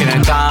money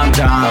can calm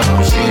down.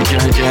 She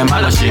jeje,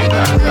 malo she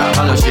gaga,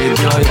 malo she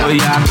oh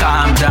yeah,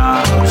 calm down.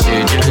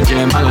 She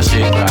jeje, malo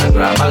she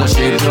gaga, malo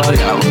she oh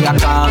yeah,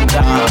 calm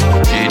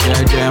down. She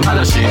jeje,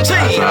 malo she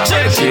gaga,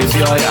 malo she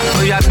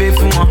oh yeah, pay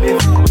for one.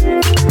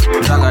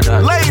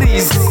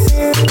 Ladies,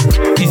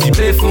 easy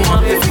pay for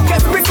one. If you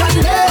get brick on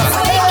the head,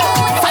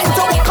 find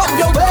out come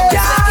your way.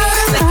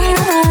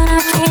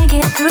 I can't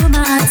get through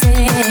my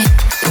day.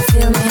 You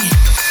feel me?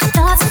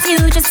 Thoughts of you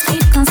just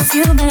keep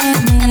consuming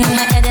me. In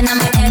my head and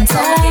I'm in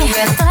thought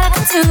I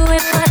could do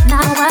it, but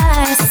now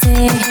I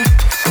see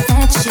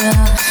that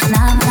you're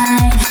not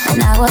mine.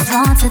 And I was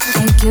wrong to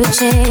think you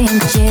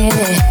changed it.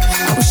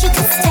 I wish you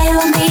could stay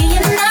with me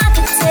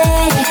another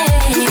day.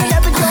 You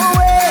never go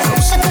away. I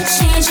wish I could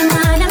change your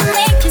mind and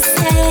make you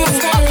stay.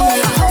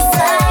 Cause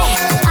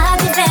I'd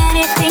give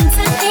anything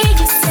to hear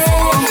you say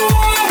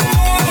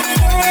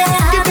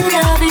I'm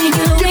loving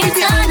you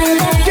eternally.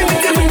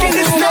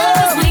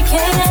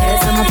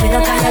 There's some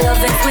people kind of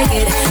love it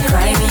wicked.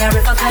 Cry me a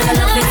river kind of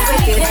love it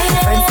wicked.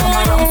 Friends come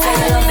around say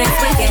you love it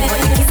wicked. But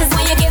the kisses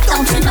when you give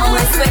don't you know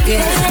it's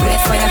wicked.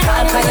 Wait for your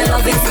call cause you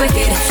love it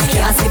wicked.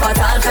 Can't sleep at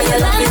all cause you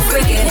love it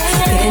wicked.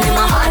 Pain in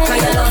my heart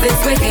cause you love it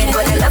wicked.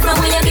 But the love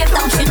when you give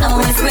don't you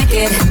know it's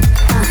wicked.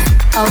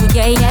 Oh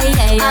yeah yeah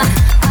yeah yeah.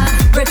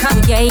 Brick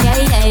on yeah yeah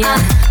yeah yeah.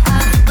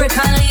 Brick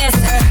on lace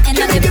in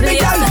the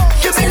place.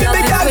 She love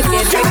it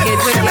wicked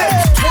wicked.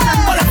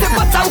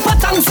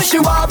 Patang, say she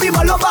want be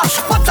my lover.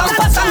 Patang,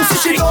 say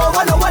she don't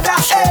want no other.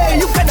 Hey,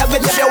 you can have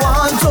it if you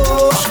want to.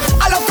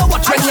 I love to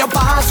watch when you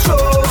pass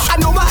through. I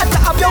know my heart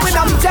have you when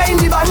I'm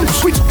tiny man.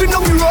 We spin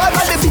on the road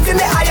and they beat in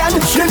the iron.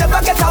 You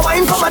never get a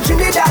wine from a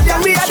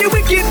Trinidadian. We are the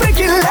wicked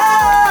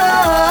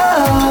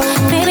love.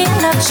 Baby, I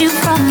loved you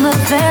from the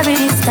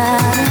very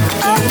start.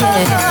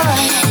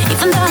 Yeah.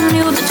 Even though I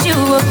knew that you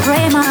would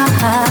break my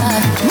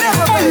heart.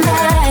 And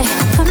I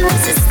couldn't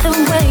resist the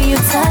way you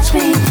touch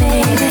me,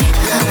 baby.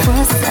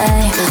 Was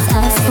I a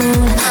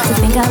fool to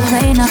think I'd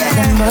play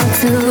nothing but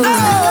two? I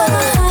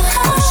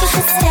wish you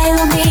could stay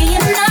with me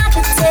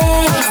another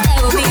day. Stay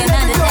with me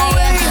another day.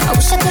 I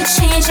wish I could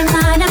change your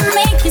mind and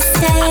make you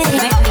stay.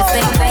 I'd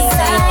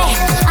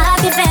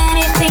give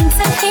anything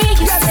to hear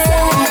you say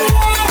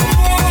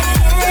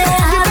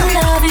I'm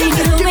loving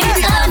you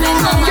eternally.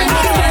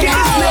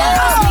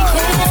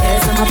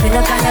 There's some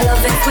people kind of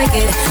love it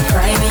wicked.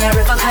 Cry me a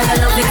river kind of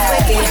love it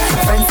wicked.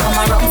 Friends come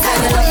around say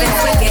you love it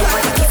wicked.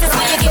 But the kisses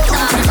when you give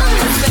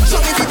show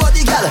me the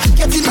body, gal.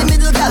 Get in the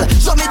middle, gal.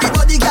 Show me the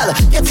body, gal.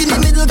 Get in the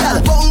middle, gal.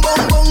 Bong,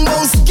 bong, bong,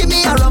 bong. Give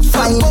me a rough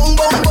fine. Bong,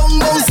 bong, bong,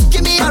 bong.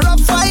 Give me a rough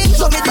fine.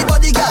 Show me the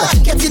body, gal.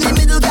 Get in the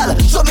middle, gal.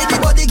 Show me the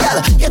body,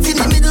 gal. Get in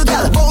the middle,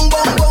 gal. Bong,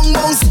 bong, bong,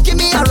 bong. Give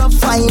me a rough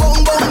fine.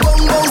 Bong, bong,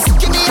 bong, bong.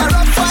 Give me a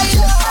rough fine.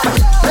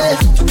 Hey,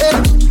 hey.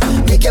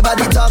 Make your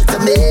body talk to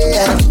me.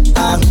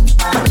 Hey,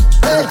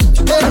 hey.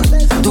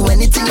 Do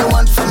anything you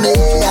want for me.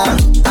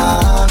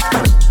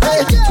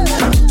 Hey,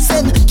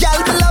 send, gal,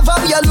 me love how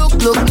you look.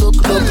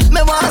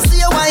 Me wanna see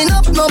you wind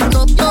up.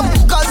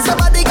 Cause your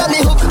body got me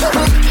hook.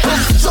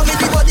 Show me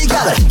the body,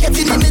 gal. Get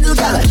in the middle,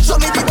 gal. Show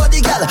me the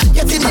body, gal.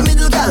 Get in the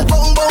middle, gal.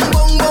 Bong, bong,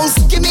 bong, bong.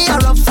 Give me a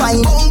rough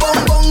fine. Bong,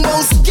 bong, bong,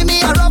 bong. Give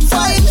me a rough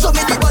fine. Show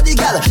me the body,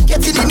 gal.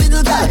 Get in the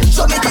middle, gal.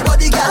 Show me the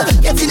body, gal.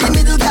 Get in the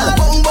middle, gal.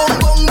 Bong, bong,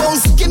 bong, bong.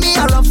 Give me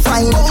a rough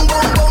fine. Bong,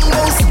 bong, bong,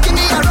 bong. Give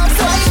me a rough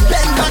fine.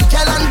 Bend back,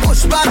 gal, and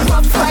push back,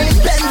 rough fine.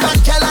 Bend back,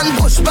 gal, and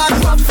push back,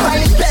 rough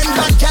fine. Bend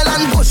back, gal,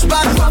 and push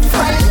back, rough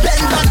fine.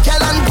 Bend back,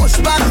 gal, and push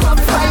back,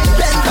 rough fine.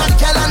 Bend back,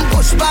 gal, and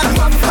push back,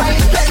 rough fine.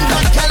 Bend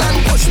back, gal, and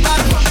push back.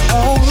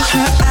 Oh,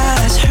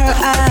 her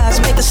eyes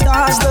make the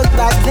stars look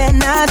like they're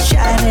not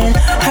shining.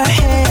 Her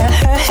hair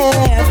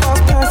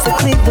falls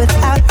perfectly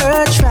without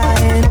her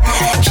trying.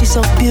 She's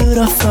so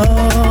beautiful,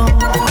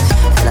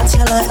 and I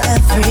tell her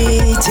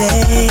every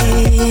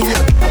day.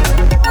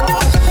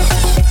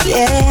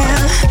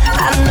 Yeah,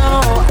 I know.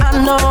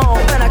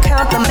 When I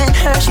compliment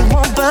her, she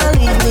won't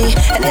believe me,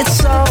 and it's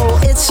so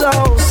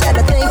sad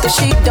to think that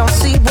she don't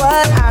see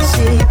what I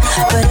see.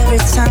 But every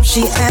time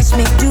she asks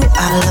me, do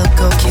I look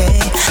okay?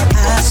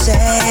 I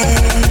say,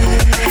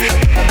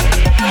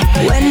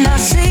 when I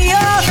see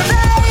your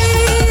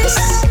face,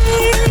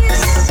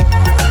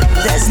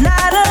 there's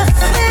not a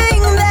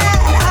thing that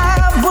I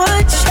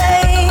would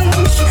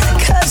change.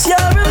 'Cause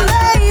you're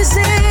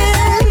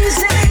amazing,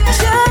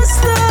 just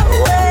the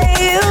way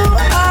you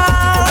are.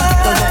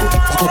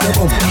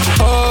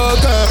 Oh,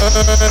 girl.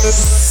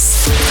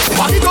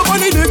 Body go on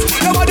the dick,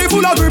 your body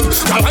full of grip.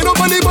 Girl, I know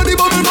on the body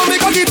bubble, but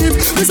make a get it.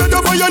 You set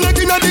up on your neck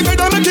in the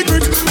bed and make it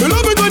grip. You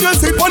love it when you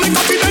sit on the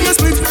cocky, then you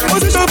split.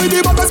 Position with the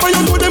backers for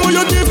your foot, them on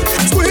your tip.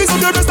 Squeeze up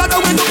your breast, that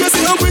way up your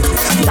seal quick.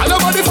 Girl, your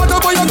body fat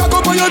up on your cock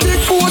up on your dick.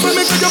 Who want to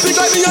make you big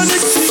like me and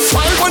Nick?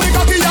 Wine on the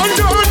cocky and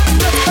turn.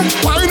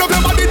 Wine up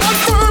your body that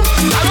firm.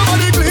 Girl, your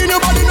body clean,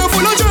 your body no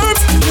full of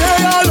germs.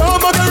 Yeah, I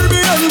love my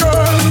Caribbean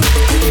girl.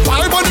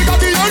 Wine on the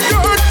cocky and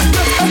turn.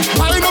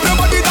 Wine up your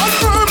body that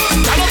firm.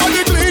 Girl, your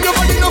body clean, your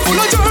body no full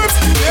of germs.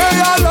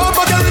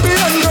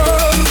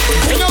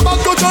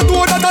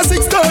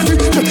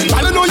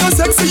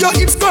 your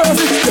hips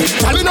curvy.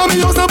 Telling on me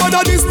house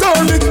about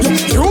disturb it.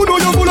 You know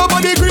you're full of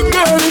body grip,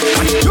 girl.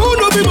 You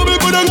know me bubble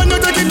good and you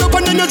take it up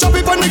and then you chop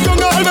it and the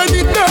tongue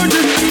already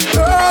dirty.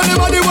 Girl, the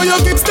body where you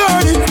keep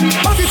sturdy.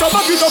 Back it up,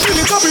 fill it up, and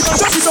chop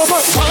it up.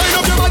 Wind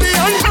up your body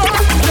and turn.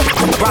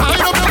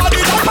 Wind up your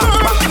body and turn.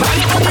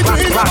 Wind up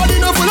your body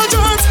no full of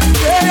germs.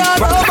 Yeah, I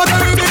know, but I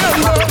really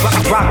am.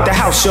 Rock the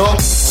house, y'all.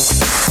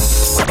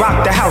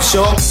 Rock the house,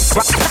 y'all.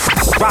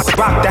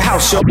 Rock the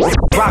house, y'all.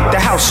 Rock the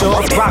house,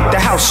 y'all. Rock the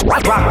house.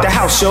 Rock the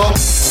house, y'all.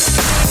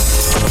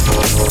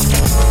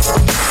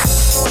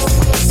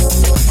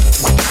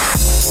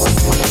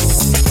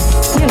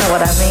 You know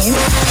what I mean.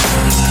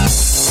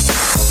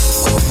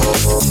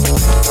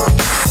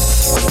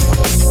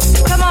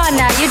 Come on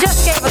now, you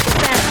just gave us a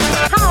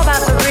sample. How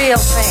about the real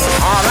thing?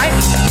 All right.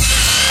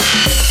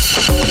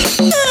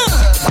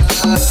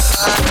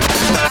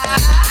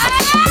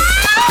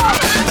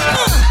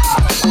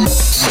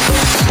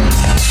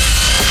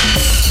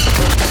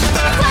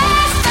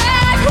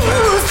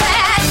 Who's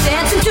that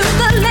dancing to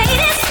the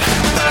latest?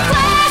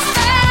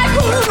 Flashback,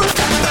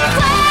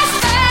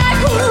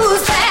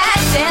 who's that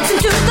dancing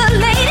to the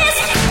latest?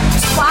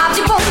 Squad,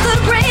 you both the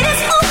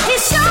greatest. Oh, he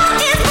sure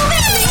is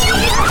moving me.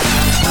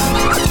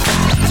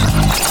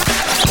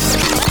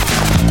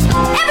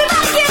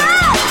 Everybody get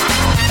out!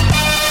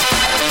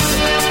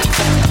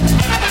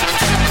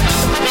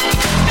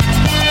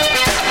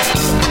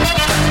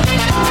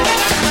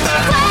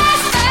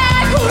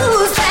 Flashback,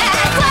 who's that?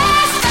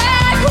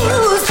 Flashback,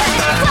 who's that?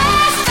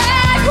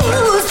 Flashback,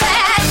 who's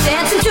that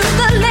dancing to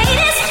the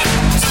latest?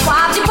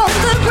 Squad, you both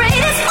the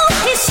greatest. Oh,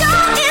 he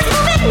sure is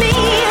moving me.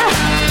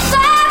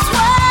 That's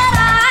what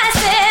I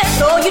said.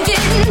 No, you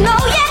didn't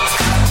know yet.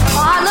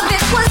 All of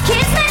it was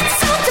kismet,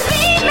 soon to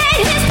be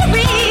made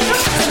history.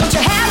 So don't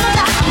you have no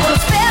doubt? I'm gonna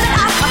spell it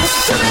out. I'm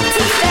to the T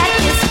that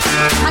is.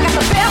 I got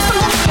the best of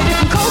them, baby,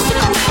 from coast to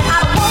coast. I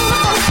don't wanna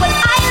go, but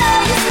I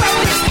love you, swear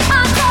this.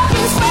 I'm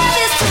talking swear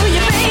this to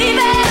you,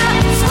 baby.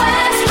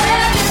 Swear this.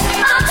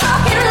 I'm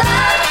talking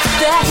love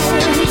that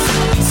is.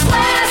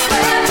 Swear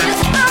this.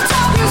 I'm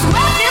talking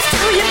swear this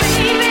to you,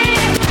 baby.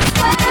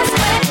 Swear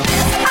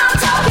this. I'm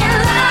talking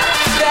love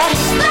that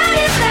is.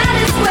 That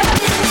is swear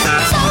this.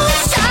 So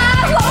shy,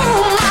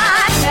 oh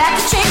my, had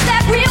to change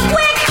that real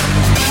quick.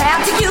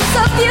 Have to use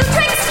a few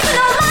tricks,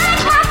 no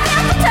like I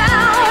feel the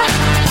town.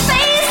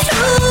 Face to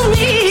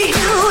me,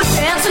 you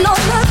dancing on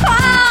the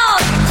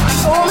crowd.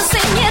 Gonna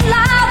sing it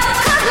loud, 'cause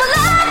my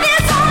love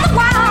is on the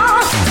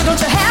wild. So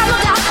don't you have no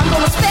doubt, I'm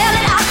gonna spell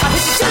it out. I'll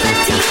hit you to the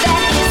T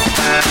that is.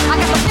 I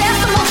got the best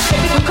of most,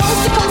 baby, from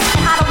coast to coast.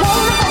 And I don't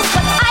wanna boast,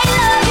 but I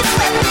love you,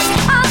 swear this.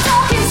 I'm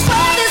talking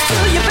swear this to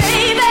you,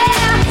 baby.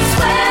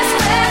 Swear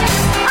this.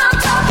 I'm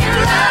talking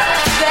love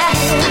that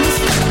is.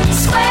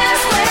 Swear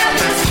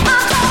this.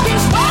 I'm talking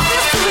swear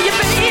this to you,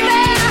 baby.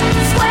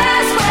 Swear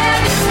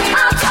this.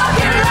 I'm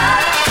talking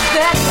love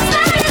that is.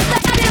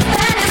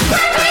 That is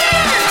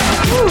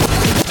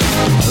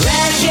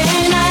Reggae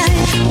night.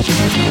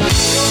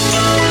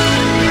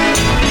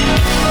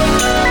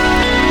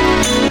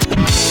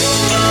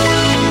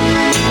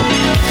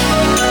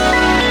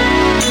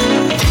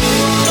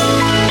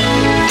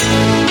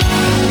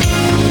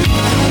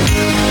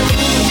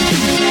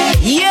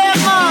 Yeah,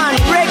 man,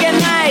 reggae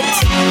night.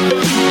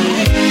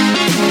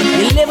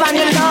 You live on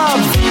your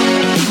love.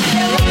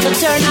 So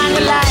turn on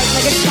the light,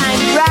 make it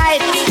shine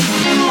bright.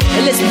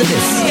 And listen to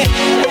this.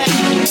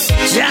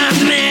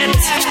 Jam it.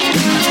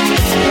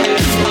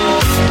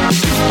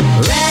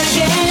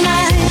 Reggae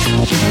night.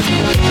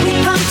 We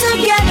come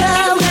together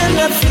when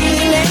we're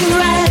feeling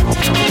right.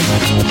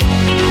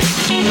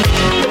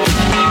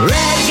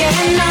 Reggae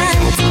night.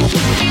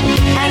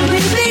 And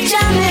we'll be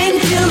jamming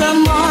till the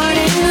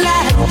morning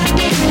light.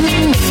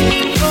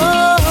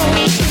 Oh,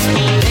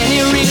 Any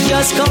ring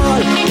just call.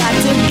 got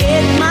to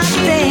get my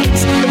things.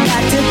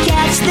 Got to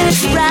catch this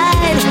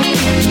ride.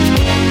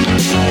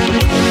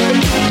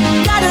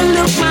 Gotta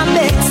look my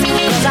best,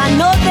 'cause I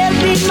know they'll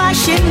be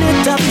mashing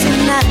it up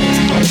tonight.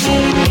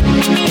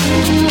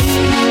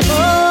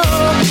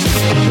 Oh,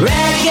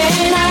 reggae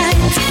night.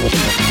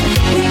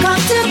 We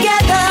come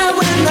together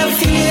when the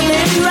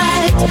feeling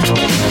right.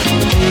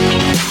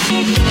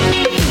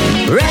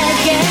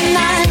 Reggae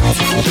night.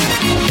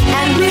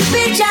 And we'll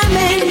be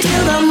jamming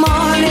till the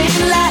morning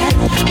light.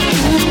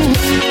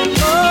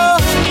 Oh,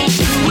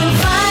 you will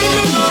find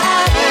it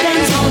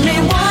happens only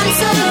once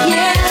a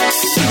year.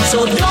 So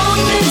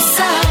don't miss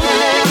out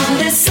on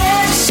this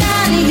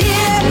session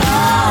here.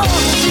 Oh,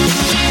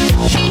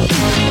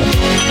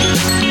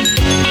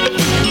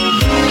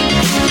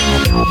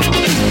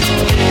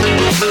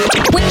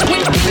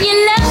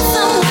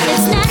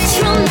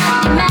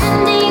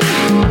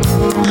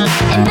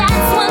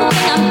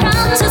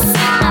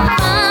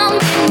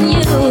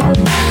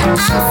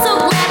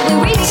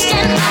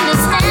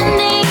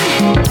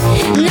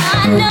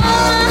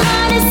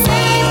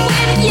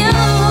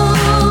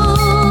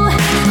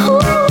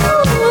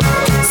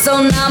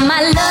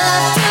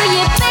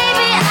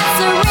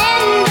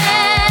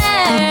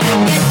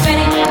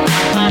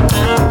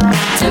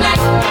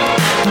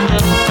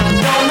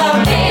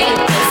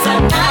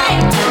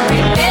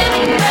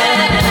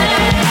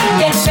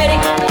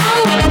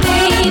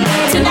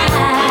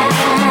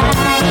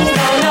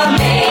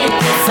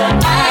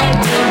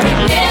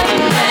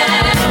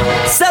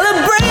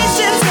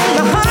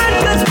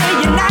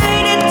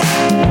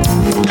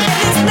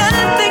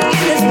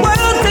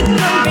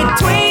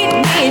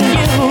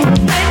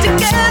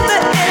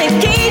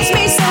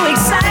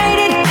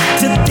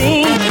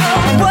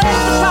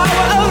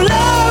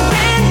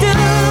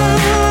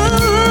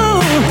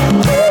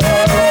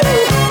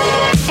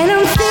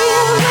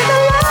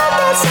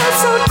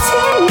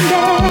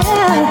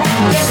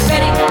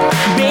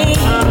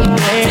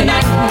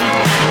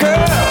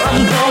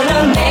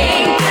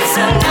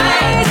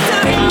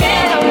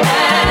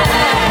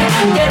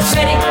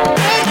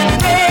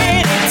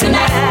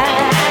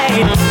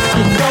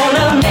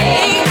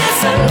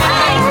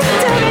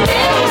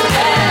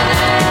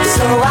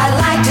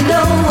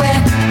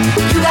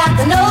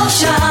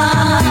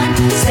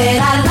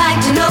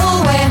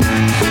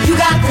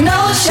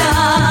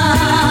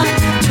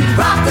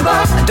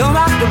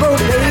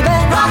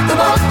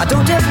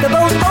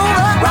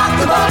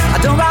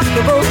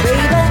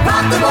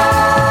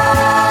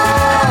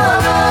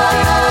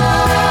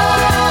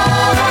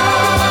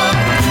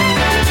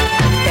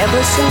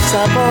 since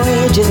our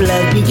voyage of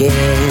love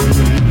began.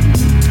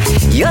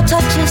 Your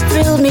touches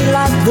thrilled me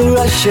like the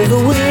rush of the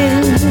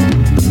wind,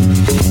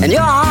 and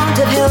your arms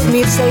have held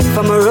me safe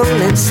from a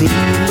rolling sea.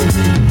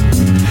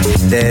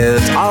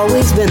 There's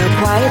always been a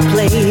quiet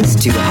place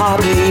to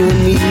harbor you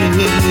and me.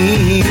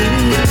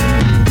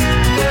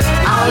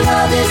 Our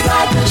love is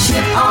like a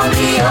ship on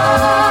the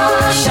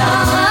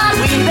ocean.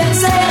 We've been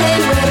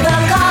sailing with a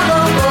cargo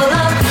full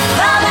of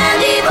love and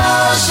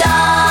devotion.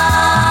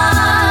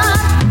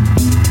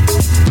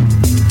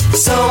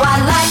 So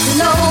I'd like to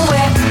know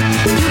where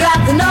you got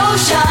the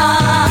notion.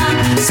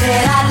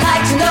 Said I'd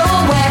like to know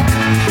where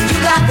you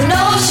got the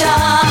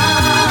notion.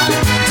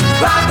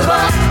 Rock the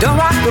boat, don't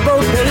rock the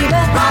boat, baby.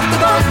 Rock the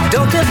boat,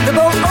 don't tip the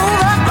boat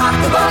over. Rock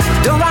the boat,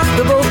 don't rock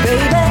the boat,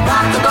 baby.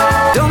 Rock the boat,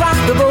 don't rock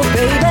the boat,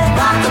 baby.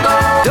 Rock the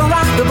boat, don't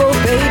rock the boat,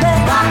 baby.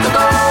 Rock the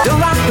boat,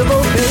 don't rock the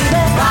boat,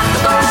 baby. Rock the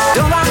boat,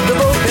 don't rock the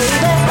boat,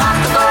 baby. Rock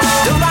the boat,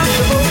 don't rock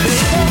the boat,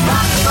 baby.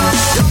 Rock the boat,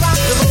 don't rock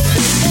the boat, baby. Rock the boat, don't rock the boat,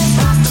 baby.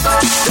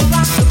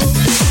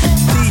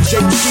 DJ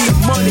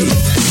D-Money,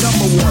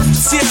 #1.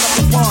 Tear up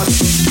the party.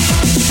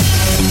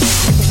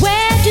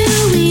 Where do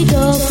we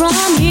go from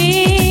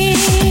here?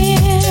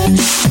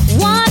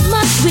 What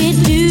must we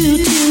do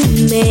to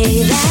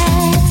make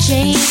that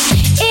change?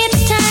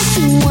 It's time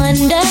to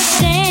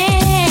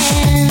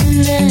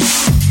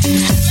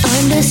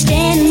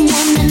understand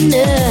one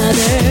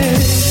another.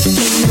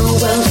 In a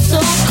world so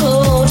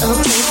cold, a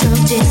place of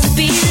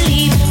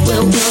disbelief,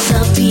 where will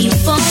the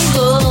people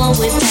go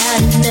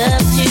without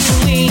enough to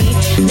eat?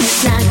 Let's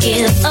not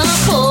give up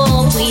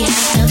hope, we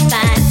have to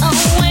find a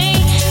way.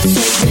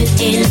 Search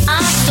within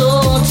our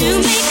soul to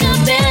make a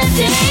better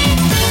day.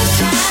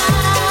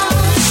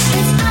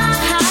 It's our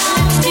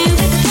house, do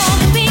it for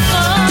the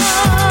people.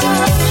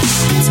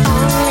 It's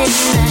all in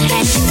the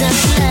hands of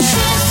love.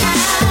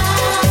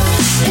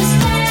 It's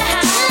their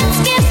house,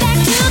 give back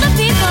to the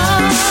people.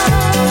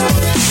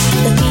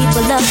 The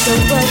people of the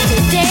world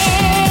today.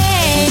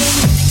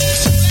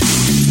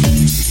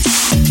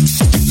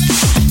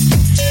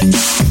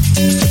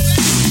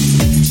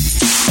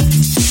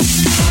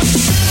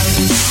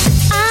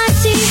 I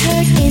see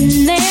hurt in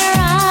their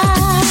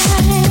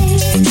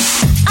eyes.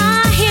 I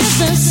hear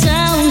the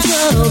sounds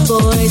of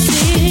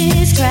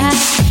voices cry.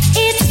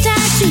 It's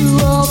time to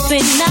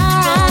open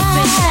our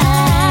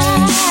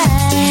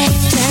eyes.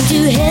 Time to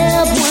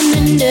help one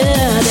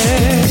another.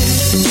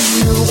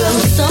 In a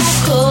world so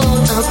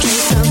cold, a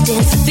place of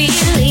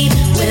disbelief,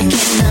 where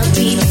can the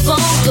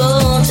people go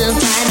to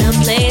find a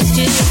place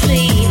to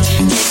sleep?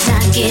 Let's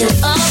not give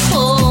up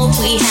hope,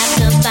 we have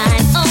to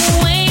find a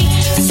way.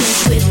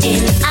 Search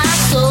within our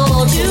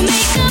soul to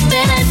make a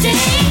better day.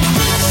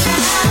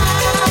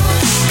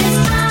 It's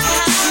our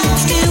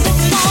house, do it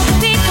for the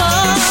people.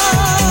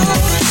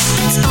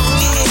 It's all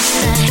in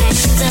the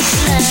hands of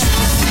love.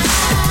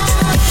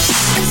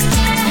 It's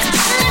their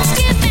house, let's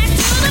give back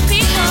to the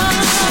people.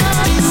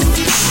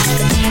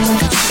 The people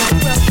of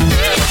the world.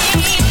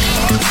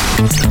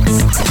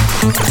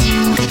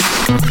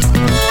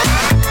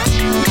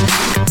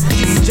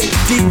 DJ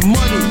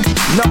D-Money,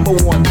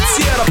 #1.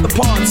 Tear up the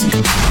party.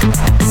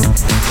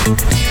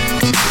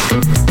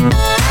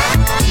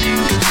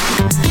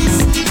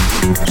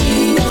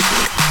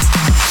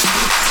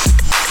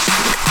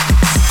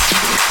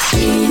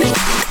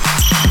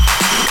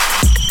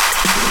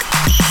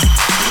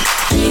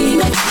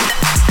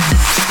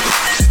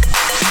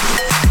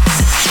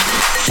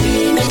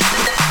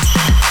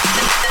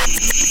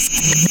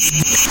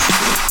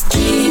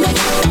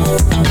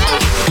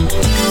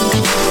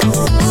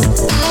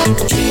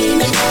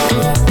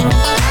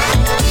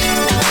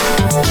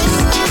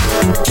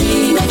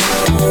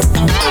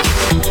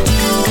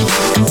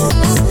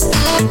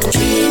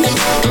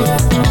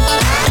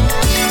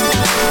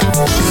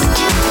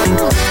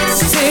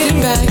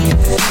 Sitting back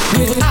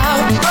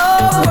without a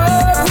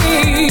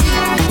worry,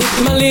 with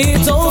my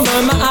lids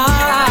over my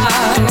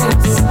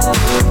eyes,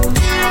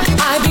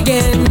 I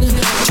began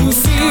to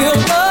feel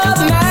the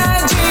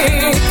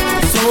magic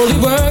slowly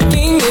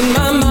working in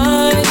my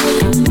mind.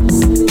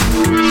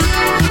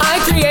 I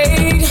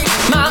create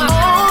my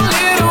own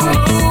little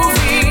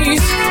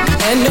movies,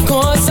 and of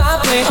course I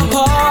play a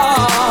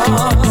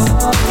part.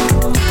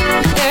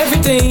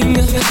 Everything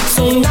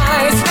so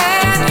nice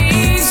and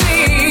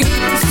easy,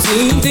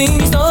 seeing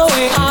things the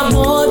way I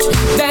want,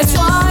 that's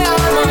why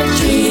I'm a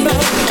dreamer.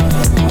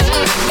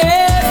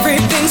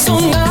 Everything's so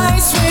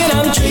nice when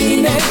I'm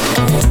dreaming.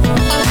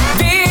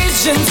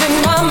 Visions in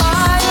my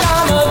mind,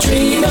 I'm a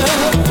dreamer.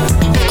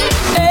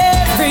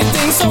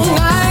 Everything's so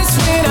nice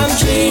when I'm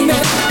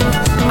dreaming.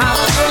 I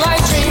feel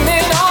like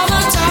dreaming all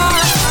the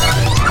time.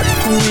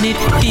 When it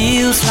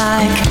feels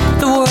like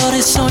the world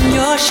is on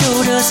your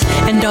shoulders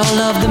and all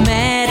of the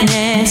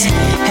madness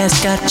has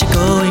got you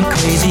going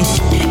crazy,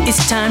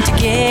 it's time to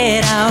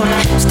get out.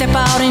 Step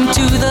out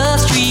into the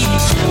street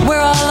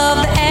where all of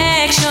the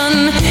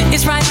action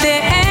is right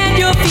there at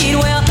your feet.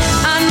 Well,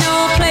 I know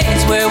a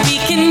place where we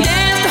can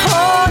dance the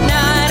whole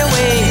night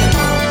away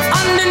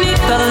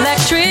underneath the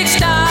electric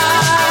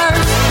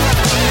stars.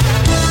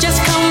 Just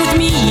come with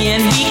me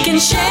and we can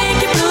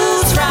shake your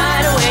blues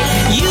right away.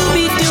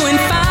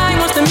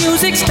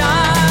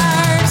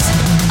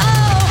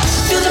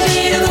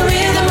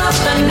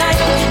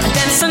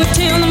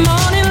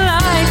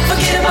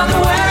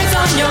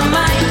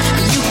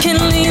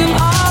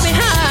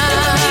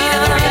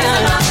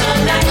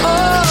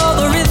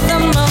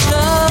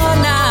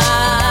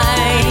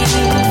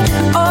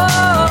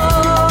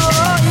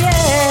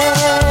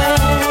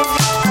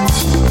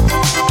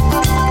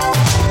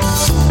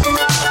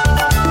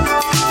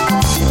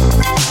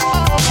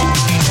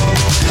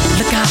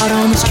 out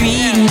on the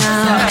street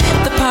now.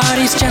 The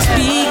party's just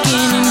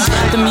beginning,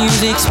 the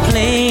music's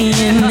playing,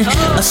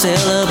 a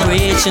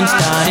celebration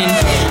starting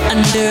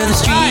under the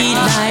street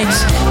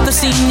lights. The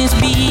scene is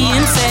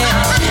being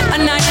set, a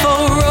night for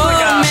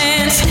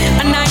romance,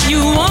 a night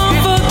you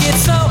won't forget.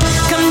 So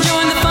come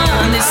join the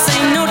fun, this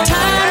ain't no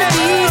time to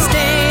be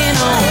staying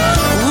home.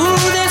 Ooh,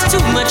 there's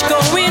too much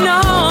going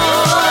on.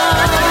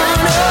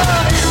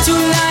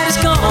 Tonight is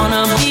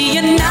gonna be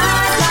a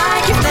night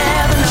like you've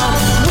never known.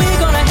 We're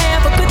gonna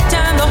have a good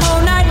time the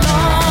whole night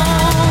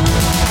long.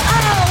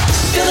 Oh,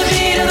 feel the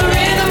beat of the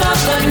rhythm of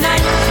the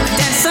night.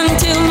 Dance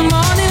until the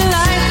morning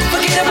light.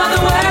 Forget about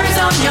the worries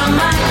on your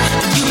mind.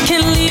 You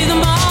can leave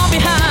them all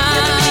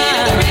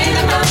behind.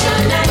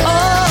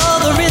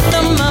 Oh, the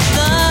rhythm of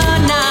the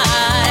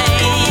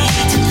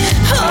night.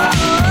 Oh.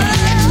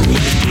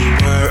 You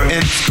were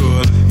in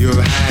school, you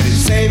had it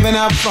saving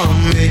up for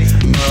me,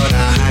 but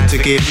I had to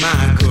keep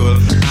my cool.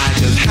 I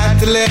just had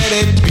to let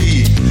it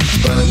be.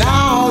 But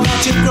now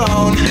that you're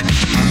grown,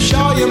 I'm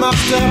sure you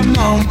must have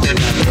known that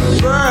the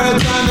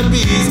birds and the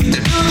bees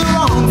do the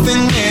wrong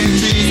thing in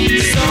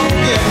trees. So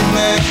give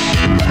me,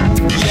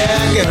 yeah,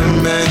 give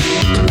me,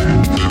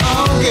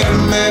 oh, give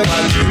me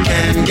what you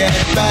can get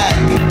back.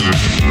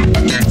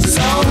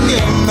 So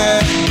give me,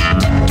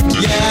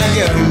 yeah,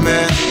 give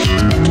me,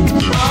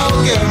 oh,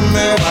 give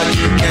me what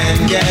you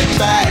can get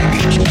back.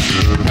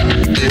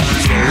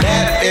 Once you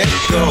let it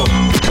go,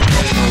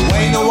 there's no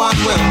way no one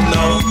will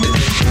know.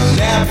 It'll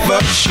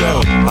never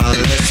show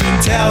unless you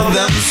tell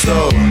them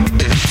so.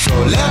 So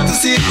let the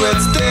secret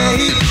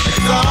stay.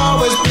 It's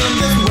always been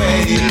this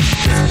way.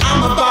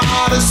 I'm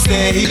about to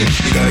say, you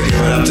gotta give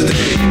it up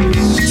today.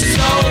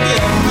 So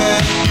give me,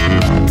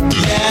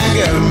 yeah,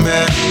 give me,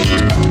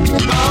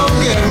 oh,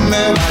 give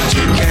me what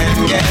you can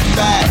get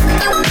back.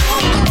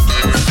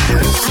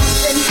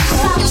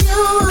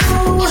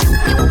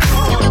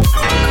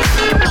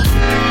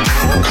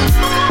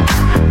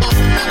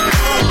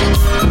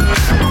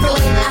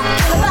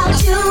 About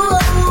you.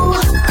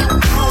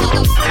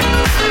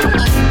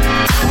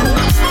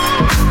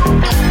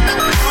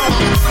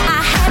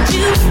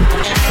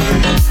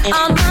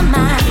 On my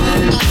mind,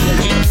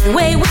 the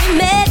way we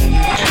met,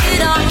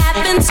 it all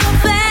happened so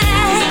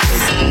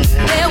fast.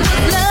 There was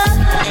love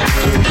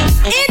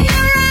in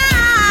your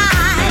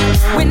eyes.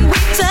 When we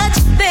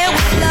touched, there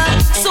was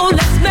love. So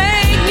let's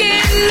make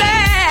it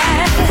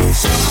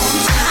last.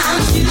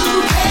 Sometimes you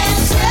can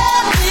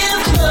tell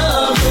if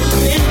love is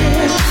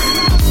real.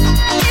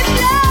 If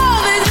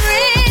love is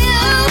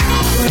real,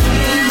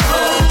 ain't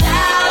no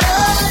doubt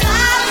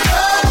about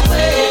the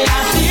way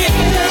I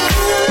feel.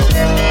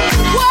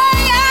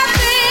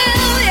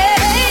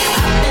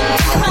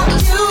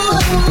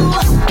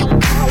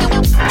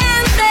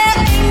 And there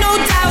ain't no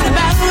doubt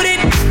about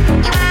it,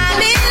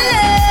 I'm in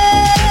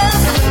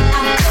love.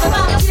 I feel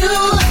about you.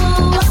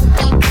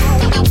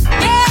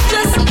 There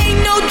just ain't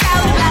no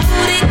doubt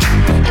about it,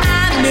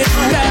 I'm in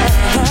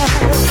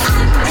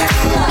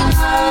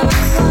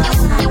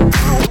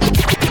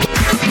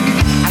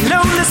A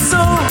lonely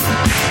soul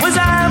was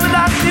I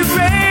without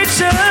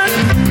direction.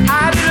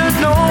 I didn't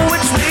know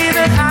which way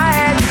that I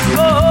had to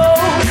go.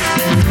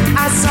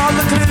 I saw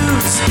the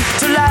clues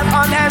to life,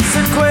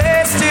 unanswered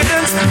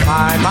questions.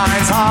 My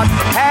mind's heart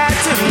had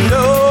to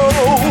know.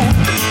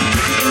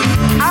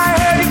 I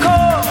heard it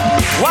call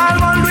while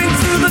wandering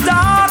through the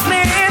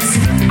darkness.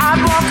 I'd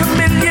walk a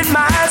million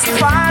miles to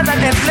find that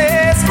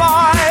endless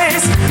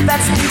voice that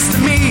speaks to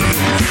me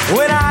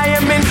when I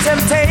am in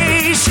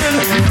temptation,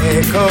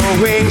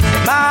 echoing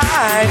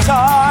my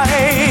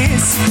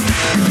choice.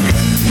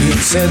 He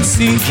said,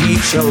 seek ye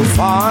shall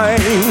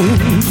find.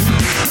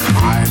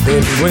 I've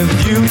been with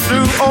you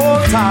through all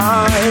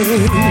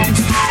times.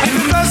 If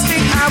you're thirsty,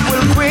 I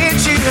will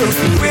quench you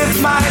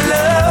with my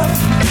love.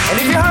 And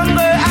if you're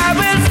hungry,